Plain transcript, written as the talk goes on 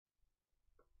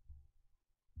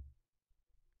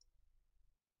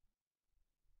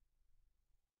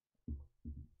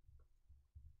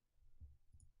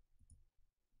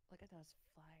those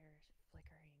flyers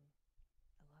flickering.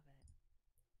 I love it.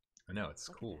 I know, it's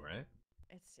Look at cool, that. right?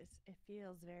 It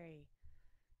feels very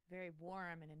very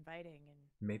warm and inviting and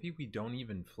Maybe we don't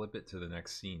even flip it to the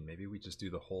next scene. Maybe we just do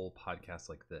the whole podcast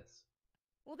like this.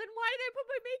 well then why did I put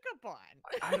my makeup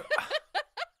I don't.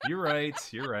 You're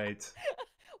right. You're right.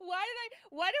 on?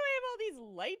 Why do I have all these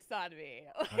lights on me?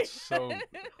 That's so.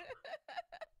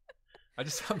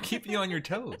 I'm keeping you on your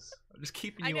toes. I'm just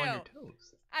keeping I you on your know.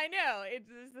 toes. I know.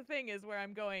 It's the thing is where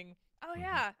I'm going, oh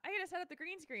yeah, I gotta set up the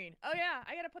green screen. Oh yeah,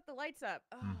 I gotta put the lights up.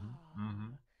 Oh. Mm-hmm. Mm-hmm.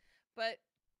 But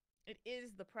it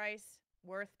is the price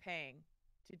worth paying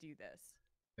to do this.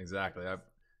 Exactly.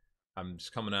 I'm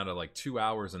just coming out of like 2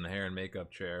 hours in the hair and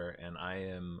makeup chair, and I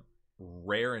am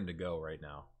raring to go right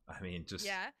now. I mean, just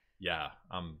yeah.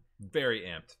 I'm very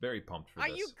amped, very pumped for Are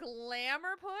this. you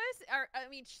glamour puss?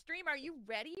 Stream, are you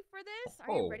ready for this? Are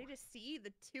Oh. you ready to see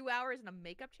the 2 hours in a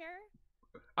makeup chair?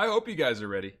 I hope you guys are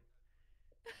ready.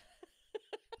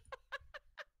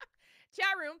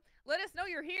 Chat room, let us know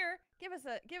you're here. Give us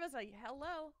a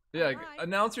hello. Yeah, Hi.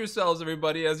 announce yourselves,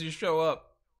 everybody, as you show up.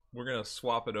 We're gonna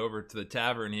swap it over to the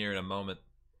tavern here in a moment.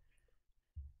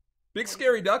 Big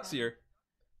Scary Duck's here.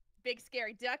 Big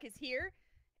Scary Duck is here.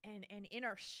 And in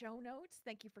our show notes,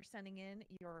 thank you for sending in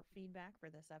your feedback for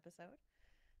this episode.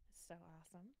 It's so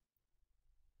awesome.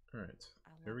 All right,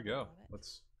 here we go.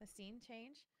 Let's. The scene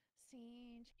change.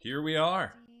 Scene. Here we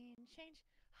are. Scene change.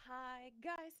 Hi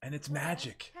guys. And it's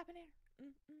magic. Happening.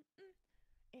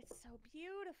 It's so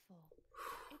beautiful.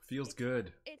 Feels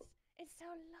good. It's so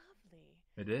lovely.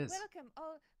 It is. Welcome.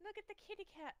 Oh, look at the kitty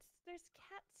cats. There's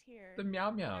cats here. The meow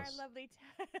Our meows. lovely.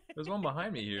 There's one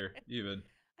behind me here, even.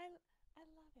 I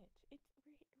love it. We're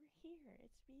here.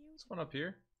 It's beautiful. This one up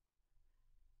here.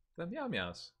 The meow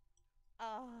meows.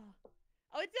 Oh,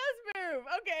 it does move.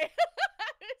 Okay.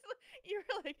 You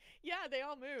were like, yeah, they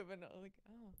all move, and I'm like,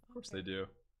 oh. Of course they do.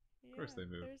 Yeah, Of course they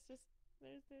move. There's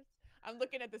this. I'm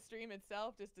looking at the stream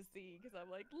itself just to see, because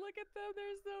I'm like, look at them,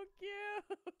 they're so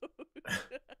cute.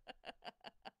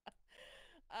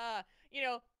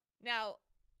 Now,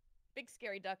 Big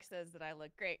Scary Duck says that I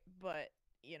look great, but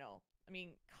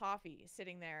Coffee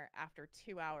sitting there after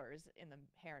 2 hours in the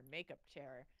hair and makeup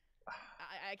chair,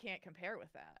 I can't compare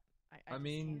with that. I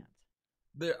mean,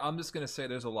 can't. I'm just gonna say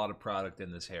there's a lot of product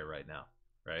in this hair right now,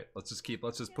 right? Let's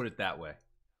just put it that way.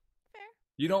 Fair.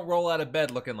 You don't roll out of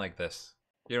bed looking like this.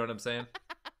 You know what I'm saying?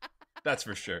 That's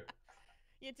for sure.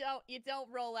 You don't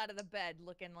roll out of the bed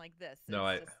looking like this.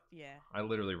 No, yeah. I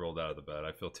literally rolled out of the bed.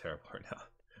 I feel terrible right now.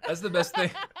 That's the best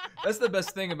thing. That's the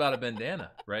best thing about a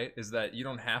bandana, right? Is that you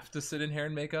don't have to sit in hair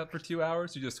and makeup for 2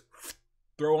 hours. You just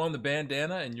throw on the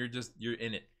bandana and you're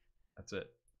in it. That's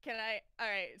it. All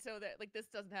right, so that this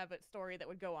doesn't have a story that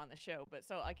would go on the show, but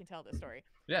so I can tell this story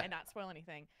and not spoil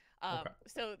anything. Okay.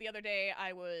 So the other day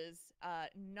I was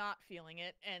not feeling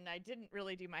it, and I didn't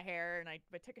really do my hair, and I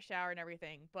took a shower and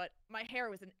everything, but my hair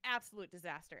was an absolute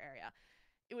disaster area.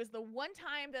 It was the one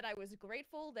time that I was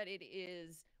grateful that it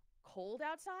is cold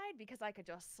outside, because I could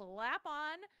just slap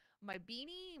on my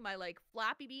beanie, my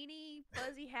flappy beanie,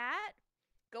 fuzzy hat,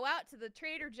 go out to the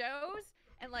Trader Joe's,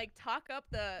 and talk up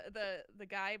the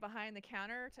guy behind the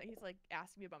counter. He's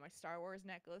asking me about my Star Wars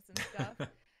necklace and stuff.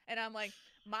 And I'm like,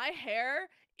 my hair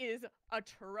is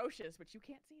atrocious, but you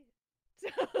can't see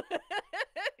it.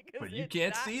 But you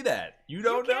can't see that. You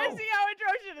don't know. You can't see how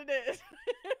atrocious it is.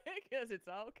 Because it's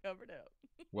all covered up.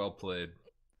 Well played.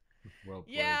 Well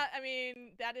played. Yeah, I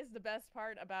mean, that is the best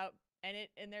part about, and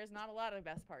there's not a lot of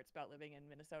best parts about living in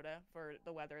Minnesota for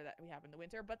the weather that we have in the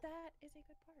winter, but that is a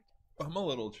good part. I'm a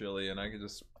little chilly, and I could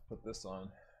just put this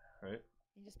on, right?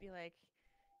 You just be like,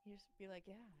 yeah,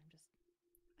 I'm just.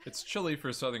 It's chilly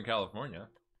for Southern California.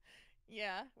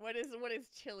 Yeah, what is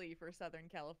chilly for Southern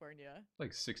California?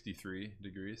 Like 63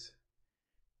 degrees.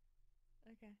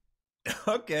 Okay.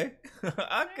 Okay. Okay.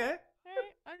 All right.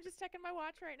 I'm just checking my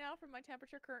watch right now for my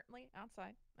temperature currently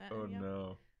outside. Oh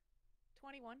no.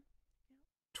 21. Yeah.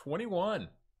 21. 21.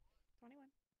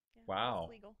 Yeah, wow.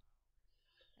 It's legal.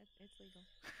 It's legal.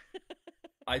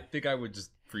 I think I would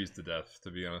just freeze to death,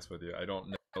 to be honest with you. I don't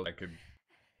know if I could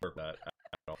work that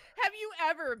at all. Have you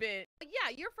ever been? Yeah,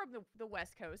 you're from the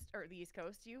West Coast or the East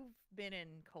Coast. You've been in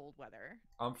cold weather.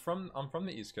 I'm from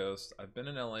the East Coast. I've been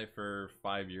in LA for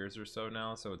 5 years or so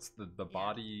now, so it's the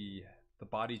body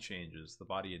changes, the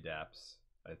body adapts,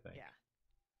 I think. Yeah.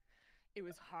 It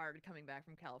was hard coming back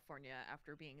from California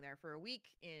after being there for a week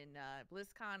in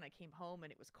BlizzCon. I came home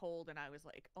and it was cold, and I was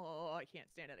like, oh, I can't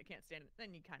stand it. I can't stand it.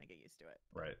 Then you kind of get used to it.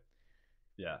 Right.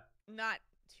 Yeah. Not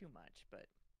too much, but.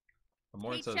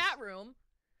 Hey, chat room.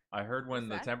 I heard when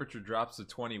the temperature drops to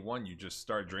 21, you just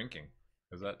start drinking.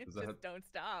 Is that Just don't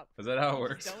stop. Is that how it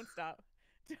works? Just don't stop.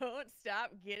 Don't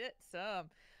stop. Get it some.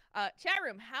 Chat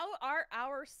room, how are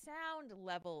our sound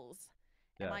levels?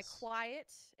 Yes. Am I quiet?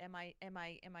 Am I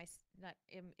not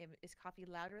is coffee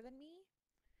louder than me?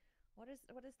 What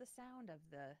is the sound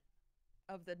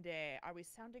of the day? Are we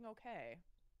sounding okay?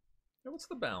 Yeah, what's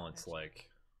the balance like?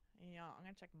 Yeah, I'm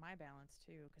gonna check my balance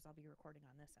too because I'll be recording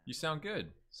on this end. You sound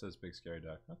good, says Big Scary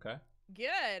Duck. Okay.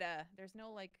 Good. There's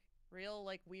no like real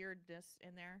like weirdness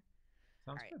in there.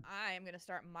 Sounds All right, good. I am gonna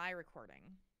start my recording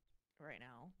right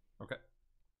now. Okay.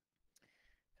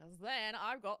 Because then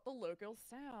I've got the local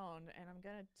sound, and I'm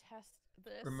gonna test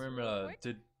this. Remember,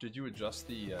 did you adjust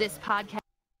the? This podcast.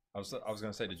 I was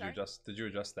gonna say, did you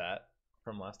adjust that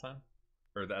from last time,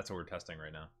 or that's what we're testing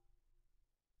right now?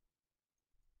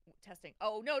 Testing.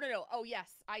 Oh no. Oh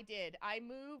yes, I did. I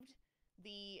moved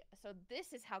the. So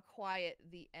this is how quiet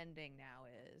the ending now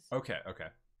is. Okay.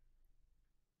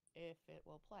 If it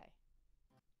will play.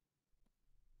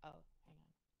 Oh, hang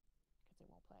on, because it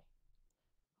won't play.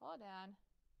 Hold on.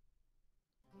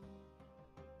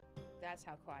 That's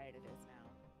how quiet it is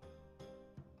now.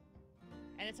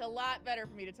 And it's a lot better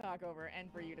for me to talk over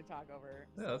and for you to talk over.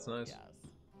 Yeah, that's nice.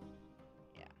 Yes.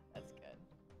 Yeah, that's good.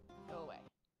 Go away.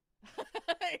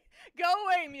 Go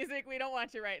away, music. We don't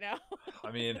want you right now.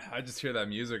 I mean, I just hear that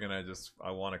music and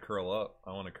I want to curl up.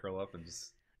 I want to curl up and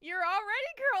just. You're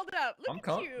already curled up. Look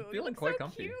at you. I'm feeling quite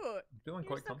comfy. Cute. I'm feeling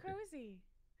quite comfy. Cozy.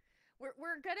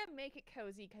 We're gonna make it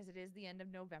cozy because it is the end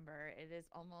of November. It is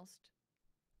almost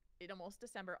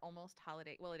December, almost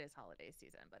holiday. Well, it is holiday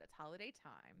season, but it's holiday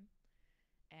time.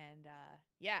 And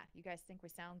yeah, you guys think we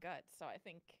sound good, so I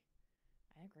think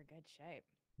we're in good shape.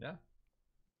 Yeah,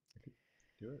 I could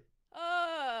do it.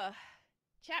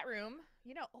 Chat room.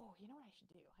 You know what I should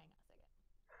do? Hang on a second.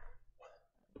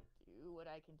 Do what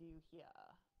I can do here.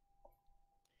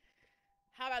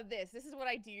 How about this? This is what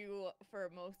I do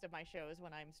for most of my shows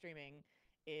when I'm streaming.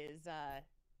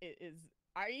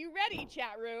 Are you ready,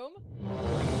 chat room?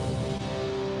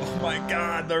 Oh my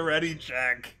God, the ready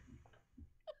check.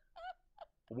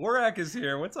 Warak is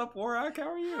here. What's up, Warak? How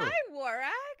are you? Hi,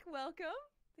 Warak. Welcome.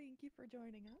 Thank you for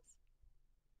joining us.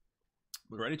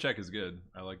 The ready check is good.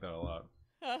 I like that a lot.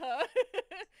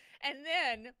 And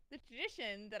then the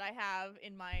tradition that I have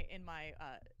in my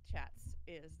chats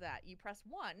is that you press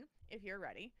 1 if you're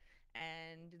ready,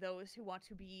 and those who want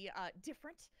to be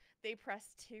different, they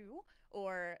press 2,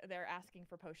 or they're asking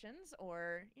for potions,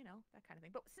 or that kind of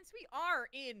thing. But since we are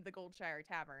in the Goldshire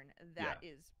Tavern, that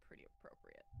is pretty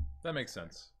appropriate. That makes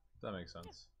sense. That makes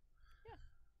sense. Yeah,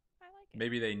 I like it.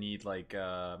 Maybe they need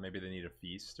a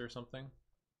feast or something.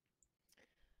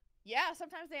 Yeah,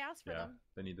 sometimes they ask for them.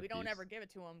 They need the feast. We don't ever give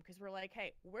it to them because we're like,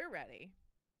 hey, we're ready.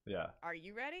 Yeah. Are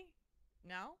you ready?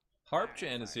 No?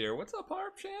 Harpchan is here. What's up,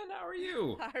 Harpchan? How are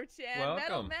you? Harpchan. Welcome.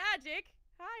 Metal Magic.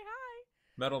 Hi.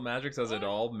 Metal Magic says it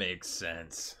all makes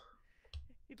sense.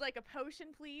 You'd like a potion,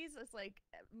 please? It's like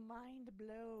mind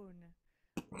blown.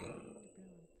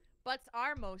 Butts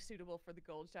are most suitable for the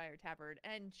Goldshire Tavern,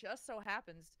 and just so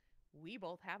happens we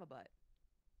both have a butt.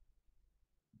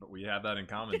 But we have that in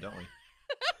common, don't we?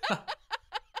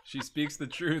 She speaks the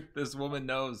truth. This woman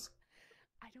knows.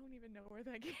 I don't even know where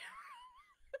that came from.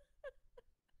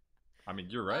 I mean,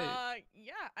 you're right.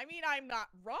 Yeah, I mean, I'm not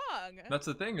wrong. That's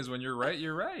the thing, is when you're right, and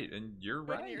you're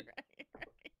right. You're right.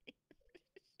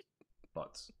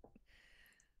 Butts.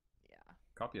 Yeah.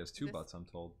 Coffee has two butts, I'm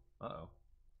told. Uh-oh.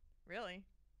 Really?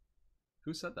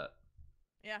 Who said that?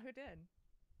 Yeah, who did?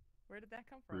 Where did that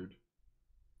come from? Rude.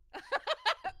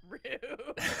 Rude.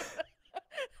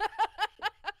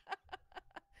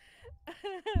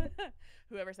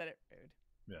 Whoever said it, rude.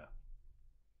 Yeah.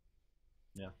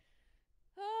 Yeah.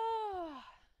 Oh,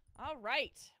 all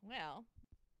right. Well,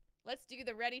 let's do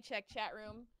the ready check, chat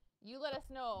room. You let us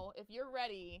know if you're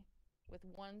ready with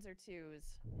 1s or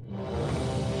 2s.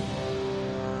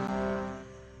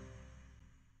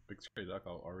 Big Scary Duck,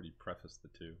 I'll already preface the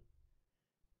 2.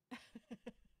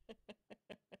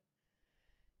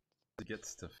 It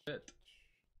gets to fit.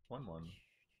 1-1.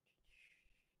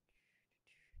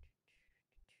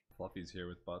 Fluffy's here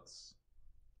with butts.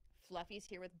 Fluffy's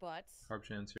here with butts.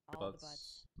 Harpchan's here with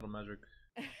butts. Little Magic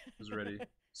is ready,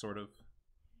 sort of.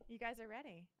 You guys are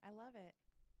ready. I love it.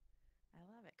 I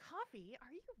love it. Coffee,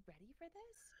 are you ready for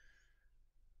this?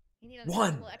 You need a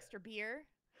little extra beer?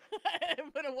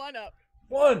 Put a 1 up.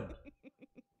 1!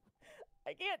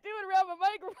 I can't do it around my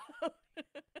microphone.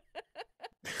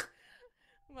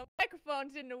 My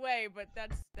microphone's in the way, but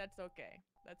that's okay.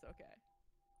 That's okay.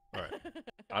 All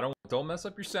right. Don't mess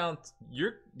up your sound.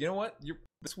 You know what?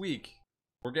 This week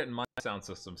we're getting my sound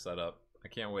system set up. I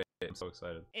can't wait. I'm so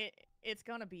excited. It's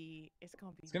gonna be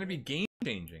game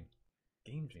changing.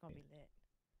 Game It's gonna changing. be lit.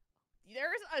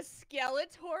 There's a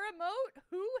Skeletor emote?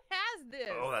 Who has this?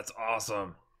 Oh, that's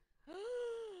awesome.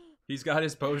 He's got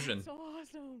his potion. That's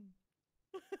awesome.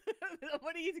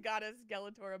 Somebody's got a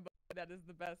Skeletor emote. That is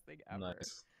the best thing ever.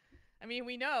 Nice. I mean,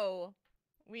 we know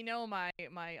my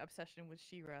obsession with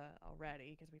She-Ra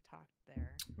already because we talked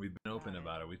there. We've been open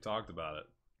about it. We've talked about it.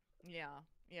 Yeah,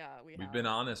 We've been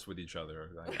honest with each other.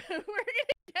 We're gonna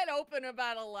get open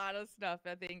about a lot of stuff,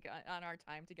 I think, on our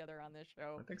time together on this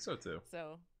show. I think so too.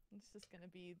 So it's just gonna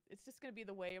be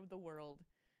the way of the world.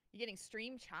 You're getting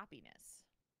stream choppiness.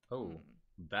 Oh,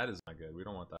 that is not good. We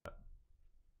don't want that.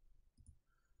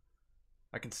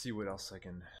 I can see what else I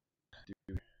can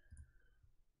do.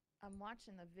 I'm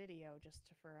watching the video just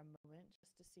for a moment,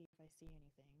 just to see if I see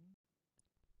anything.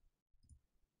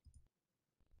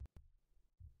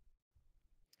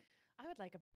 I would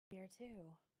like a beer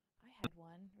too. I had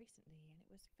one recently and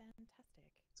it was fantastic.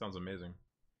 Sounds amazing.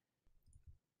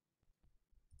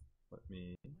 Let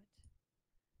me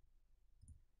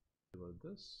reload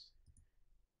this.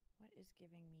 What is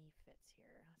giving me fits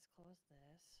here? Let's close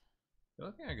this. The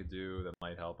only thing I could do that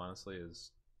might help, honestly,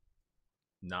 is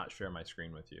not share my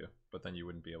screen with you, but then you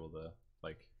wouldn't be able to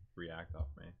like react off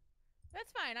me.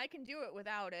 That's fine. I can do it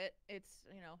without it. It's,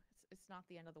 you know, it's not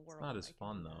the end of the world. It's not as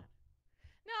fun though.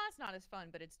 No, it's not as fun,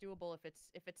 but it's doable if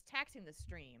it's taxing the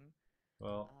stream.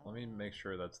 Well, let me make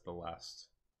sure that's the last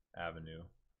avenue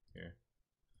here.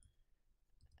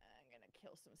 I'm gonna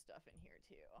kill some stuff in here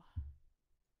too.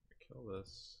 Kill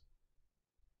this.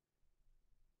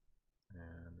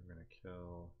 And we're gonna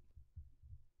kill.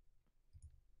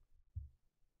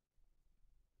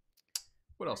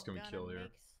 What else can we kill here?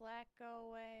 Make Slack go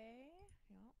away.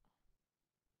 Yep.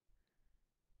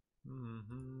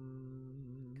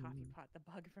 Coffee pot the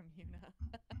bug from Yuna.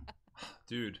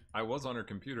 Dude, I was on her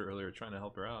computer earlier trying to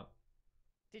help her out.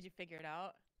 Did you figure it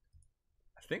out?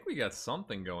 I think we got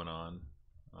something going on.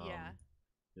 Yeah.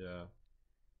 Yeah.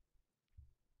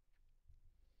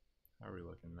 How are we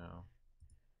looking now?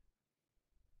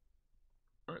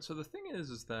 Alright, so the thing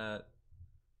is that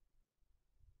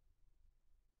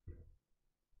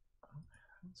I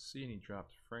don't see any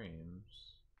dropped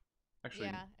frames. Actually,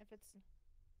 yeah, if it's...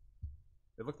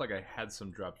 It looked like I had some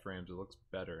dropped frames. It looks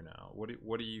better now. What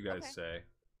do you guys say,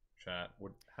 chat?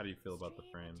 How do you feel about the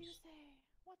frames? What do you say?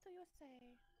 What do you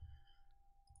say?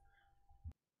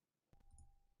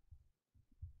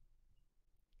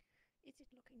 Is it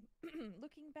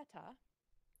looking better?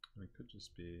 It could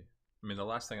just be. I mean, the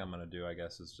last thing I'm gonna do, I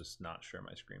guess, is just not share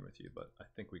my screen with you. But I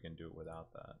think we can do it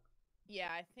without that.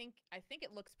 Yeah, I think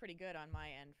it looks pretty good on my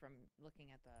end from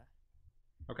looking at the.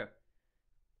 Okay.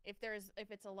 If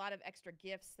it's a lot of extra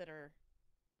gifts that are,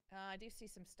 I do see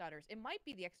some stutters. It might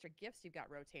be the extra gifts you've got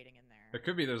rotating in there. It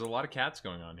could be. There's a lot of cats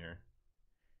going on here.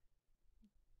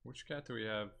 Which cat do we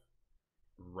have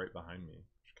right behind me?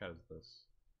 Which cat is this?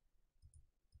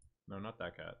 No, not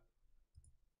that cat.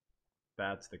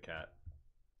 That's the cat.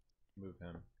 Move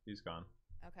him. He's gone.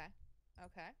 Okay.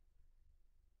 Okay.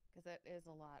 Because that is a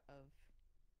lot of.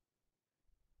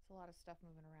 It's a lot of stuff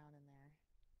moving around in there.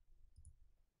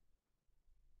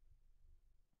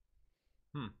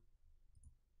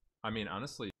 I mean,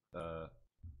 honestly, it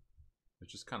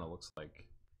just kind of looks like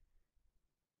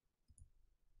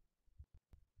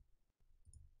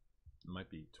it might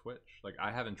be Twitch. Like,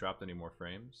 I haven't dropped any more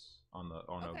frames on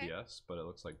OBS, but it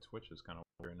looks like Twitch is kind of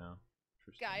weird now.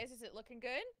 Guys, is it looking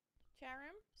good? Chat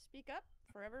room, speak up.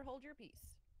 Forever hold your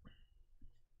peace.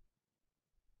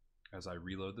 As I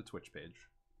reload the Twitch page.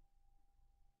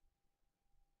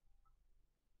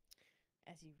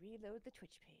 As you reload the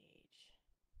Twitch page.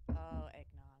 Oh,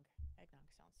 eggnog. Eggnog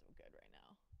sounds so good right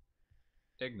now.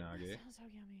 Eggnog, eh? Sounds so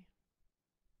yummy.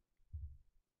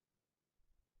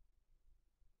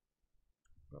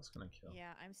 What else can I kill?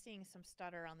 Yeah, I'm seeing some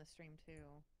stutter on the stream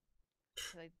too.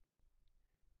 Let's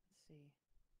see.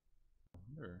 I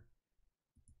wonder.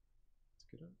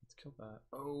 Let's kill that.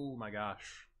 Oh my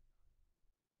gosh.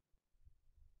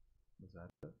 Was that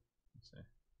it? Let's see.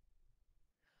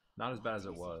 Not as bad as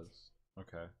it was.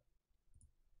 Okay.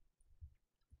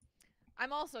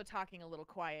 I'm also talking a little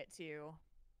quiet too.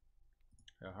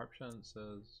 Yeah, Harpshan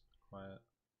says quiet.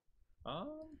 Let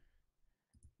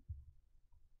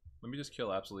me just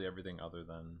kill absolutely everything other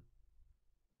than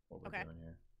what we're doing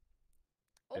here.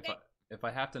 Okay. If I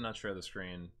have to not share the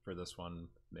screen for this one,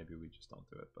 maybe we just don't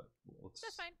do it, but let's...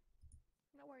 That's fine.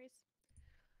 No worries.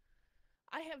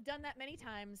 I have done that many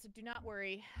times, so do not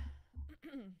worry.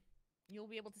 You'll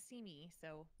be able to see me,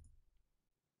 so...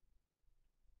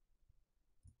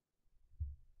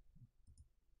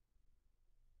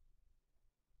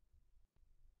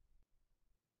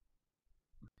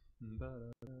 All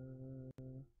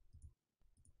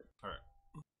right.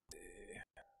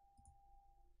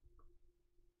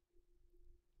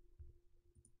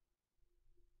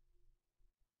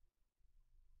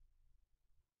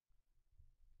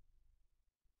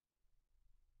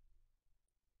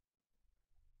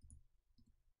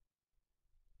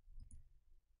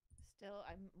 Still,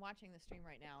 I'm watching the stream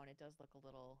right now, and it does look a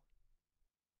little.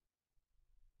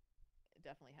 It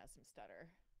definitely has some stutter.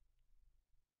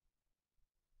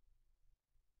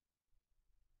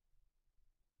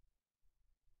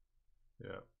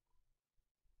 Yeah.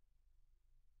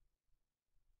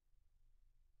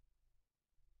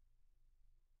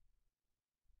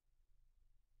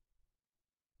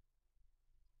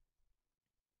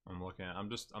 I'm looking at. I'm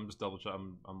just double check.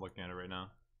 I'm looking at it right now.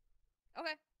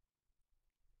 Okay.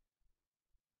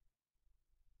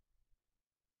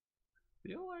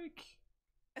 Feel like.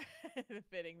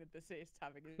 Fitting that this is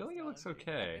topic is. I feel like it looks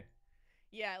okay.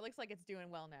 Yeah, it looks like it's doing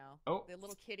well now. Oh. The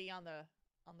little kitty on the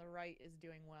right is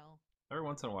doing well. Every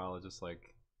once in a while, it just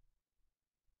like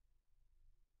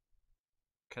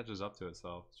catches up to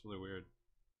itself. It's really weird.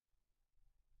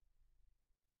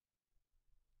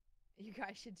 You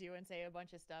guys should do and say a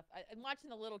bunch of stuff. I'm watching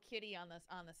the little kitty on the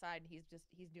side. And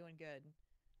he's doing good.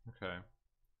 Okay.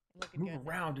 Looking Move good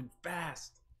around and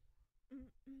fast.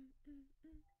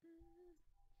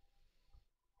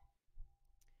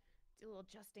 Do a little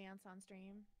Just Dance on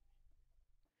stream.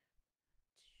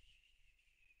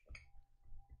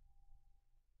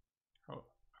 Oh,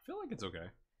 I feel like it's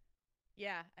okay.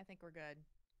 Yeah, I think we're good.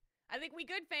 I think we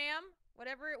good, fam.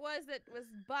 Whatever it was that was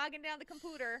bogging down the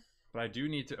computer. But I do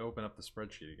need to open up the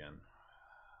spreadsheet again.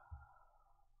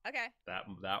 Okay.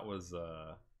 That was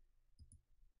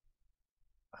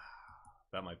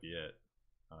that might be it.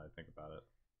 I think about it.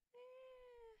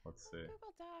 Let's see.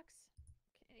 Google Docs.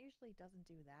 It usually doesn't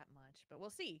do that much, but we'll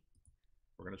see.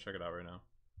 We're gonna check it out right now.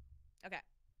 Okay.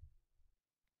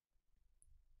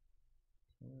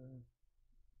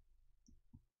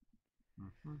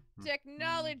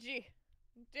 Technology.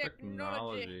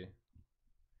 Technology.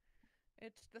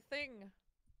 It's the thing.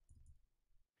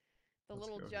 The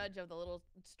little judge of the little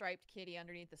striped kitty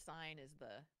underneath the sign is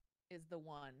the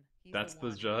one. That's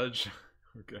the judge.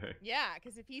 Okay. Yeah,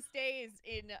 because if he stays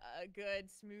in a good,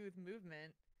 smooth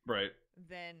movement, right,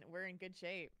 then we're in good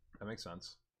shape. That makes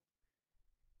sense.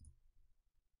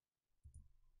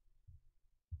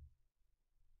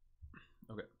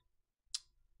 Okay.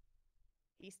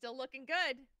 He's still looking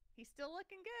good. He's still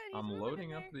looking good. I'm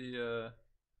loading up the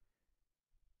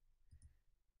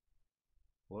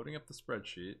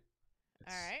spreadsheet. It's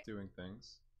all right. Doing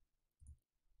things.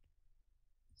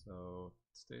 So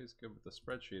it stays good with the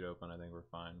spreadsheet open. I think we're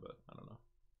fine, but I don't know.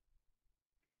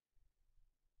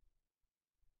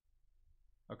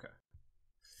 Okay.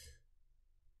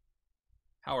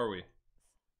 How are we?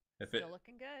 Still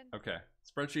looking good. Okay.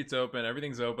 Spreadsheet's open.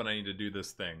 Everything's open. I need to do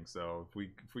this thing. So if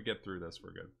we get through this,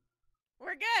 we're good.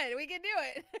 We're good. We can do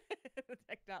it.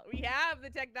 We have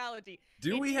the technology.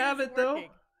 Do we have it though?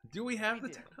 Do we have the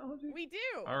technology? We do.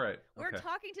 All right. We're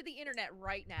talking to the internet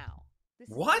right now.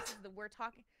 What? We're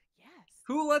talking. Yes.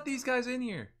 Who let these guys in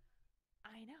here?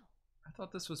 I know. I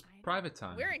thought this was private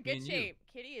time. We're in good shape.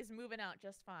 Kitty is moving out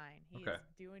just fine. He's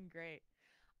doing great.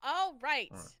 All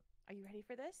right. Are you ready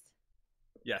for this?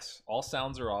 Yes. All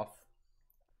sounds are off.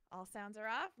 All sounds are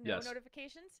off. No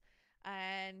notifications.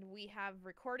 And we have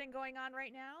recording going on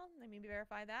right now. Let me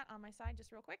verify that on my side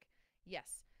just real quick.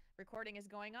 Yes. Recording is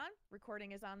going on.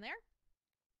 Recording is on there.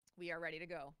 We are ready to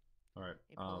go. All right.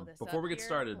 Before we get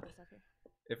started,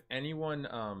 if anyone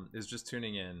is just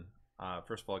tuning in,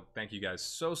 first of all, thank you guys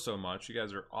so much. You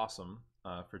guys are awesome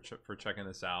for checking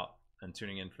this out and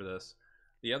tuning in for this.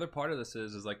 The other part of this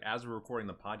is like as we're recording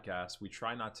the podcast, we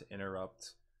try not to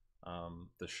interrupt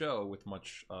the show with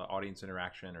much audience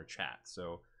interaction or chat.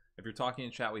 So if you're talking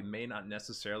in chat, we may not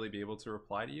necessarily be able to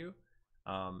reply to you.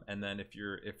 And then if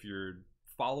you're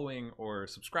following or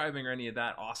subscribing or any of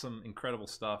that awesome, incredible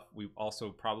stuff, we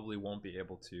also probably won't be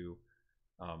able to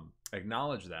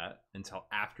acknowledge that until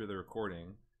after the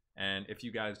recording. And if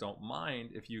you guys don't mind,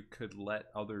 if you could let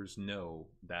others know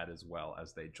that as well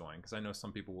as they join, because I know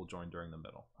some people will join during the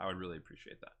middle. I would really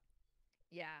appreciate that.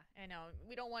 Yeah, I know.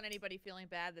 We don't want anybody feeling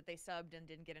bad that they subbed and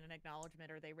didn't get an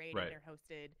acknowledgement or they rated or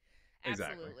hosted.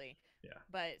 Absolutely. Exactly. Yeah.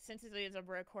 But since it is a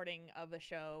recording of a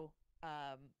show,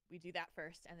 we do that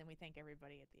first, and then we thank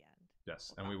everybody at the end.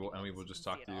 Yes, and we will just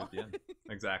talk to you at the end.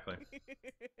 Exactly.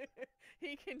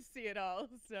 He can see it all.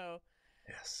 So.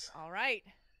 Yes. All right.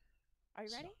 Are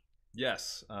you ready?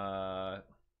 Yes.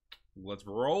 Let's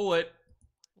roll it.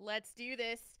 Let's do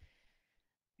this.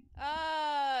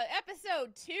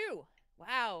 Episode 2.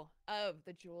 Wow, of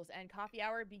the Jules and Coffee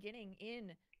Hour beginning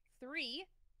in 3,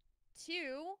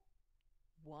 2,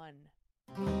 1.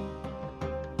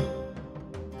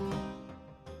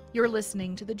 You're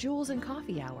listening to the Jules and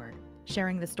Coffee Hour,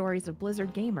 sharing the stories of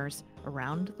Blizzard gamers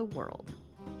around the world.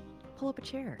 Pull up a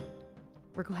chair.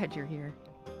 We're glad you're here.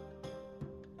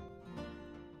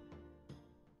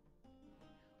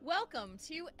 Welcome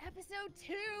to episode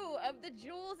 2 of the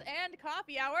Jules and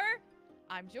Coffee Hour.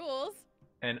 I'm Jules.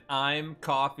 And I'm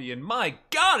Coffee, and my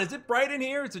God, is it bright in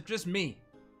here? Or is it just me?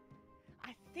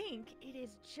 I think it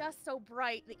is just so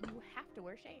bright that you have to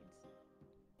wear shades.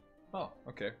 Oh,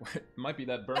 okay. It might be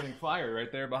that burning fire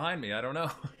right there behind me. I don't know.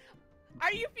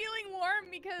 Are you feeling warm?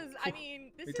 Because, I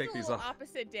mean, this is a little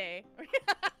opposite day.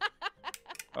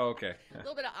 Oh, okay. Yeah. A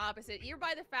little bit of opposite. You're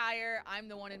by the fire. I'm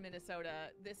the one in Minnesota.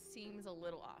 This seems a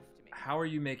little off to me. How are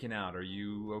you making out? Are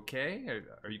you okay?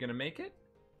 Are you going to make it?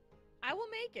 I will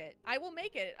make it. I will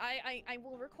make it. I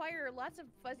will require lots of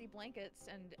fuzzy blankets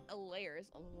and layers.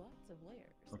 Lots of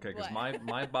layers. Okay, because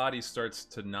my body starts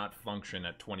to not function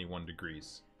at 21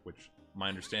 degrees, which my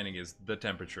understanding is the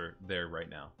temperature there right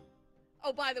now.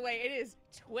 Oh, by the way, it is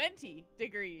 20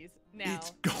 degrees now.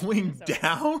 It's going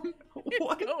down?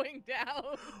 What? It's going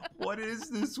down. What is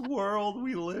this world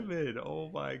we live in? Oh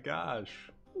my gosh.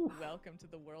 Welcome to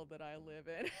the world that I live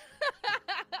in.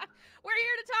 We're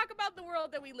here to talk about the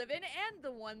world that we live in and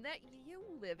the one that you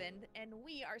live in, and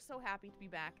we are so happy to be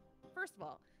back. First of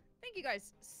all, thank you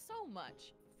guys so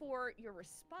much for your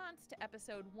response to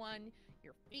episode 1,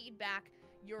 your feedback,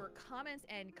 your comments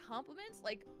and compliments.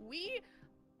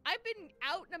 I've been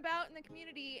out and about in the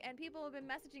community, and people have been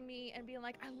messaging me and being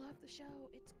like, I love the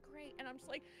show, it's great. And I'm just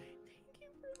like, thank you for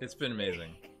listening. It's been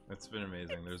amazing. It's been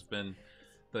amazing. There's been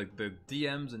the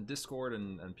DMs and Discord,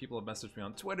 and people have messaged me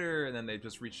on Twitter, and then they've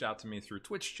just reached out to me through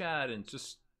Twitch chat, and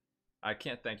just, I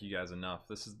can't thank you guys enough.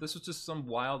 This was just some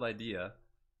wild idea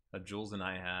that Jules and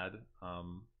I had,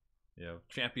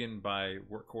 championed by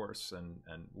Workhorse, and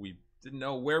we didn't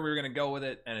know where we were going to go with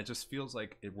it, and it just feels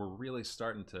like we're really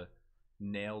starting to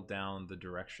nail down the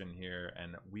direction here,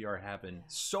 and we are having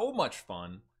so much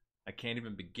fun. I can't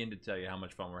even begin to tell you how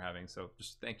much fun we're having, so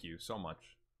just thank you so much.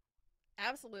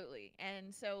 Absolutely.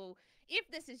 And so if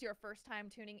this is your first time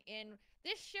tuning in,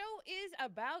 this show is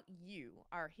about you,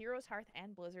 our Heroes, Hearth,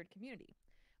 and Blizzard community.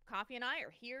 Coffee and I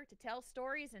are here to tell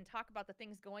stories and talk about the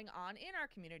things going on in our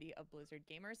community of Blizzard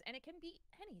gamers, and it can be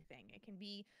anything. It can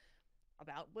be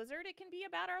about Blizzard, it can be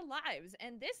about our lives,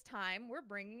 and this time we're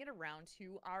bringing it around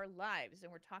to our lives,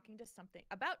 and we're talking to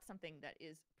about something that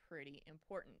is pretty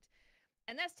important,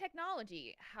 and that's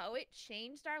technology, how it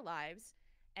changed our lives,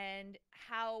 and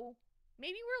how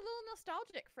maybe we're a little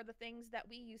nostalgic for the things that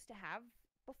we used to have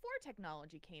before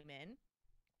technology came in.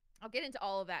 I'll get into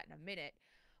all of that in a minute,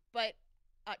 but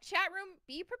chat room,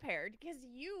 be prepared, because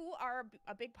you are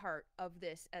a big part of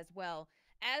this as well.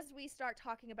 As we start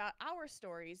talking about our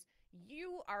stories,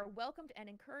 you are welcomed and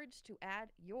encouraged to add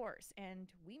yours, and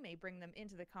we may bring them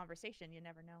into the conversation. You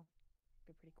never know.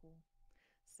 Be pretty cool.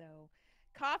 So,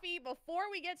 Coffee, before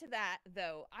we get to that,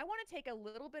 though, I want to take a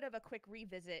little bit of a quick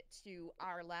revisit to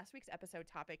our last week's episode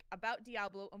topic about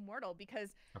Diablo Immortal, because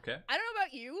I don't know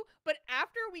about you, but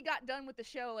after we got done with the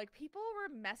show, people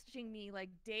were messaging me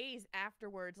days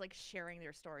afterwards, sharing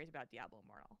their stories about Diablo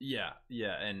Immortal. Yeah,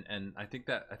 and I think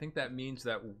that means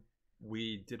that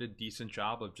we did a decent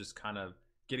job of just kind of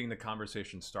getting the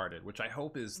conversation started, which I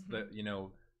hope is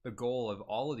the goal of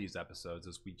all of these episodes,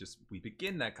 is we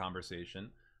begin that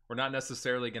conversation. We're not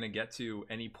necessarily going to get to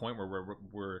any point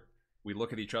where we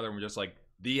look at each other and we're just like,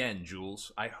 the end,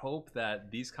 Jules. I hope that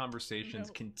these conversations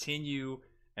continue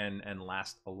and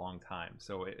last a long time.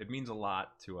 So it means a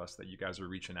lot to us that you guys are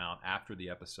reaching out after the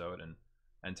episode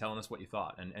and telling us what you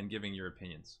thought and giving your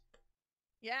opinions.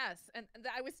 Yes, and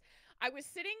I was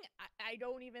sitting, I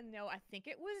don't even know, I think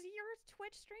it was your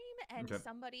Twitch stream, and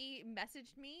somebody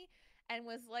messaged me and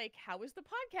was like, how was the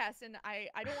podcast? And I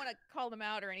don't want to call them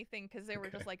out or anything, because they were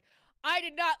just like, I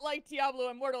did not like Diablo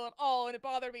Immortal at all, and it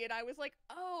bothered me. And I was like,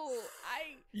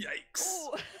 Yikes.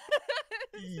 Oh.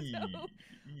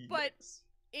 But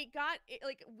it got, it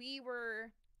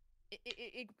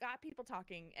got people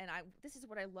talking, and this is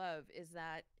what I love, is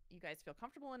that you guys feel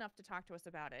comfortable enough to talk to us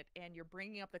about it, and you're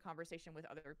bringing up the conversation with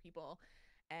other people.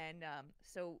 And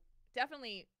so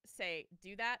definitely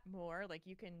do that more.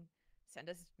 You can send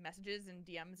us messages and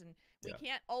DMs, and we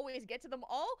can't always get to them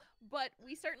all, but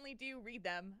we certainly do read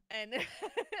them and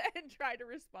and try to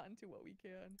respond to what we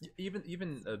can.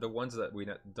 Even the ones that we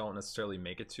don't necessarily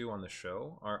make it to on the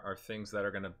show are things that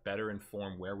are going to better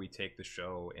inform where we take the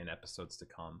show in episodes to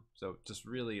come. So just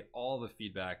really all the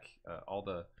feedback, all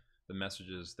the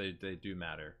messages, they do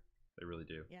matter. They really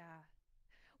do. Yeah.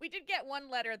 We did get one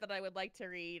letter that I would like to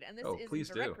read, and this Oh, is please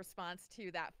in direct do. response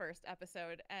to that first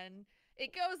episode. And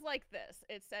it goes like this.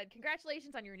 It said,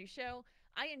 "Congratulations on your new show.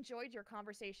 I enjoyed your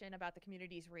conversation about the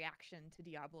community's reaction to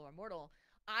Diablo Immortal.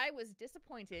 I was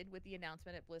disappointed with the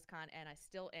announcement at BlizzCon, and I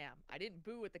still am. I didn't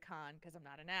boo at the con because I'm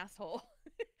not an asshole.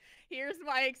 Here's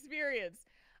my experience.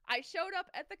 I showed up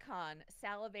at the con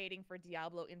salivating for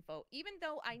Diablo info, even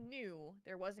though I knew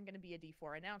there wasn't going to be a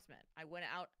D4 announcement. I went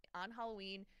out on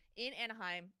Halloween in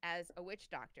Anaheim as a witch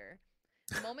doctor.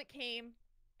 The moment came,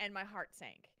 and my heart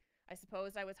sank. I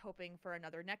suppose I was hoping for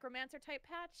another necromancer type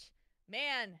patch.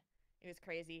 Man, it was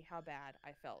crazy how bad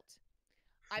I felt.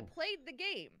 I played the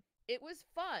game. It was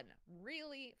fun,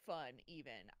 really fun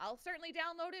even. I'll certainly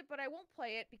download it, but I won't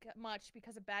play it much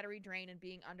because of battery drain and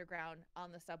being underground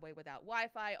on the subway without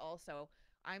Wi-Fi. Also,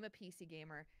 I'm a PC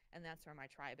gamer, and that's where my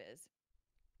tribe is.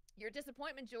 Your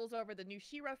disappointment, Jules, over the new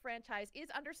She-Ra franchise is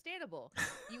understandable.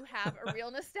 You have a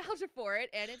real nostalgia for it,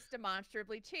 and it's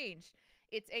demonstrably changed.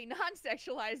 It's a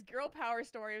non-sexualized girl power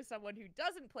story of someone who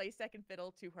doesn't play second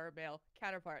fiddle to her male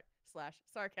counterpart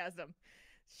 / sarcasm.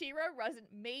 She-Ra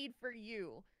wasn't made for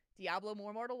you. Diablo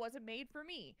Immortal wasn't made for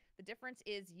me. The difference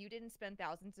is you didn't spend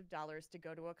thousands of dollars to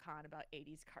go to a con about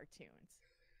 80s cartoons.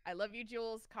 I love you,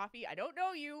 Jules Coffee. I don't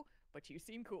know you, but you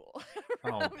seem cool."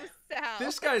 Oh, Sal.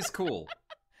 this guy's cool.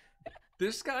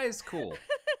 This guy is cool.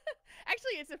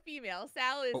 Actually, it's a female.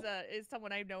 Sal is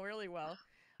someone I know really well.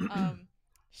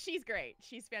 She's great.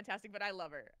 She's fantastic, but I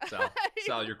love her.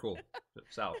 Sal, you're cool.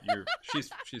 Sal,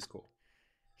 she's cool.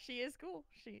 She is cool.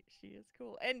 She is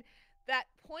cool. And that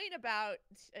point about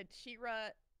She-Ra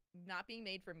not being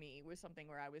made for me was something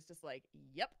where I was just like,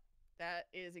 yep, that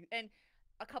is. And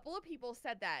a couple of people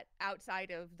said that outside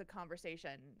of the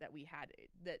conversation that we had,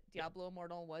 that Diablo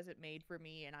Immortal wasn't made for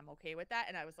me, and I'm okay with that.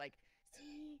 And I was like,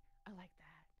 see, I like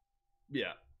that.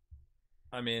 Yeah.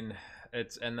 I mean,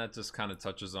 and that just kind of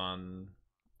touches on,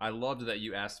 I loved that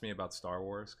you asked me about Star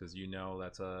Wars, because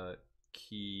that's a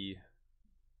key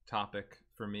topic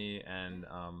for me, and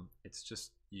it's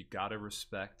just, you gotta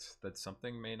respect that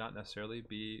something may not necessarily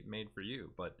be made for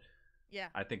you. But yeah,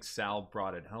 I think Sal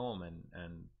brought it home,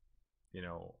 and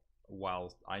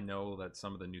while I know that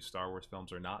some of the new Star Wars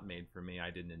films are not made for me,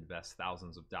 I didn't invest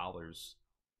thousands of dollars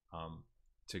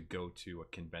to go to a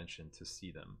convention to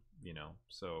see them,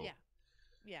 so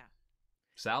yeah.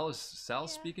 Sal is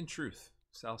speaking truth.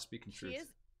 Sal's speaking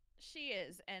truth. She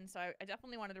is. And so I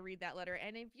definitely wanted to read that letter.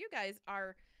 And if you guys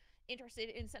are interested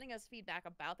in sending us feedback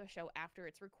about the show after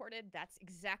it's recorded, that's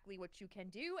exactly what you can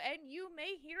do, and you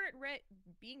may hear it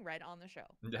being read on the show.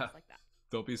 Yeah, just like that.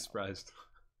 Don't be surprised.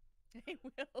 I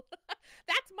will.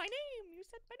 That's my name. You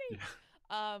said my name.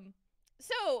 Yeah.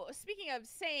 So speaking of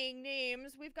saying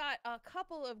names, we've got a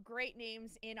couple of great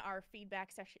names in our feedback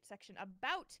section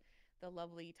about the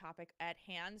lovely topic at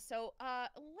hand. So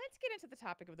let's get into the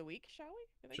topic of the week, shall we?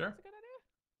 You think Sure. That's a good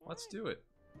idea? Let's do it.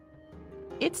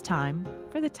 It's time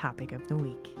for the topic of the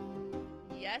week.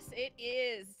 Yes, it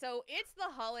is. So it's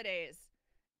the holidays,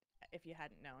 if you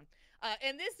hadn't known.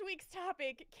 And this week's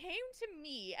topic came to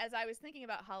me as I was thinking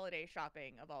about holiday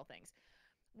shopping, of all things.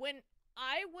 When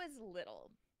I was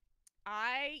little,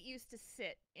 I used to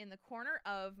sit in the corner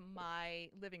of my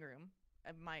living room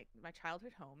of my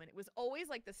childhood home, and it was always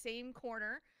like the same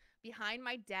corner behind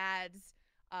my dad's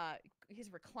his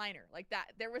recliner, like that.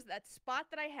 There was that spot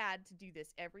that I had to do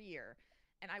this every year,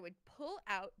 and I would pull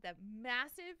out the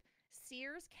massive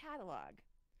Sears catalog,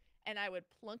 and I would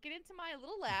plunk it into my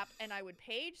little lap, and I would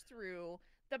page through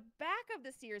the back of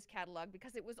the Sears catalog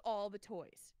because it was all the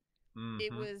toys. Mm-hmm.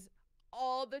 It was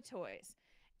all the toys.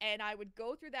 And I would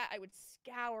go through that. I would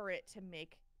scour it to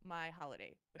make my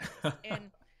holiday list.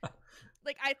 And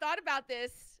like, I thought about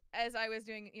this as I was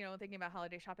doing, thinking about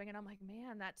holiday shopping, and I'm like,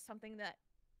 man, that's something that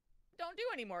I don't do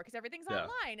anymore because everything's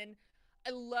online. And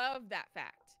I love that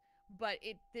fact. But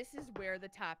this is where the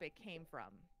topic came from.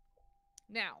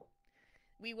 Now,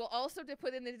 we will also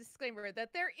put in the disclaimer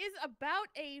that there is about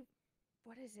a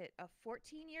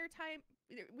 14-year time.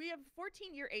 We have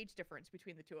 14-year age difference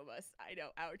between the two of us. I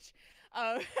know, ouch.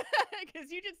 Because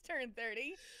you just turned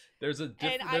 30. There's a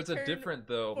different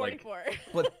though, 44.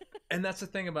 And that's the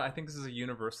thing about, I think this is a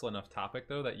universal enough topic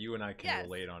though that you and I can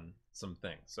relate on some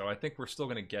things. So I think we're still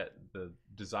going to get the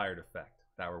desired effect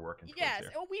that we're working towards here.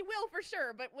 Yes, we will for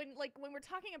sure. But when we're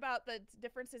talking about the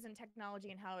differences in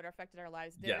technology and how it affected our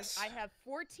lives, I have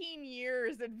 14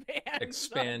 years advanced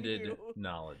expanded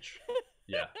knowledge.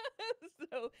 Yeah.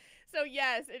 So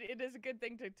yes, it is a good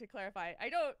thing to clarify. I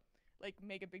don't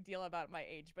make a big deal about my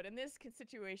age, but in this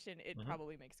situation, it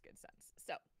probably makes good sense.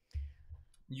 So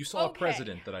you saw a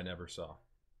president that I never saw,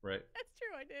 right? That's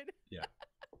true, I did. Yeah.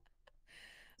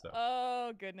 So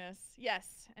Oh goodness,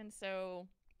 yes. And so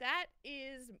that's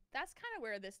kind of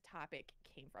where this topic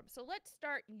came from. So let's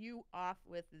start you off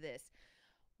with this.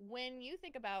 When you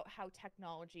think about how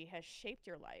technology has shaped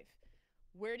your life,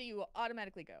 where do you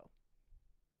automatically go?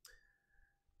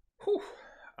 whew,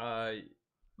 uh,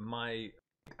 my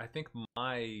I think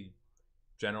my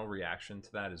general reaction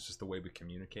to that is just the way we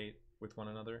communicate with one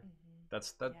another. Yeah.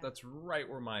 That's right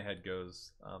where my head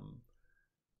goes.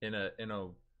 In a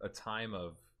time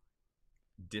of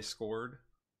Discord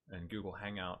and Google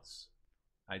Hangouts,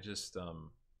 I just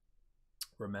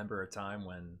remember a time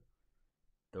when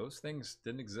those things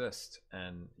didn't exist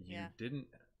and you Yeah. didn't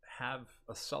have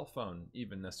a cell phone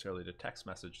even necessarily to text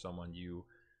message someone. You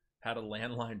had a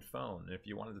landline phone. If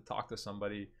you wanted to talk to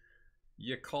somebody,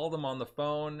 you called them on the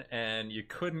phone, and you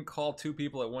couldn't call two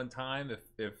people at one time.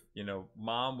 If you know,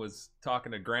 mom was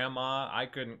talking to grandma, I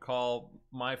couldn't call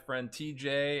my friend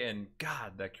TJ, and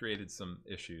God, that created some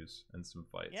issues and some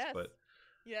fights. Yes.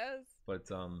 Yes. But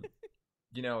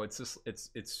you know, it's just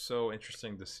it's so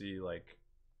interesting to see like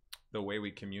the way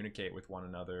we communicate with one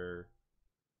another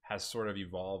has sort of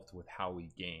evolved with how we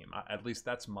game. At least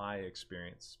that's my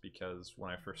experience, because when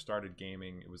I first started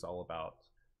gaming, it was all about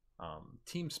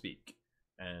TeamSpeak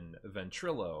and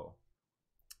Ventrilo,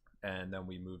 and then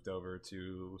we moved over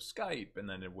to Skype, and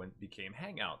then became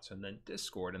Hangouts, and then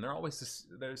Discord, and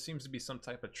there seems to be some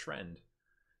type of trend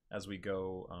as we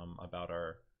go about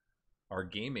our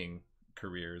gaming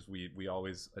careers. We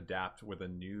always adapt with a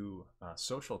new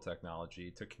social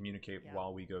technology to communicate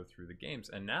while we go through the games,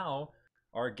 and now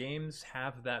our games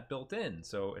have that built in,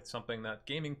 so it's something that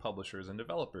gaming publishers and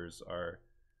developers are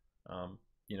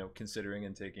you know, considering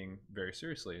and taking very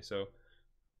seriously. So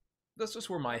that's just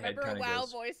where my head kind of Remember WoW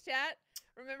goes. voice chat?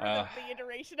 Remember the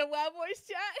iteration of WoW voice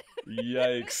chat?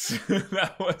 Yikes.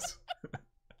 That was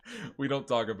we don't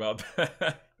talk about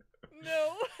that.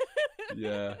 No.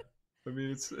 Yeah. I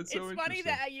mean, it's so funny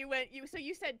that you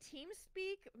said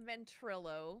TeamSpeak,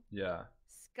 Ventrilo, yeah,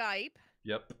 Skype.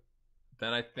 Yep.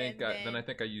 Then I think then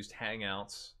I used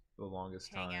Hangouts the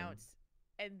longest time. Hangouts,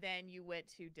 and then you went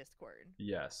to Discord.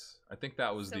 Yes, I think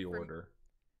that was the order.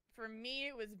 For me,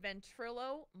 it was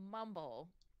Ventrilo, Mumble.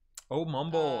 Oh,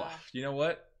 Mumble. You know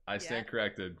what? I stand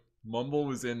corrected. Mumble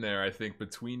was in there, I think,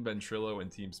 between Ventrilo and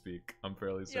TeamSpeak. I'm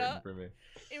fairly certain for me.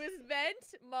 It was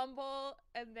Vent, Mumble,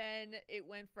 and then it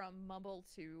went from Mumble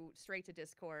to straight to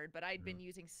Discord. But I'd been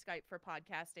using Skype for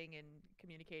podcasting and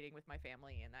communicating with my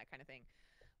family and that kind of thing.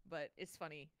 But it's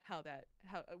funny how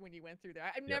when you went through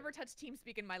there. I've never touched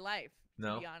TeamSpeak in my life,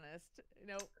 to be honest.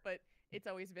 No, but it's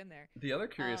always been there. The other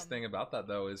curious thing about that,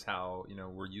 though, is how, you know,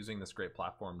 we're using this great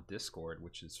platform, Discord,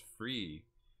 which is free.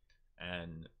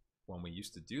 And when we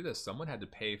used to do this, someone had to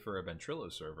pay for a Ventrilo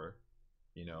server,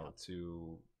 you know,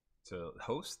 to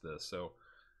host this. So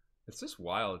it's just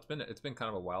wild. It's been kind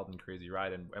of a wild and crazy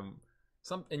ride.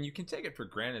 And you can take it for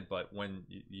granted, but when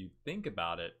you think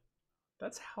about it,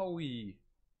 that's how we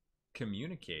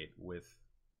communicate with,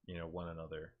 you know, one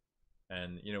another.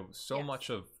 And you know, so much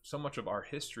of our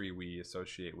history we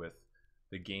associate with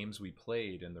the games we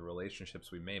played and the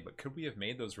relationships we made. But could we have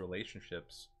made those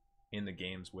relationships in the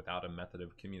games without a method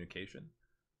of communication?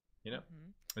 You know,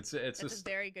 it's a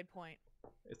very good point.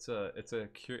 It's a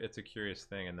curious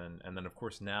thing. And then of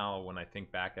course now when I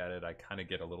think back at it, I kind of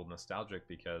get a little nostalgic,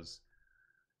 because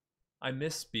I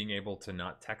miss being able to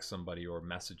not text somebody or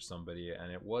message somebody,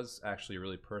 and it was actually a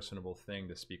really personable thing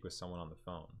to speak with someone on the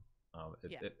phone.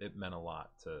 It meant a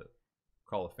lot to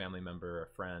call a family member, a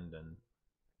friend, and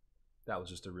that was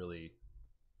just a really,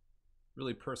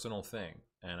 really personal thing.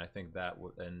 And I think that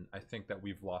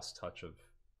we've lost touch of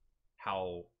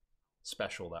how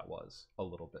special that was a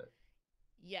little bit.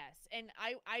 Yes, and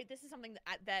I this is something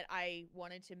that I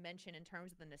wanted to mention in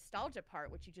terms of the nostalgia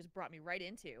part, which you just brought me right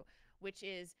into, which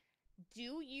is,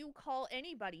 do you call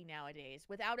anybody nowadays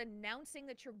without announcing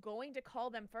that you're going to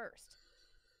call them first?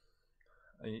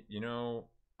 You know,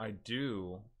 I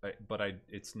do, but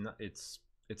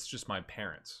it's just my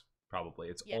parents, probably.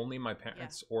 It's only my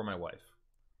parents or my wife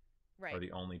are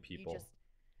the only people.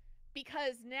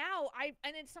 Because now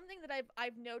and it's something that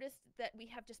I've noticed that we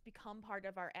have just become part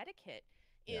of our etiquette,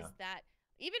 is that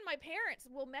even my parents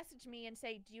will message me and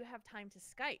say, do you have time to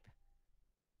Skype?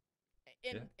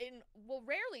 And well,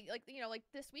 rarely, like, you know, like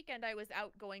this weekend I was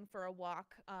out going for a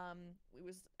walk. It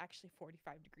was actually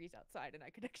 45 degrees outside, and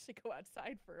I could actually go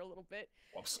outside for a little bit.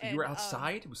 You were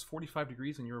outside? It was 45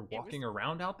 degrees and you were walking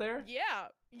around out there? Yeah,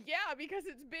 because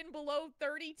it's been below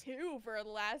 32 for the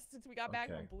last, since we got back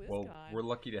from BlizzCon. Well, we're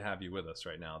lucky to have you with us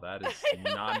right now. That is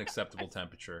not an acceptable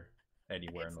temperature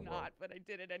anywhere in the world. It's not, but I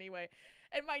did it anyway.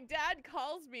 And my dad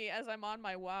calls me as I'm on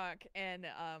my walk, and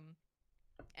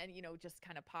and just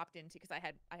kind of popped into, because I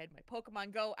had my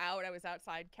Pokemon Go out. I was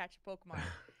outside catching Pokemon,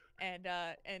 and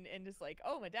just like,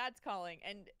 oh, my dad's calling,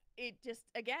 and it just,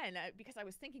 again, because I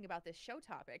was thinking about this show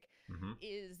topic, Mm-hmm.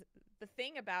 is the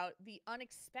thing about the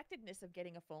unexpectedness of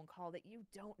getting a phone call that you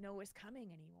don't know is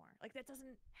coming anymore. Like, that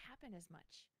doesn't happen as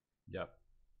much, Yep.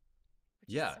 which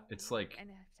is Yeah, so it's weird. like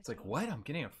And it's like, what? I'm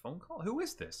getting a phone call? Who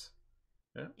is this?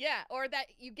 Yeah. Yeah, or that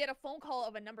you get a phone call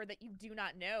of a number that you do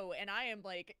not know, and I am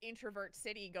like introvert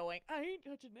city going, I ain't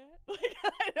touching that. Like,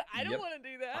 I don't Yep. want to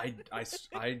do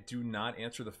that. I do not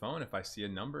answer the phone if I see a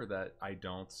number that I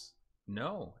don't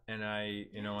know, and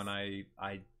I'm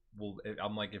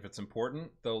like, if it's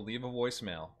important, they'll leave a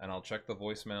voicemail, and I'll check the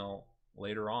voicemail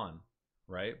later on,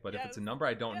 right? But if it's a number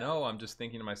I don't know, I'm just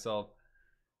thinking to myself,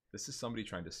 this is somebody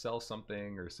trying to sell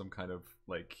something, or some kind of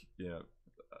like,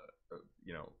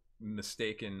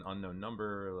 mistaken unknown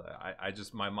number. I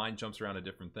just, my mind jumps around to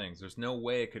different things. There's no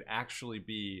way it could actually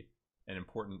be an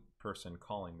important person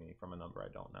calling me from a number I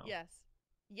don't know.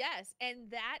 Yes, and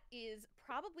that is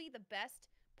probably the best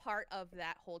part of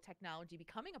that whole technology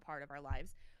becoming a part of our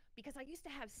lives, because I used to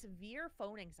have severe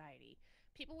phone anxiety.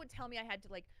 People would tell me I had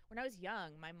to, like, when I was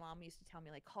young, my mom used to tell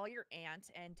me, like, call your aunt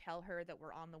and tell her that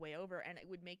we're on the way over, and it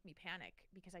would make me panic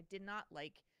because I did not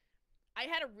like, I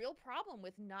had a real problem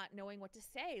with not knowing what to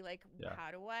say. Like, how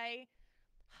do I,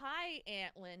 hi,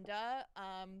 Aunt Linda,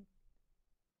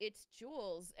 it's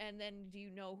Jules, and then do you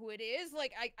know who it is?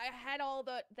 Like, I had all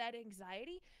that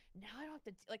anxiety. Now I don't have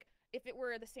to, like, if it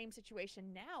were the same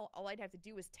situation now, all I'd have to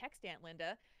do was text Aunt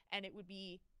Linda, and it would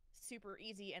be super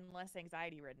easy and less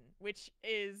anxiety ridden, which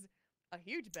is a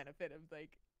huge benefit of,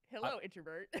 like, hello,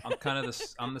 introvert.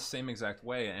 I'm the same exact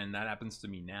way, and that happens to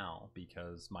me now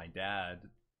because my dad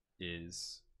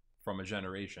is from a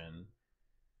generation.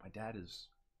 My dad's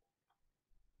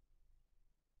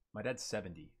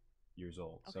 70 years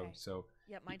old. Okay. So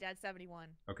Yep, my dad's 71.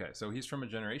 Okay, so he's from a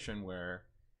generation where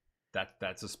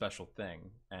that's a special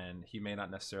thing, and he may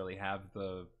not necessarily have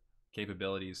the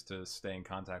capabilities to stay in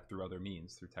contact through other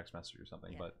means, through text message or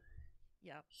something. But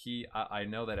I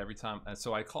know that every time, and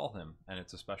so I call him, and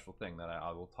it's a special thing that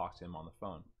I will talk to him on the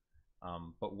phone.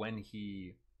 But when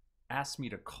he asks me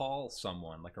to call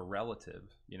someone, like a relative,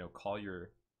 call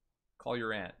your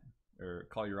aunt or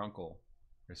call your uncle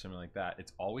or something like that,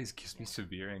 it always gives me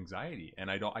severe anxiety, and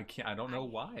I don't know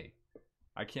why.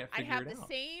 I can't figure it out. I have the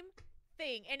same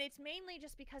thing, and it's mainly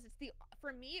just because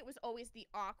for me, it was always the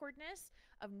awkwardness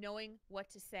of knowing what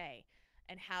to say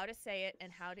and how to say it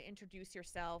and how to introduce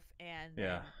yourself, and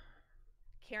then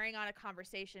carrying on a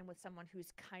conversation with someone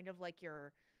who's kind of like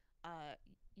your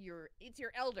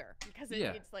elder, because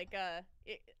it's like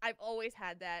I've always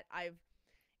had that.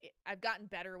 I've gotten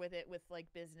better with it with like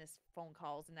business phone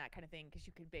calls and that kind of thing, because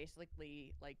you can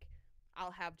basically, like, I'll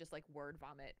have just like word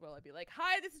vomit. Well, I'd be like,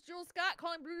 "Hi, this is Jules Scott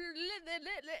calling," and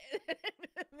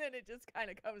then it just kind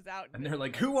of comes out. And they're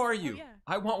like, "Who are you? Oh, yeah.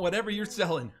 I want whatever you're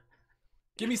selling.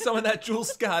 Give me some of that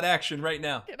Jules Scott action right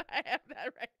now. Can I have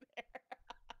that right there?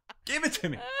 Give it to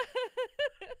me."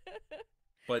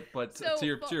 But so, to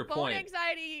your phone point,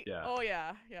 anxiety. Yeah. Oh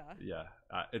yeah.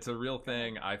 It's a real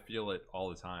thing. I feel it all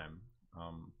the time.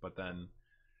 But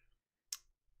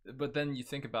then you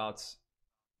think about,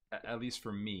 at least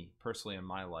for me personally in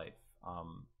my life,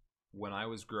 when I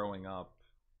was growing up,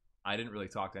 I didn't really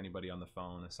talk to anybody on the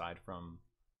phone aside from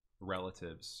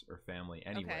relatives or family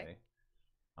anyway.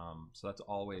 So that's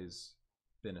always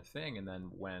been a thing. And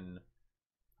then when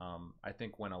I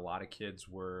think when a lot of kids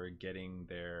were getting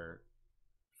their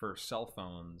first cell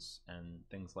phones and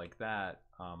things like that,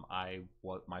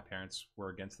 my parents were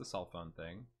against the cell phone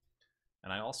thing,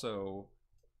 and I also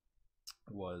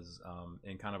was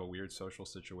in kind of a weird social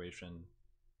situation.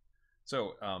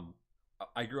 So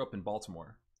I grew up in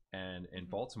Baltimore, and in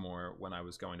Baltimore, when I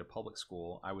was going to public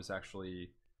school, I was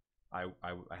actually I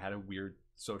had a weird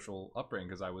social upbringing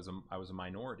because I was a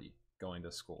minority going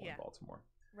to school in Baltimore.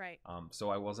 Right. So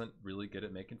I wasn't really good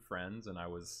at making friends, and I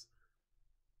was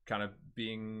kind of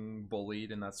being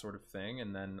bullied and that sort of thing.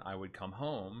 And then I would come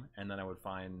home, and then I would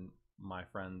find my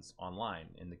friends online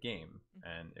in the game,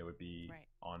 and it would be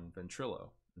on Ventrilo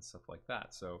and stuff like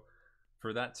that. So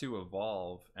for that to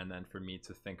evolve, and then for me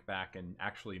to think back and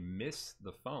actually miss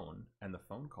the phone and the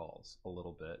phone calls a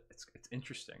little bit, it's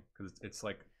interesting, because it's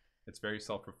like, it's very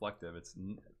self-reflective. It's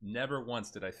never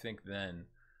once did I think then,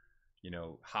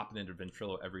 hopping into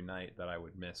Ventrilo every night, that I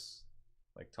would miss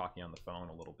like talking on the phone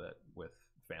a little bit with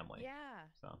family. Yeah.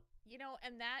 So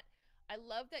and that, I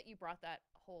love that you brought that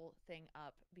whole thing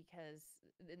up, because,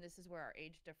 and this is where our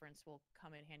age difference will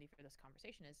come in handy for this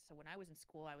conversation, is, so when I was in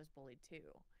school, I was bullied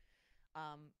too,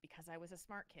 because I was a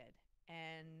smart kid,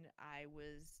 and I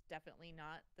was definitely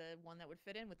not the one that would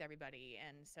fit in with everybody.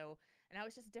 And I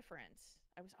was just different.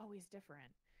 I was always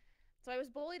different. So I was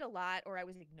bullied a lot, or I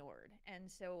was ignored. And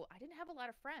so I didn't have a lot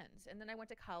of friends. And then I went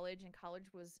to college, and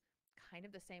college was kind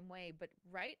of the same way. But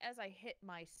right as I hit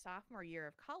my sophomore year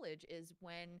of college is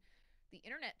when the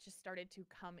internet just started to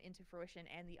come into fruition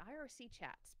and the IRC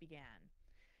chats began.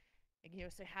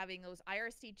 So having those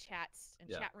IRC chats and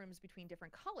chat rooms between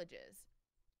different colleges,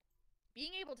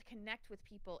 being able to connect with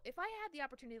people. If I had the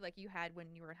opportunity like you had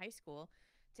when you were in high school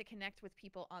to connect with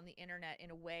people on the internet in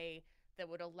a way that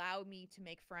would allow me to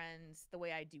make friends the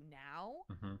way I do now,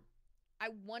 I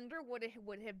wonder what it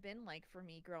would have been like for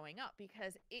me growing up,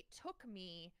 because it took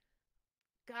me,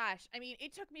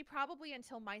 it took me probably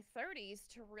until my 30s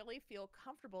to really feel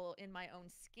comfortable in my own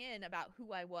skin about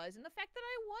who I was and the fact that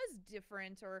I was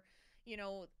different, or,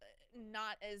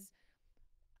 not as,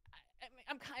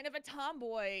 I'm kind of a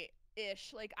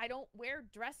tomboy-ish. Like, I don't wear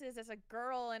dresses as a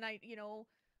girl, and I don't know,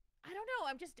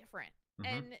 I'm just different.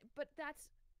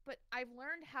 But I've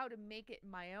learned how to make it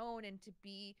my own and to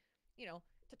be, to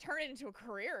turn it into a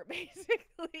career,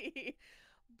 basically.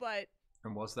 But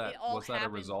and was that a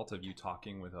result of you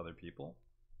talking with other people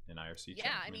in IRC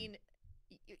chats? Yeah,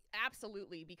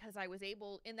 absolutely, because I was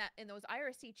able in those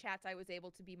IRC chats, I was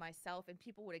able to be myself, and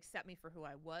people would accept me for who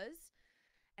I was.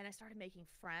 And I started making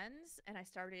friends, and I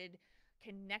started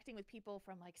connecting with people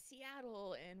from like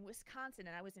Seattle and Wisconsin,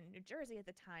 and I was in New Jersey at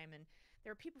the time, and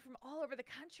there were people from all over the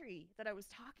country that I was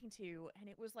talking to, and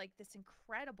it was like this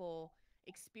incredible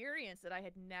experience that I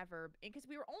had never, because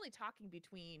we were only talking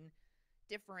between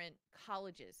different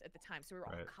colleges at the time, so we were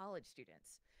all college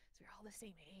students, so we were all the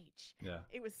same age. Yeah,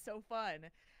 it was so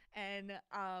fun. And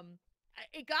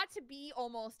it got to be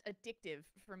almost addictive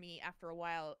for me after a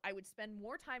while. I would spend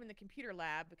more time in the computer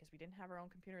lab, because we didn't have our own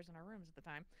computers in our rooms at the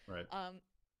time. Right.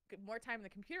 More time in the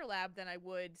computer lab than I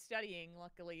would studying.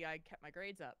 Luckily, I kept my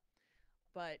grades up.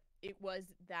 But it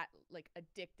was that like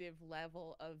addictive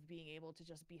level of being able to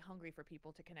just be hungry for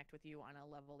people to connect with you on a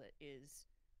level that is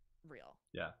real.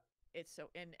 Yeah. It's so,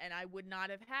 and I would not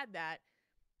have had that.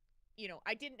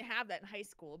 I didn't have that in high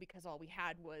school, because all we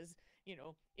had was,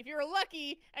 if you were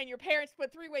lucky and your parents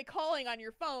put three-way calling on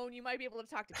your phone, you might be able to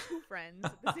talk to two friends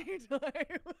at the same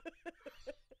time.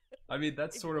 I mean,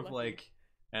 that's sort of like,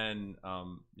 and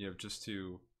just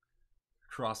to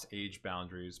cross age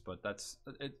boundaries, but that's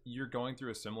it, you're going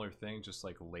through a similar thing, just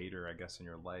like later, I guess, in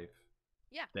your life.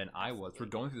 Yeah. Than I was. We're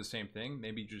going through the same thing.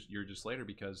 Maybe you're just later,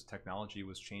 because technology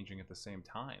was changing at the same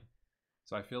time.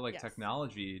 So I feel like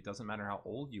technology, it doesn't matter how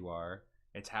old you are,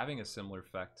 it's having a similar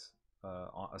effect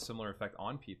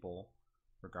on people,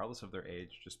 regardless of their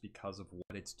age, just because of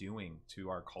what it's doing to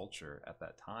our culture at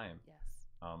that time. Yes.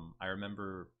 I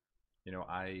remember,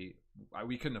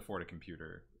 we couldn't afford a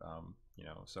computer,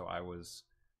 so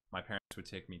my parents would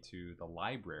take me to the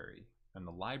library, and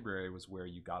the library was where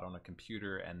you got on a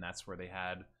computer, and that's where they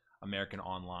had American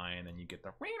Online, and you get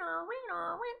the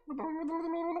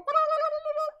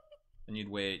and you'd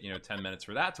wait 10 minutes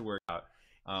for that to work out.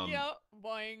 Yep,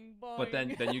 boing, boing. But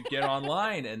then you get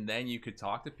online, and then you could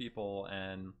talk to people,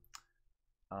 and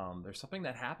there's something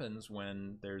that happens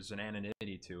when there's an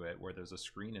anonymity to it, where there's a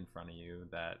screen in front of you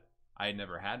that I had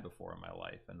never had before in my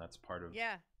life, and that's part of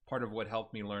what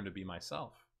helped me learn to be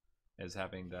myself, is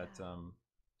having that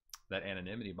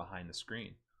anonymity behind the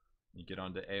screen. You get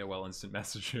onto AOL Instant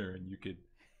Messenger, and you could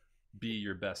be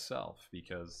your best self,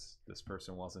 because this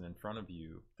person wasn't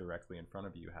directly in front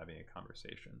of you having a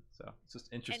conversation. So it's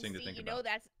just interesting to think about.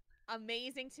 That's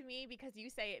amazing to me, because you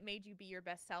say it made you be your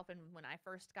best self, and when I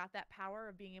first got that power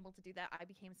of being able to do that, I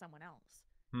became someone else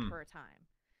for a time.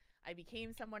 I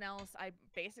became someone else. I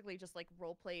basically just like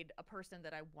role played a person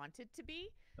that I wanted to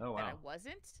be, that I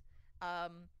wasn't.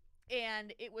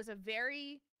 And it was an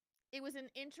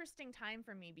interesting time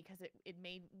for me, because it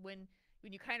made, when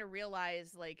you kind of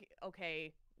realize, like,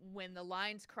 okay, when the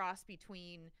lines cross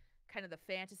between kind of the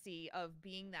fantasy of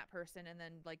being that person and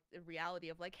then like the reality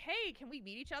of like, hey, can we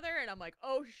meet each other? And I'm like,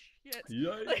 oh shit.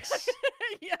 Yikes. Like,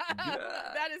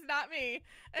 that is not me.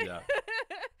 Yeah.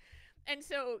 And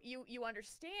so you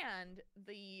understand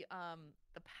the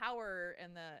power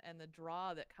and the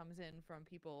draw that comes in from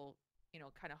people,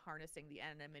 kind of harnessing the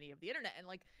anonymity of the internet. And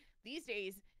like these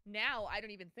days now, I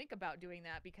don't even think about doing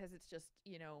that, because it's just,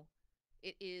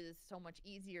 it is so much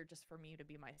easier just for me to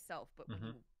be myself. But when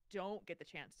you don't get the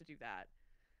chance to do that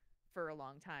for a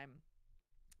long time,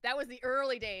 that was the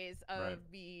early days of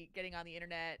me getting on the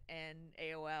internet and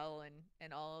AOL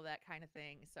and all of that kind of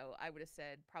thing. So I would have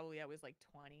said probably I was like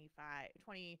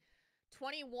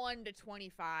 21 to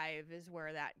 25 is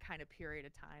where that kind of period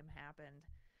of time happened.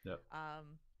 Yep.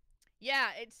 Yeah,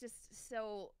 it's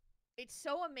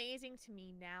so amazing to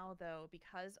me now though,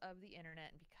 because of the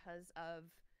internet and because of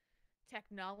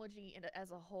technology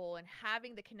as a whole, and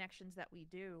having the connections that we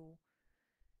do.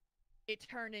 It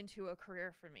turned into a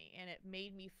career for me, and it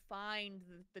made me find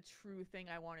the true thing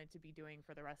I wanted to be doing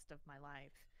for the rest of my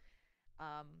life.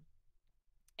 Um,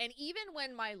 and even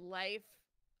when my life,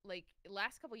 like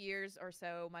last couple years or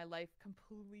so, my life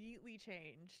completely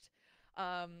changed.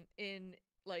 In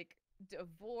like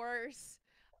divorce,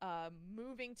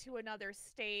 moving to another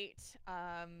state,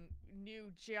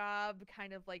 new job,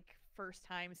 kind of like first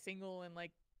time single in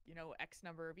like, X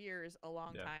number of years, a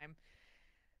long Yeah. time.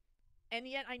 And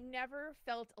yet I never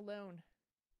felt alone,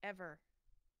 ever,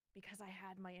 because I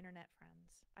had my internet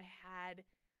friends. I had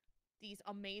these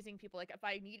amazing people. Like if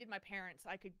I needed my parents,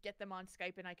 I could get them on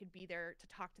Skype and I could be there to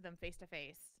talk to them face to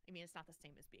face. I mean, it's not the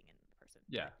same as being in person.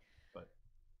 Yeah, but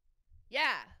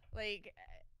yeah, like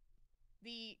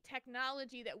the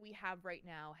technology that we have right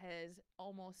now has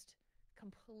almost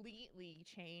completely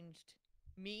changed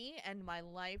me and my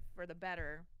life for the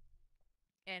better.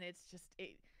 And it's just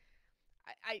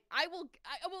I will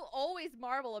always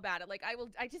marvel about it. Like I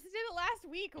just did it last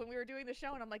week when we were doing the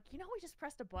show, and I'm like, we just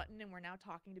pressed a button and we're now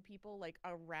talking to people like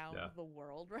around the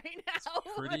world right now.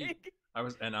 pretty. Like, I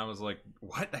was like,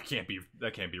 what? That can't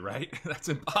be right. That's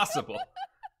impossible.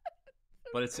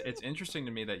 But it's interesting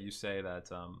to me that you say that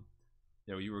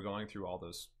you were going through all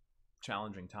those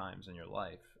challenging times in your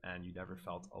life and you never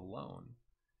felt alone.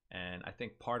 And I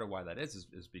think part of why that is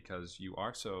because you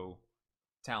are so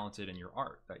talented in your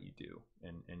art that you do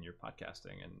in your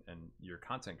podcasting and your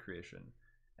content creation.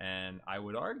 And I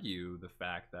would argue the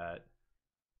fact that,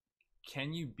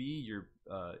 can you be your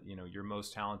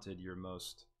most talented, your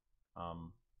most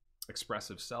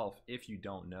expressive self if you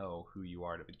don't know who you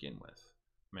are to begin with?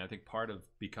 I mean, I think part of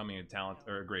becoming a talent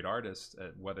or a great artist,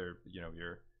 whether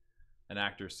you're an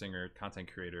actor, singer,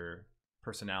 content creator,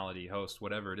 personality, host,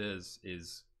 whatever it is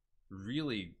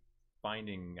really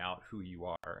finding out who you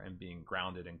are and being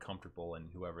grounded and comfortable in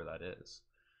whoever that is.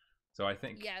 So I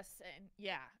think yes, and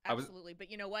yeah, absolutely. But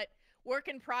you know what? Work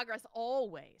in progress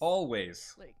always.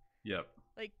 Always. Like, yep.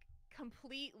 Like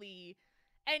completely.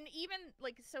 And even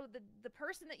like, so the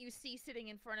person that you see sitting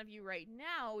in front of you right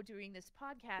now doing this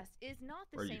podcast is not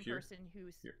the same person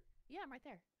who's here. Yeah, I'm right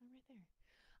there.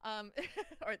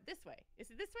 Or this way.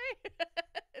 Is it this way?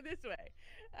 This way.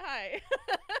 Hi.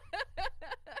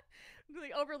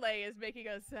 The overlay is making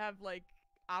us have like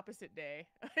opposite day.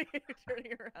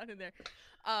 Turning around in there.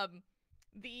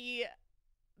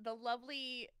 The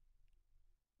lovely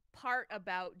part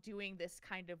about doing this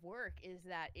kind of work is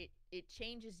that it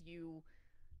changes you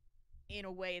in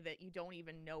a way that you don't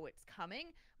even know it's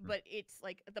coming. But it's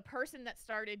like the person that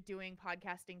started doing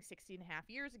podcasting 16 and a half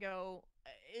years ago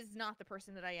is not the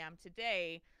person that I am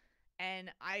today.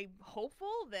 And I'm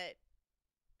hopeful that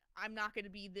I'm not going to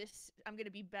be I'm going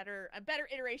to be a better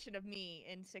iteration of me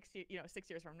in 6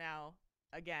 years from now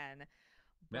again.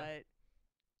 But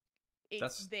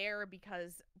it's there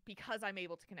because I'm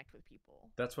able to connect with people.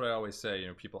 That's what I always say.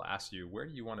 People ask you, where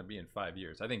do you want to be in 5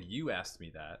 years? I think you asked me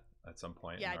that at some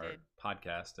point in our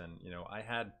podcast. And, I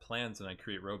had plans and I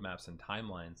create roadmaps and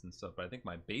timelines and stuff. But I think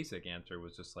my basic answer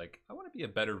was just like, I want to be a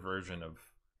better version of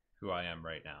who I am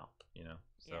right now,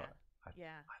 So I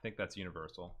think that's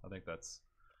universal. I think that's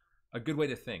a good way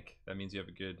to think. That means you have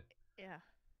a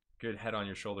good head on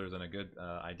your shoulders and a good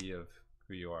idea of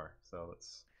who you are. So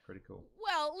that's pretty cool.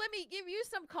 Well, let me give you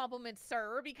some compliments,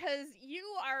 sir, because you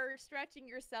are stretching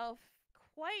yourself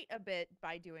quite a bit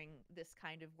by doing this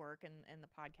kind of work and the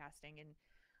podcasting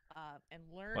and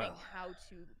learning how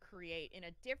to create in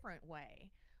a different way,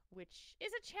 which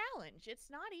is a challenge. It's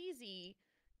not easy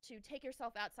to take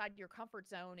yourself outside your comfort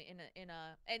zone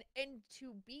and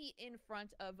to be in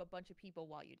front of a bunch of people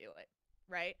while you do it,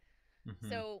 right? Mm-hmm.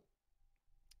 So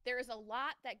there is a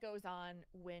lot that goes on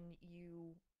when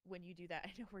you do that.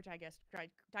 I know we're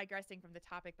digressing from the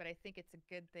topic, but I think it's a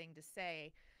good thing to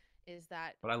say is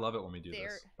that. But I love it when we do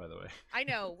this, by the way. I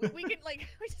know. We can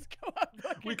we just go up.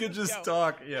 We could just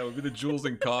talk. Yeah, we'll be the Jules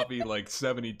and Coffee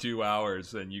 72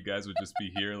 hours, and you guys would just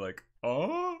be here like,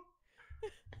 oh.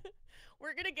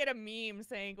 We're going to get a meme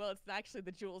saying, well, it's actually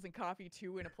the Jules and Coffee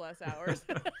 2+ hours.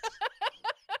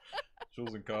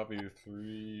 Jules and Coffee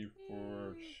 3,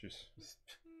 4.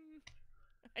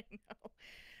 I know.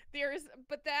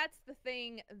 But that's the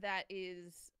thing that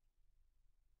is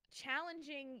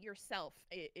challenging yourself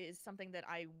is something that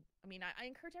I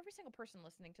encourage every single person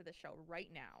listening to this show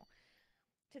right now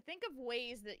to think of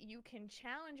ways that you can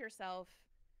challenge yourself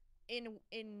and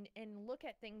look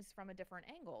at things from a different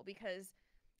angle, because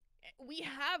we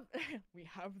have we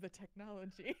have the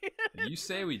technology. You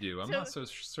say we do. I'm to- not so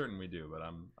certain we do, but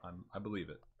I believe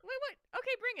it. Wait.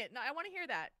 Okay, bring it. No, I want to hear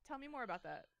that. Tell me more about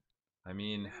that. I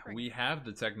mean, Bring we it. have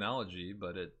the technology,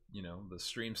 but the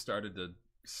stream started to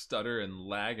stutter and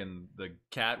lag, and the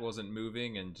cat wasn't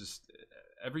moving, and just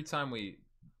every time we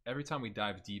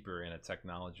dive deeper in a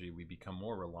technology, we become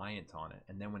more reliant on it.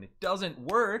 And then when it doesn't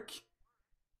work,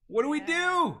 what do we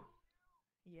do?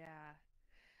 Yeah.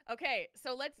 Okay,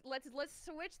 so let's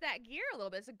switch that gear a little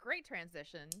bit. It's a great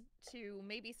transition to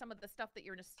maybe some of the stuff that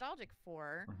you're nostalgic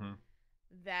for Mm-hmm.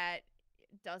 that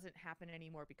doesn't happen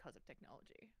anymore because of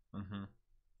technology. Mm-hmm.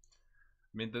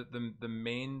 I mean, the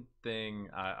main thing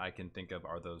I can think of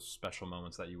are those special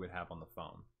moments that you would have on the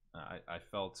phone. I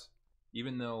felt,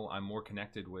 even though I'm more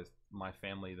connected with my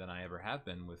family than I ever have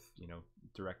been with,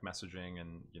 direct messaging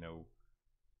and,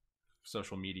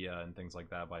 social media and things like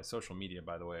that. By social media,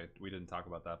 by the way, we didn't talk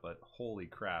about that, but holy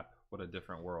crap, what a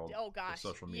different world. Oh gosh.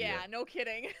 Social media. Yeah, no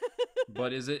kidding.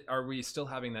 But are we still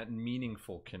having that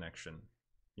meaningful connection?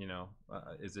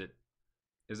 Is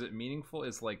it meaningful?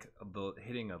 Is like the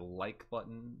hitting a like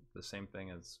button the same thing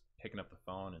as picking up the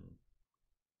phone and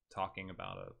talking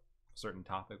about a certain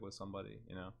topic with somebody,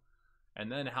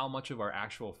 And then how much of our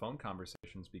actual phone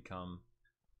conversations become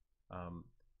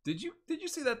did you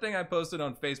see that thing I posted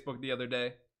on Facebook the other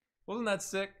day? Wasn't that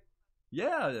sick?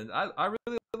 Yeah, I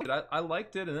really liked it. I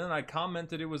liked it, and then I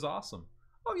commented it was awesome.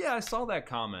 Oh yeah, I saw that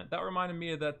comment. That reminded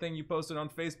me of that thing you posted on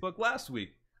Facebook last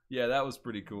week. Yeah, that was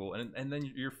pretty cool. And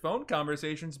then your phone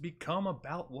conversations become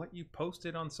about what you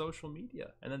posted on social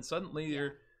media. And then suddenly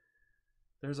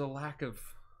there's a lack of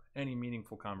any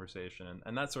meaningful conversation.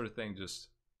 And that sort of thing just,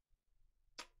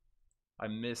 I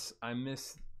miss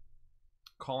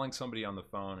calling somebody on the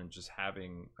phone and just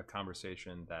having a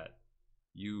conversation that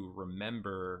you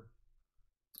remember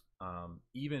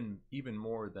even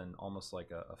more than almost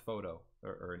like a photo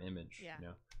or an image.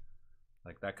 Yeah.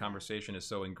 Like that conversation is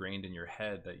so ingrained in your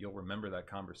head that you'll remember that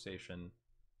conversation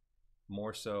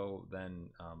more so than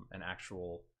an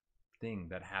actual thing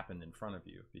that happened in front of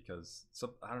you, because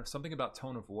I don't know, something about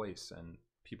tone of voice and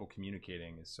people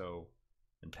communicating is so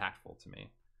impactful to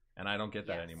me, and I don't get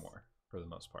that anymore for the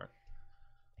most part.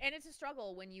 And it's a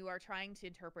struggle when you are trying to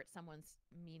interpret someone's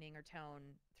meaning or tone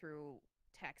through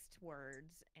text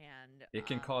words, and it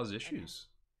can cause issues.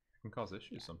 It can cause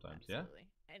issues sometimes. Absolutely.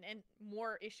 And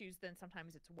more issues than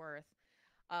sometimes it's worth.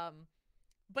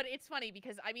 But it's funny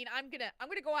because I'm gonna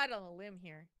go out on a limb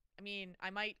here. I mean, I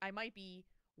might be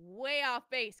way off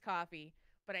base, Coffee,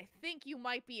 but I think you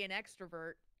might be an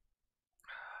extrovert.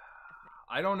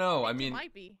 I don't know. I mean, you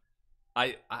might be.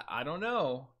 I don't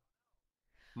know.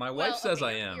 My wife says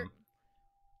I am.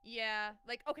 Yeah,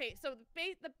 like, okay, so the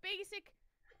basic,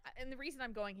 and the reason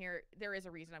I'm going here, there is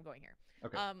a reason I'm going here.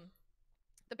 Okay.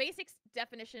 The basic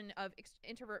definition of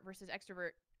introvert versus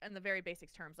extrovert in the very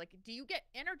basics terms, like, do you get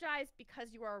energized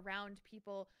because you are around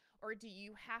people, or do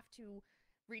you have to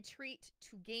retreat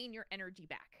to gain your energy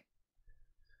back?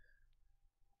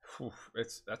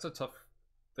 That's a tough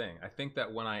thing. I think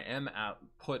that when I am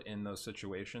put in those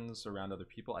situations around other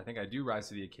people, I think I do rise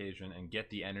to the occasion and get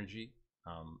the energy,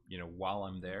 while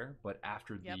I'm there. But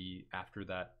after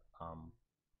that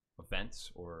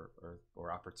event or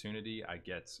opportunity, I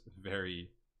get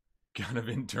very kind of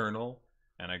internal,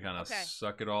 and I kind of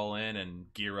suck it all in and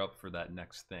gear up for that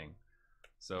next thing.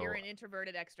 So you're an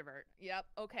introverted extrovert. Yep.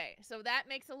 Okay. So that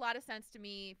makes a lot of sense to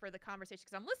me for the conversation,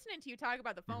 because I'm listening to you talk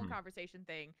about the phone conversation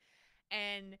thing,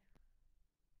 and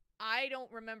I don't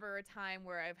remember a time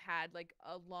where I've had like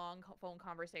a long phone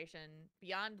conversation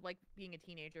beyond like being a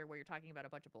teenager where you're talking about a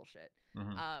bunch of bullshit.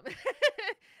 That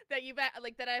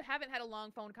I haven't had a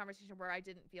long phone conversation where I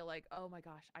didn't feel like, oh my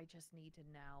gosh, I just need to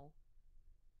now.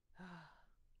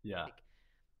 Yeah. Like,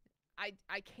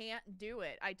 I can't do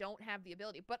it. I don't have the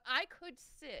ability, but I could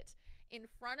sit in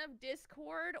front of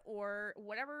Discord or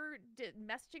whatever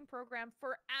messaging program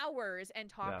for hours and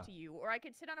talk to you, or I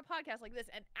could sit on a podcast like this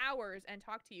and hours and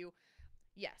talk to you.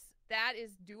 Yes, that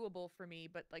is doable for me,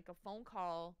 but like a phone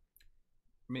call,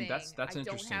 I mean, that's an interesting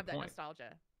don't have that point.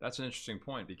 Nostalgia. That's an interesting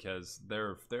point, because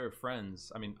they're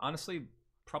friends. I mean, honestly,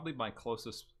 probably my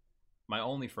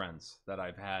only friends that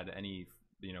I've had any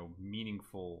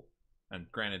meaningful, and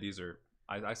granted, these are,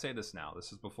 I say this now,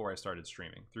 this is before I started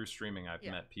streaming. Through streaming, I've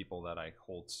met people that I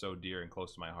hold so dear and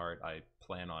close to my heart. I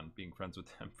plan on being friends with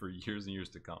them for years and years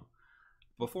to come.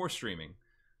 Before streaming,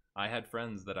 I had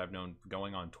friends that I've known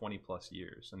going on 20 plus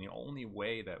years, and the only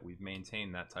way that we've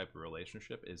maintained that type of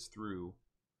relationship is through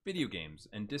video games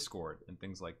and Discord and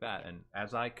things like that. And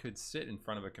as I could sit in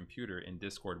front of a computer in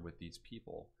Discord with these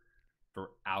people,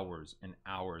 for hours and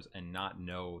hours and not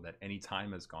know that any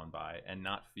time has gone by and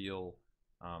not feel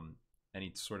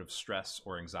any sort of stress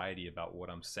or anxiety about what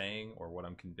I'm saying or what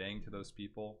I'm conveying to those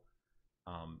people.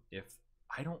 If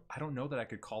I don't know that I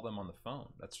could call them on the phone.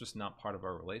 That's just not part of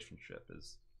our relationship.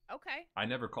 Is Okay. I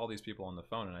never call these people on the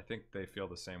phone, and I think they feel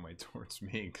the same way towards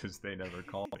me because they never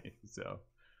call me. So,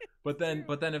 but then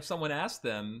if someone asked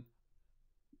them,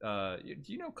 do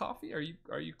you know Coffee? Are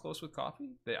you close with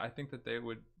Coffee? I think that they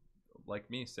would, like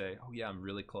me, say, oh yeah, I'm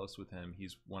really close with him.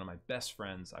 He's one of my best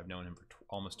friends. I've known him for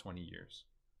almost 20 years.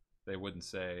 They wouldn't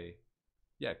say,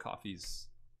 yeah, Coffee's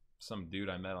some dude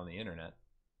I met on the internet.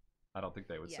 I don't think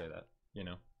they would say that, you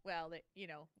know? Well,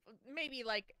 maybe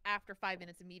like after 5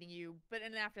 minutes of meeting you, but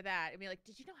then after that, it'd be like,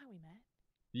 did you know how we met?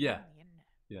 Yeah. On the internet.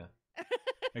 Yeah.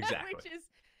 Exactly.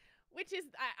 which is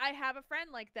I have a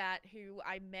friend like that who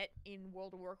I met in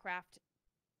World of Warcraft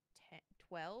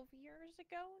 12 years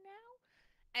ago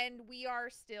now. And we are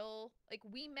still, like,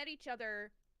 we met each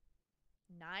other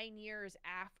 9 years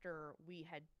after we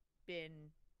had been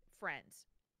friends.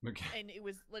 Okay. And it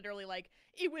was literally like,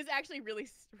 it was actually really,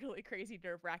 really crazy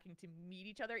nerve-wracking to meet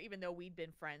each other, even though we'd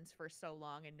been friends for so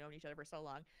long and known each other for so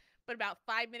long. But about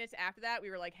 5 minutes after that, we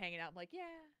were like hanging out. I'm like, yeah,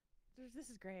 this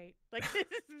is great. Like,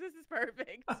 this is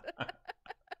perfect.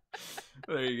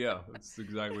 There you go. That's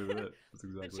exactly it. That's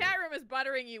exactly the chat room is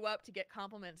buttering you up to get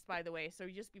compliments, by the way. So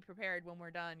you just be prepared when we're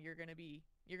done. You're gonna be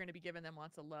giving them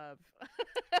lots of love.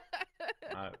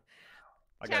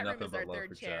 I got nothing but our love third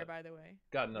for chair, chat. by the way.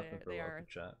 Got nothing but they love are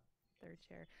for chat. Third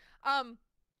chair.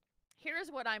 Here's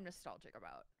what I'm nostalgic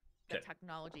about that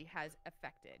technology has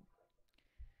affected.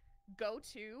 Go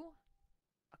to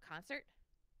a concert,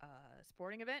 a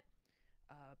sporting event,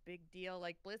 a big deal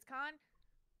like BlizzCon.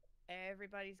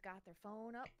 Everybody's got their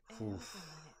phone up and looking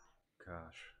at it.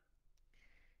 Gosh.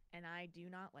 And I do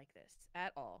not like this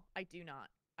at all. I do not.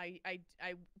 I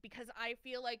because I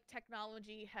feel like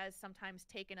technology has sometimes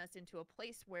taken us into a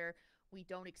place where we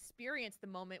don't experience the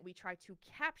moment. We try to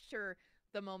capture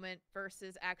the moment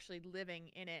versus actually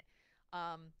living in it.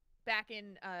 Back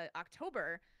in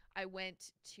October, I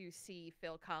went to see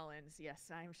Phil Collins.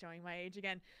 Yes, I'm showing my age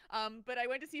again. But I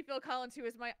went to see Phil Collins, who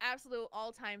is my absolute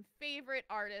all-time favorite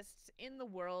artist in the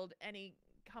world, and he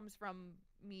comes from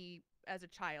me as a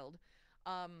child.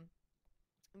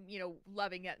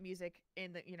 Loving that music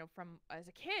from as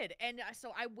a kid. And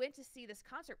so I went to see this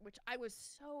concert, which I was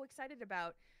so excited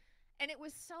about. And it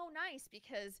was so nice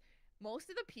because most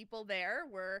of the people there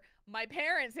were my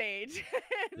parents' age.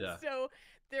 So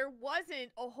there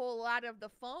wasn't a whole lot of the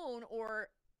phone or,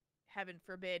 heaven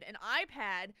forbid, an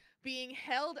iPad being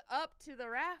held up to the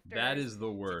rafters. That is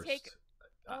the worst.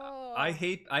 I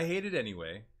hate it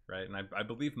anyway, right? And I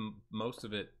believe most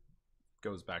of it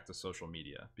goes back to social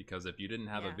media, because if you didn't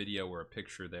have a video or a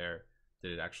picture there,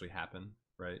 did it actually happen,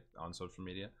 right, on social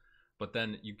media? But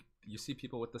then you see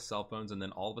people with the cell phones, and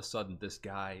then all of a sudden this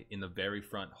guy in the very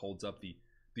front holds up the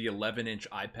 11-inch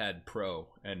iPad Pro,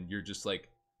 and you're just like,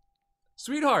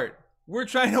 sweetheart, we're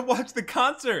trying to watch the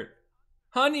concert,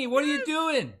 honey, what are you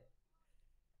doing,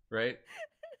 right?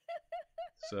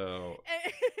 So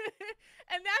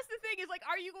and that's the thing, is like,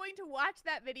 are you going to watch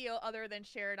that video other than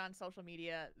share it on social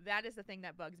media? That is the thing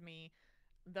that bugs me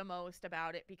the most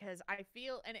about it, because I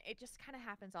feel, and it just kind of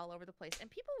happens all over the place, and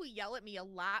people will yell at me a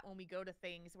lot when we go to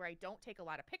things where I don't take a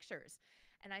lot of pictures,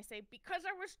 and I say, because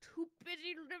I was too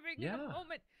busy living in the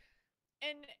moment.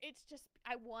 And it's just,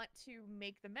 I want to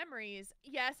make the memories.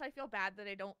 Yes, I feel bad that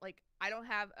I don't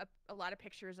have a lot of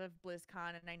pictures of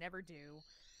BlizzCon, and I never do,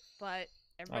 but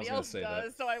everybody else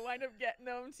does, so I wind up getting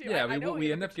them too. Yeah,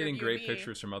 we end up getting great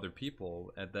pictures from other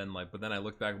people, and then but then I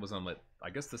look back and I'm like, I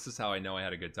guess this is how I know I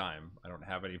had a good time. I don't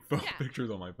have any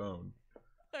pictures on my phone.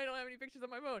 I don't have any pictures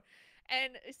on my phone,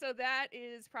 and so that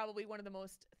is probably one of the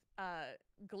most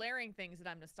glaring things that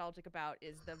I'm nostalgic about,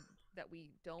 is that we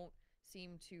don't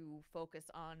seem to focus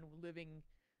on living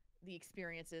the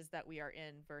experiences that we are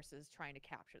in versus trying to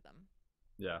capture them.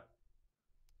 Yeah.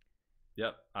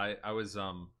 Yep. I was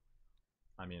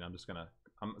I mean, I'm just gonna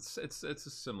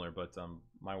it's similar, but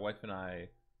my wife and I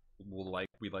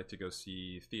we like to go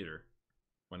see theater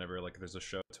whenever there's a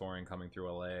show touring coming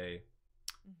through LA.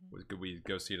 We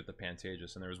go see it at the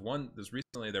Pantages, and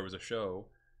recently there was a show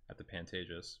at the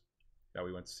Pantages that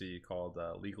we went to see called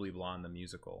Legally Blonde the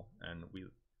musical, and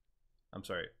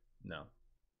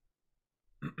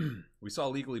we saw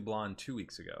Legally Blonde 2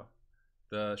 weeks ago.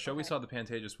 The show we saw at the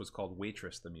Pantages was called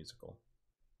Waitress the musical.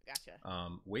 Gotcha.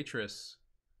 Waitress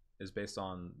is based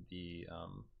on the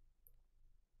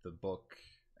book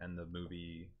and the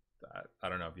movie. I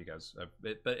don't know if you guys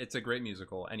but it's a great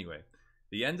musical. Anyway,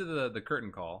 the end of the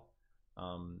curtain call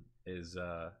is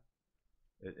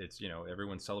it's, you know,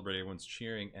 everyone's celebrating, everyone's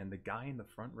cheering, and the guy in the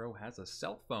front row has a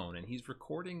cell phone and he's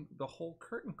recording the whole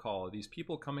curtain call of these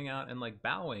people coming out and like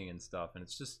bowing and stuff. And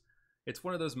it's just, it's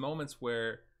one of those moments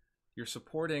where you're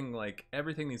supporting like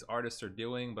everything these artists are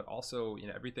doing, but also, you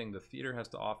know, everything the theater has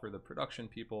to offer, the production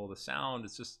people, the sound.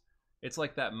 It's just, it's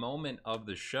like that moment of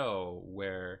the show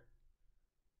where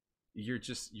you're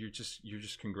just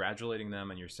congratulating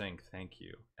them and you're saying thank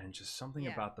you. And just something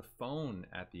about the phone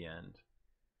at the end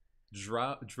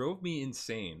drove me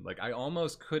insane. Like I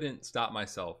almost couldn't stop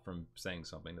myself from saying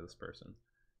something to this person.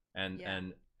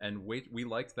 And we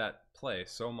liked that play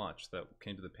so much that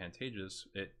came to the Pantages.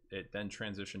 It then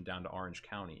transitioned down to Orange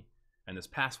County, and this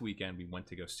past weekend we went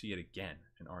to go see it again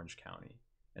in Orange County,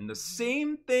 and the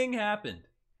same thing happened.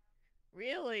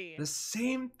 Really? The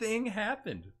same thing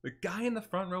happened. The guy in the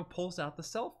front row pulls out the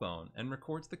cell phone and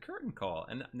records the curtain call.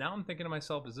 And now I'm thinking to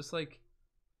myself, is this like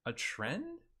a trend?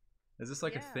 Is this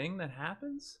like a thing that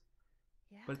happens?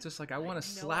 Yeah. But it's just like, I want to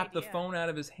slap the phone out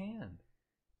of his hand.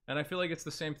 And I feel like it's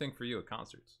the same thing for you at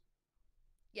concerts.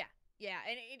 Yeah,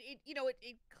 and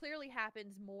it clearly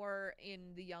happens more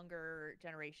in the younger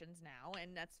generations now,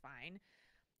 and that's fine.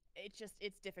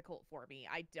 It's difficult for me.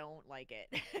 I don't like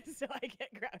it, so I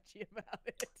get grouchy about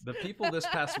it. The people this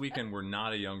past weekend were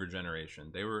not a younger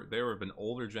generation. They were of an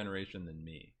older generation than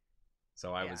me.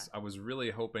 So I was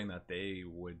really hoping that they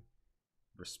would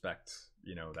respect,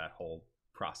 you know, that whole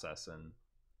process and,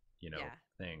 you know,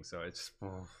 thing. So it's,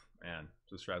 oh, man, it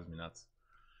just drives me nuts.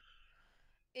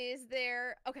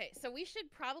 Okay, so we should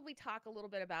probably talk a little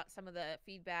bit about some of the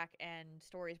feedback and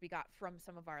stories we got from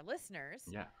some of our listeners.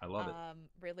 Yeah, I love it.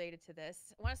 Related to this.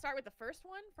 I want to start with the first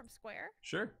one from Square.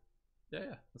 Sure.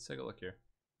 Yeah. Let's take a look here.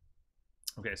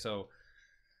 Okay, so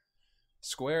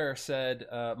Square said,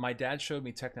 my dad showed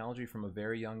me technology from a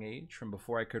very young age, from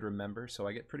before I could remember, so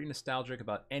I get pretty nostalgic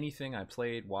about anything I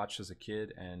played, watched as a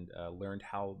kid, and learned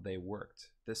how they worked.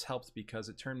 This helped because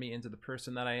it turned me into the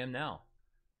person that I am now.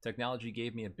 Technology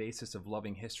gave me a basis of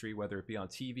loving history, whether it be on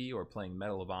TV or playing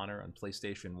Medal of Honor on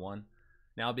PlayStation 1.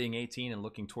 Now being 18 and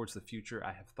looking towards the future,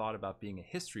 I have thought about being a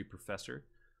history professor,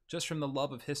 just from the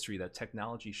love of history that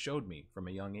technology showed me from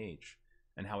a young age,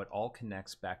 and how it all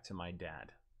connects back to my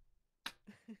dad.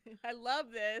 I love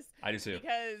this. I do too.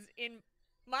 Because in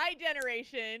my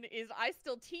generation I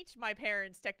still teach my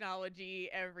parents technology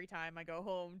every time I go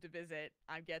home to visit.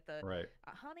 I get the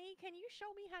honey, can you show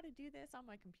me how to do this on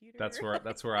my computer?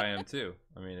 That's where I am too.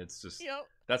 I mean, it's just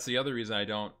that's the other reason I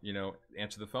don't, you know,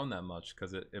 answer the phone that much,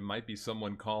 because it might be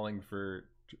someone calling for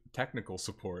technical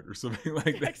support or something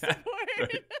like that.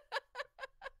 Right?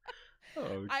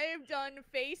 Oh. I have done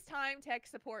FaceTime tech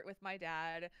support with my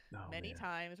dad many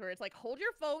times, where it's like, hold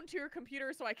your phone to your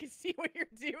computer so I can see what you're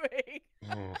doing.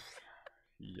 Oh,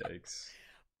 yikes.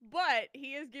 But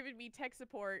he has given me tech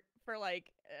support for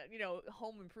like,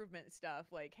 home improvement stuff.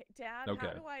 Like, hey, Dad,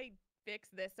 how do I fix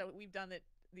this? So we've done it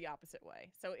the opposite way,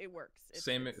 so it works.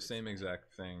 Same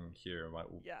exact thing here.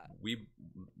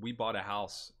 We bought a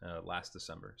house last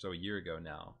December, so a year ago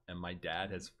now, and my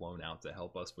dad has flown out to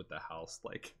help us with the house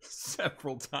like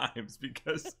several times,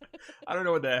 because I don't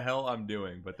know what the hell I'm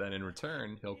doing, but then in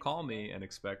return he'll call me and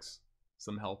expects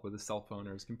some help with his cell phone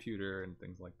or his computer and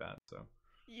things like that. So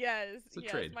yes,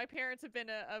 trade. My parents have been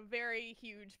a very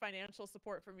huge financial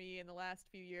support for me in the last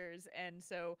few years, and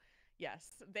so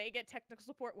yes, they get technical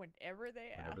support whenever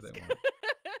they ask. Whenever they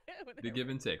want. The give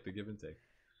and take.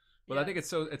 But I think it's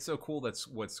so cool that's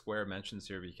what Square mentions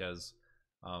here, because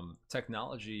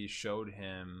technology showed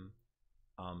him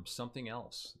something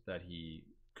else that he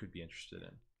could be interested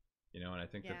in, you know. And I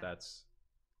think that's,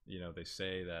 you know, they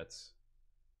say that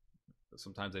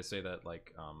sometimes they say that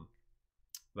like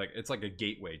it's like a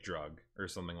gateway drug or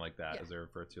something like that, as they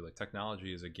refer to. Like,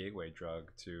 technology is a gateway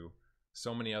drug to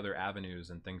so many other avenues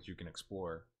and things you can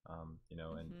explore, you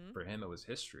know. And for him it was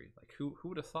history. Like, who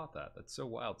would have thought that? That's so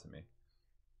wild to me.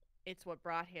 It's what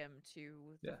brought him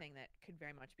to the thing that could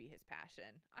very much be his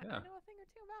passion. I know a thing or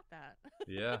two about that.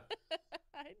 Yeah.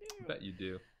 I do. I bet you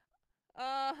do.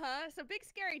 So Big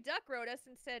Scary Duck wrote us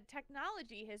and said,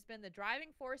 technology has been the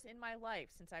driving force in my life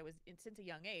since a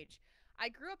young age. I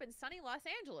grew up in sunny Los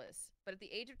Angeles, but at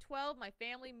the age of 12 my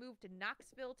family moved to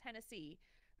Knoxville, Tennessee.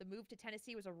 The move to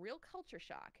Tennessee was a real culture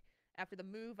shock. After the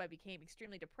move, I became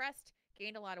extremely depressed,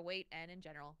 gained a lot of weight, and in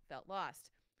general, felt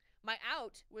lost. My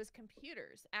out was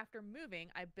computers. After moving,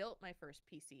 I built my first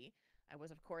PC. I was,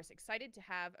 of course, excited to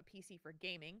have a PC for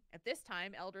gaming. At this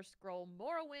time, Elder Scroll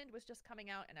Morrowind was just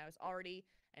coming out, and I was already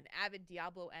an avid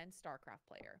Diablo and StarCraft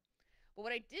player. But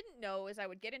what I didn't know is I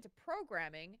would get into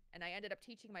programming, and I ended up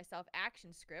teaching myself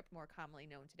ActionScript, more commonly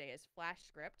known today as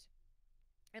FlashScript.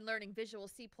 and learning Visual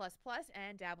C++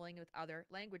 and dabbling with other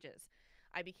languages.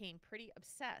 I became pretty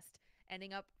obsessed,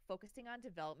 ending up focusing on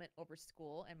development over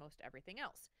school and most everything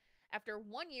else. After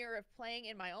 1 year of playing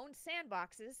in my own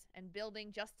sandboxes and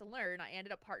building just to learn, I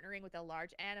ended up partnering with a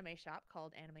large anime shop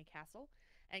called Anime Castle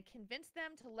and convinced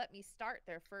them to let me start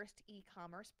their first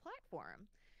e-commerce platform.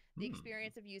 The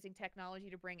experience of using technology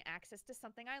to bring access to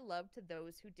something I loved to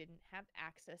those who didn't have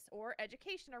access or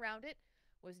education around it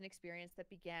was an experience that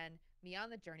began me on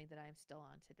the journey that I am still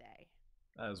on today.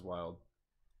 That is wild.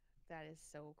 That is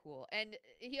so cool. And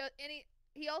he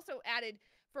also added,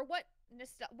 for what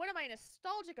am I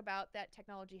nostalgic about that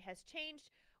technology has changed?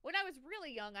 When I was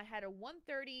really young, I had a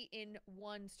 130 in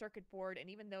 1 circuit board, and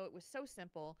even though it was so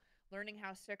simple, learning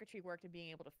how circuitry worked and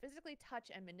being able to physically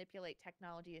touch and manipulate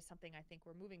technology is something I think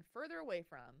we're moving further away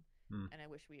from, and I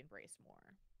wish we embraced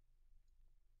more.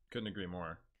 Couldn't agree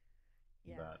more.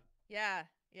 Yeah.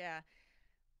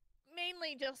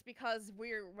 Mainly just because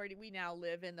we now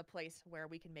live in the place where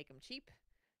we can make them cheap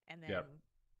and then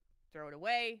throw it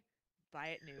away, buy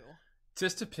it new.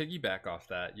 Just to piggyback off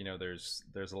that, you know, there's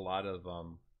a lot of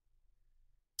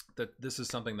that this is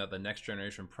something that the next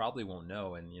generation probably won't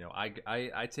know. And you know,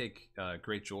 I take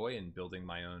great joy in building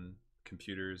my own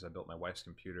computers. I built my wife's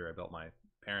computer, I built my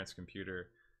parents' computer,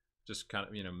 just kind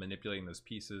of, you know, manipulating those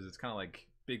pieces. It's kind of like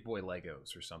big boy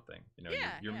Legos or something, you know.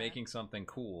 You're making something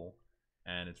cool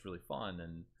and it's really fun.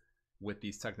 And with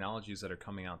these technologies that are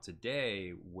coming out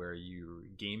today where you're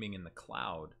gaming in the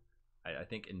cloud, I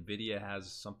think Nvidia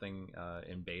has something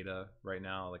in beta right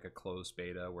now, like a closed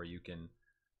beta, where you can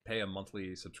pay a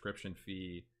monthly subscription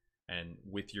fee, and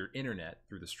with your internet,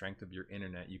 through the strength of your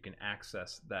internet, you can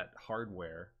access that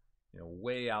hardware, you know,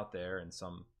 way out there in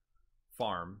some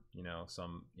farm, you know,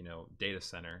 some, you know, data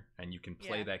center, and you can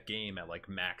play that game at like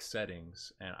max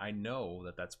settings. And I know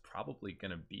that that's probably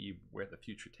going to be where the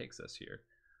future takes us here.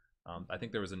 I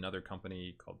think there was another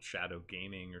company called Shadow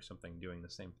Gaming or something doing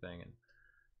the same thing, and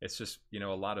it's just, you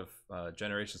know, a lot of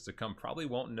generations to come probably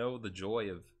won't know the joy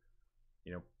of,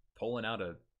 you know, pulling out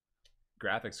a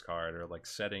graphics card or like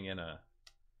setting in a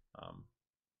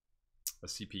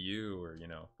CPU, or, you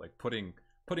know, like putting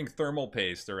thermal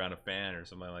paste around a fan or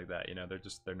something like that. You know,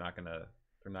 they're not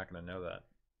gonna know that.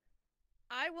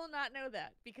 I will not know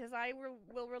that because I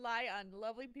will rely on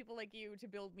lovely people like you to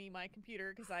build me my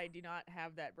computer, because I do not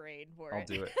have that brain for it. I'll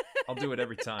do it. I'll do it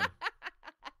every time.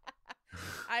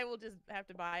 I will just have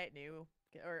to buy it new,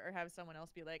 or have someone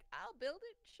else be like, I'll build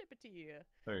it, ship it to you.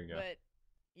 There you go. But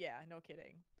yeah, no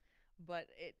kidding. But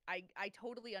I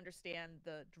totally understand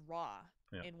the draw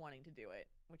in wanting to do it,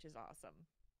 which is awesome.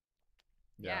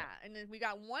 Yeah, and then we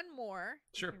got one more.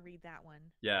 Sure. You can read that one.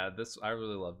 Yeah, I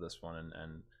really love this one.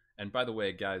 And by the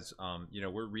way, guys, you know,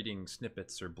 we're reading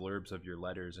snippets or blurbs of your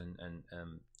letters, and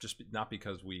just not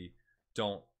because we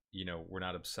don't, you know, we're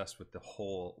not obsessed with the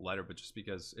whole letter, but just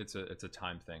because it's a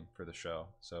time thing for the show.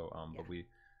 So but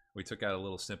we took out a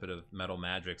little snippet of Metal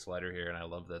Magic's letter here, and I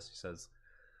love this. He says,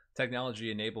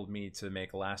 technology enabled me to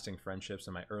make lasting friendships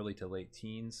in my early to late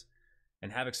teens and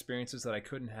have experiences that I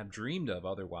couldn't have dreamed of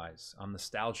otherwise. I'm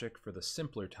nostalgic for the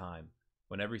simpler time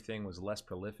when everything was less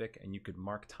prolific and you could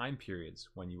mark time periods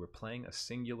when you were playing a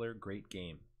singular great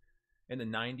game. In the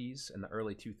 90s and the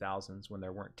early 2000s, when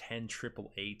there weren't 10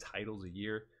 AAA titles a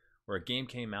year, where a game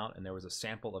came out and there was a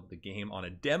sample of the game on a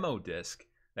demo disc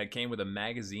that came with a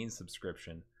magazine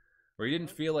subscription, where you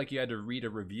didn't feel like you had to read a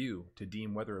review to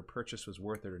deem whether a purchase was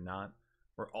worth it or not,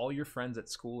 where all your friends at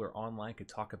school or online could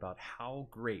talk about how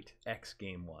great X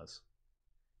game was.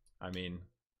 I mean,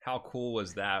 how cool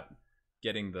was that?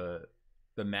 Getting the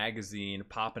magazine,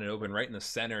 popping it open, right in the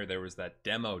center there was that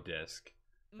demo disc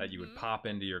that you would pop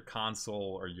into your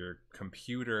console or your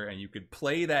computer, and you could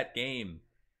play that game.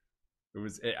 It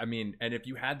was, I mean, and if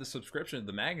you had the subscription to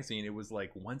the magazine, it was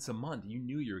like once a month you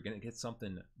knew you were going to get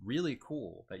something really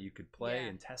cool that you could play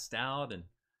and test out. And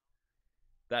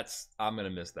I'm going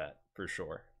to miss that for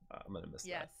sure. I'm going to miss that.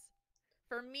 Yes.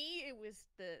 For me, it was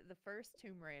the first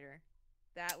Tomb Raider.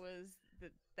 That was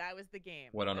the game.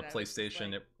 What, on a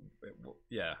PlayStation? Like...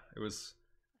 it was.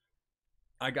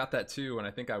 I got that too, and I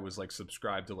think I was like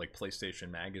subscribed to like PlayStation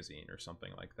Magazine or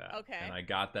something like that. Okay. And I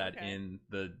got that in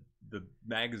the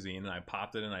magazine, and I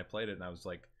popped it and I played it, and I was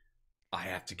like, I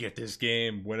have to get this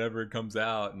game whenever it comes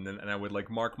out, and I would like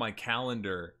mark my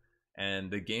calendar, and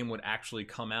the game would actually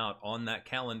come out on that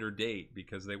calendar date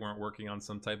because they weren't working on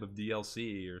some type of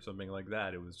DLC or something like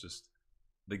that. It was just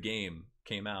the game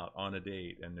came out on a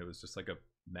date, and it was just like a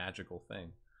magical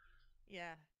thing.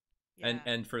 Yeah.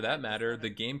 And for that matter, the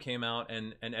game came out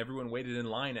and everyone waited in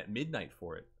line at midnight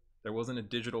for it. There wasn't a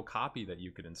digital copy that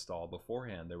you could install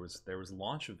beforehand. There was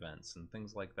launch events and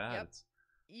things like that.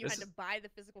 you had to buy the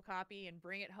physical copy and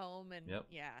bring it home, and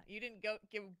yeah, you didn't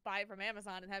buy it from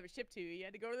Amazon and have it shipped to you. You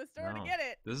had to go to the store to get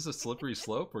it. This is a slippery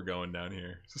slope we're going down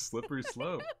here. It's a slippery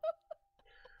slope.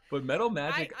 But Metal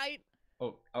Magic.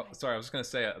 Sorry, I was gonna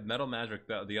say Metal Magic.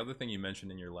 The other thing you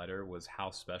mentioned in your letter was how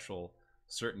special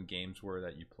certain games were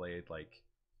that you played. Like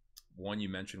one you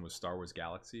mentioned was Star Wars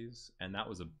Galaxies, and that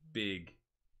was a big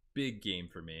game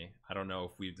for me. I don't know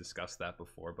if we've discussed that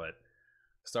before, but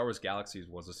Star Wars Galaxies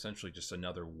was essentially just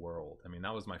another world. I mean,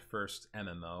 that was my first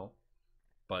MMO,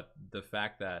 but the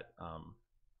fact that,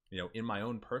 in my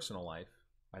own personal life,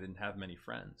 I didn't have many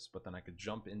friends, but then I could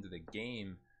jump into the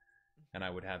game and I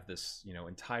would have this,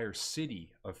 entire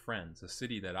city of friends. A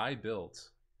city that I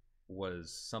built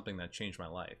was something that changed my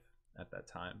life at that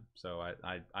time. So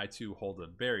I too hold a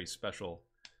very special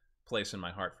place in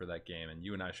my heart for that game, and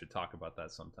you and I should talk about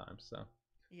that sometime. So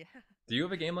yeah. Do you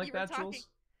have a game like that, Jules?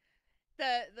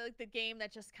 The game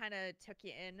that just kind of took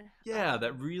you in. Yeah,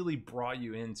 that really brought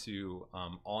you into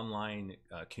online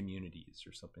communities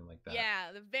or something like that.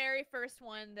 Yeah, the very first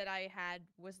one that I had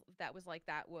was like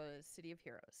that was City of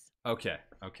Heroes. Okay.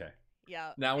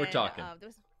 Yeah. Now we're talking.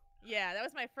 That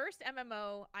was my first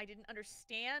MMO. I didn't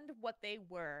understand what they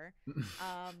were.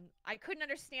 I couldn't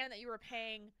understand that you were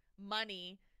paying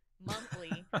money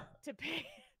monthly to play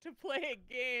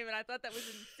a game, and I thought that was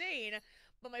insane.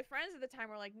 But my friends at the time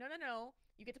were like, no,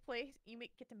 you get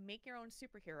to make your own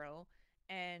superhero,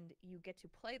 and you get to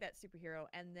play that superhero.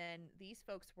 And then these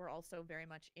folks were also very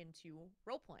much into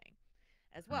role playing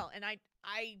as well. And I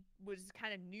was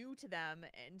kind of new to them,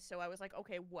 and so I was like,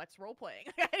 okay, what's role playing?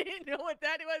 I didn't know what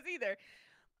that was either.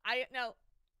 Now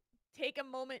take a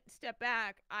moment, step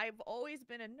back. I've always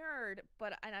been a nerd,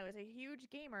 and I was a huge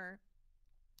gamer,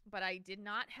 but I did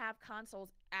not have consoles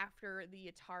after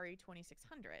the Atari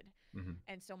 2600.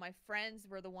 And so my friends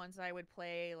were the ones I would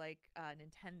play like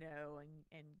Nintendo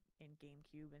and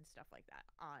GameCube and stuff like that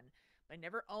on. But I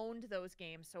never owned those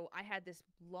games, so I had this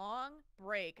long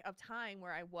break of time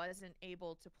where I wasn't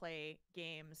able to play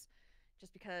games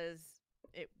just because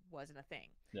it wasn't a thing.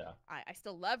 Yeah. I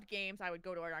still loved games. I would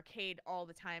go to an arcade all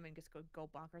the time and just go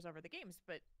bonkers over the games,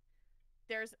 but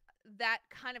there's that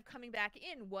kind of coming back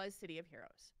in was City of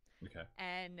Heroes. Okay.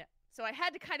 And so I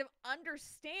had to kind of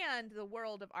understand the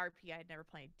world of RP. I'd never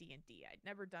played D&D. I'd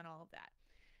never done all of that.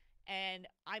 And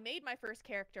I made my first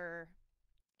character,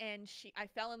 and I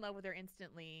fell in love with her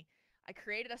instantly. I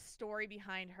created a story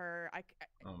behind her.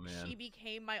 She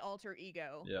became my alter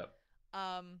ego. Yep.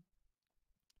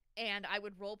 And I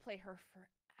would role play her for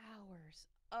hours.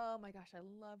 Oh my gosh, I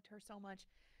loved her so much.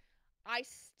 I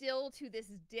still, to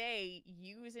this day,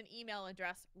 use an email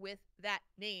address with that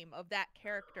name of that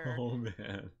character. Oh,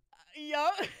 man.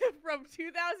 From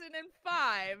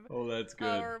 2005. Oh, that's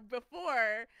good. Or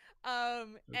before.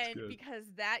 That's good.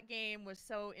 Because that game was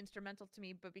so instrumental to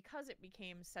me, but because it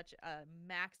became such a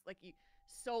max,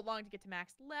 so long to get to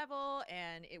max level,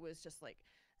 and it was just like,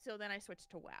 so then I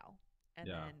switched to WoW. And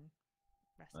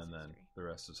then the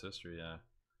rest is history, yeah.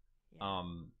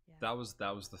 That was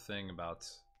the thing about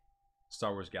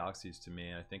Star Wars Galaxies to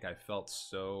me. I think I felt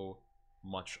so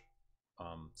much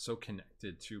so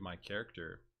connected to my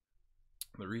character.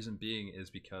 The reason being is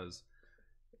because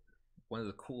one of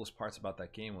the coolest parts about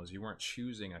that game was you weren't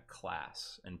choosing a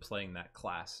class and playing that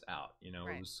class out.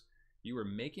 Right. It was, you were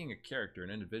making a character, an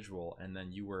individual, and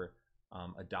then you were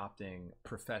adopting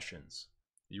professions.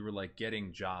 You were like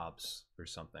getting jobs or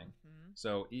something.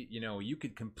 So you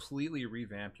could completely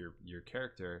revamp your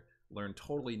character, learn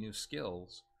totally new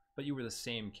skills, but you were the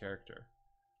same character.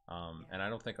 And I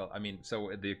don't think,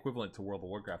 so the equivalent to World of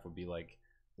Warcraft would be like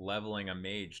leveling a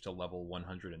mage to level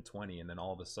 120, and then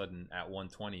all of a sudden at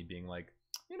 120 being like,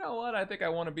 you know what, I think I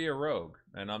want to be a rogue,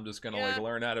 and I'm just gonna like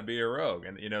learn how to be a rogue.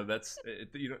 And that's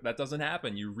that doesn't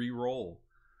happen. You re-roll.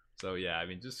 So yeah,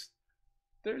 just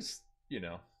there's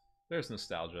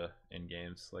nostalgia in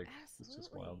games. Like, absolutely, it's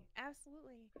just wild.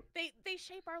 Absolutely. They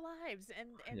shape our lives,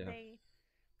 and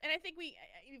I think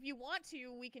if you want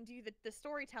to, we can do the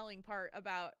storytelling part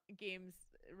about games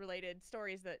related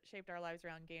stories that shaped our lives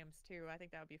around games too. I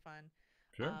think that would be fun.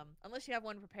 Sure. Unless you have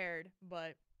one prepared,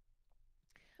 but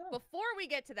before we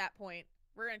get to that point,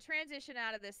 we're going to transition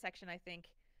out of this section, I think,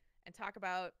 and talk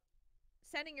about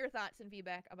sending your thoughts and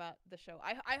feedback about the show.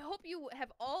 I hope you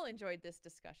have all enjoyed this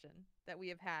discussion that we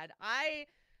have had. I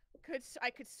could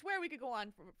swear we could go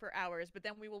on for hours, but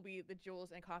then we will be the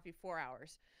Jules and Coffee 4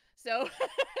 hours. So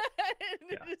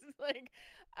it's like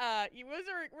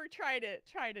we're trying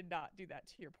to not do that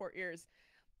to your poor ears.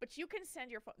 But you can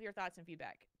send your thoughts and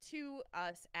feedback to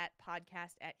us at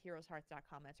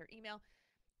podcast@heroeshearth.com. That's our email.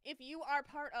 If you are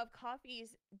part of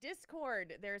Coffee's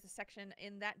Discord, there's a section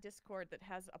in that Discord that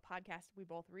has a podcast. We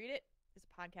both read it. It's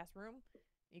a podcast room.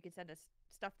 You can send us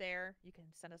stuff there. You can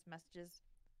send us messages.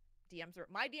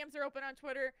 My DMs are open on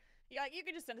Twitter. Yeah, you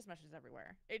can just send us messages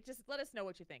everywhere. Just let us know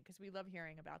what you think, because we love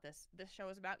hearing about this. This show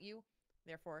is about you,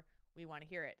 therefore we want to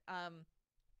hear it.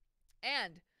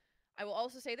 And I will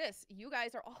also say this: you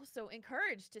guys are also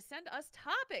encouraged to send us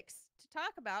topics to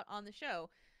talk about on the show.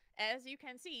 As you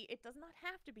can see, it does not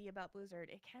have to be about Blizzard.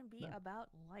 It can be about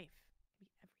life. It can be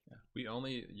everything. Yeah. We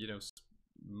only,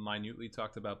 minutely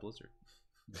talked about Blizzard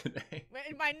today.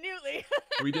 Minutely.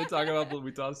 We did talk about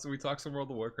we talked some World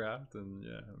of Warcraft, and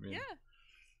yeah.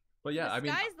 But yeah, the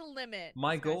sky's the limit.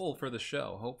 My goal for the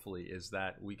show, hopefully, is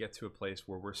that we get to a place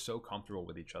where we're so comfortable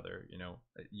with each other.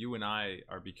 You and I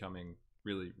are becoming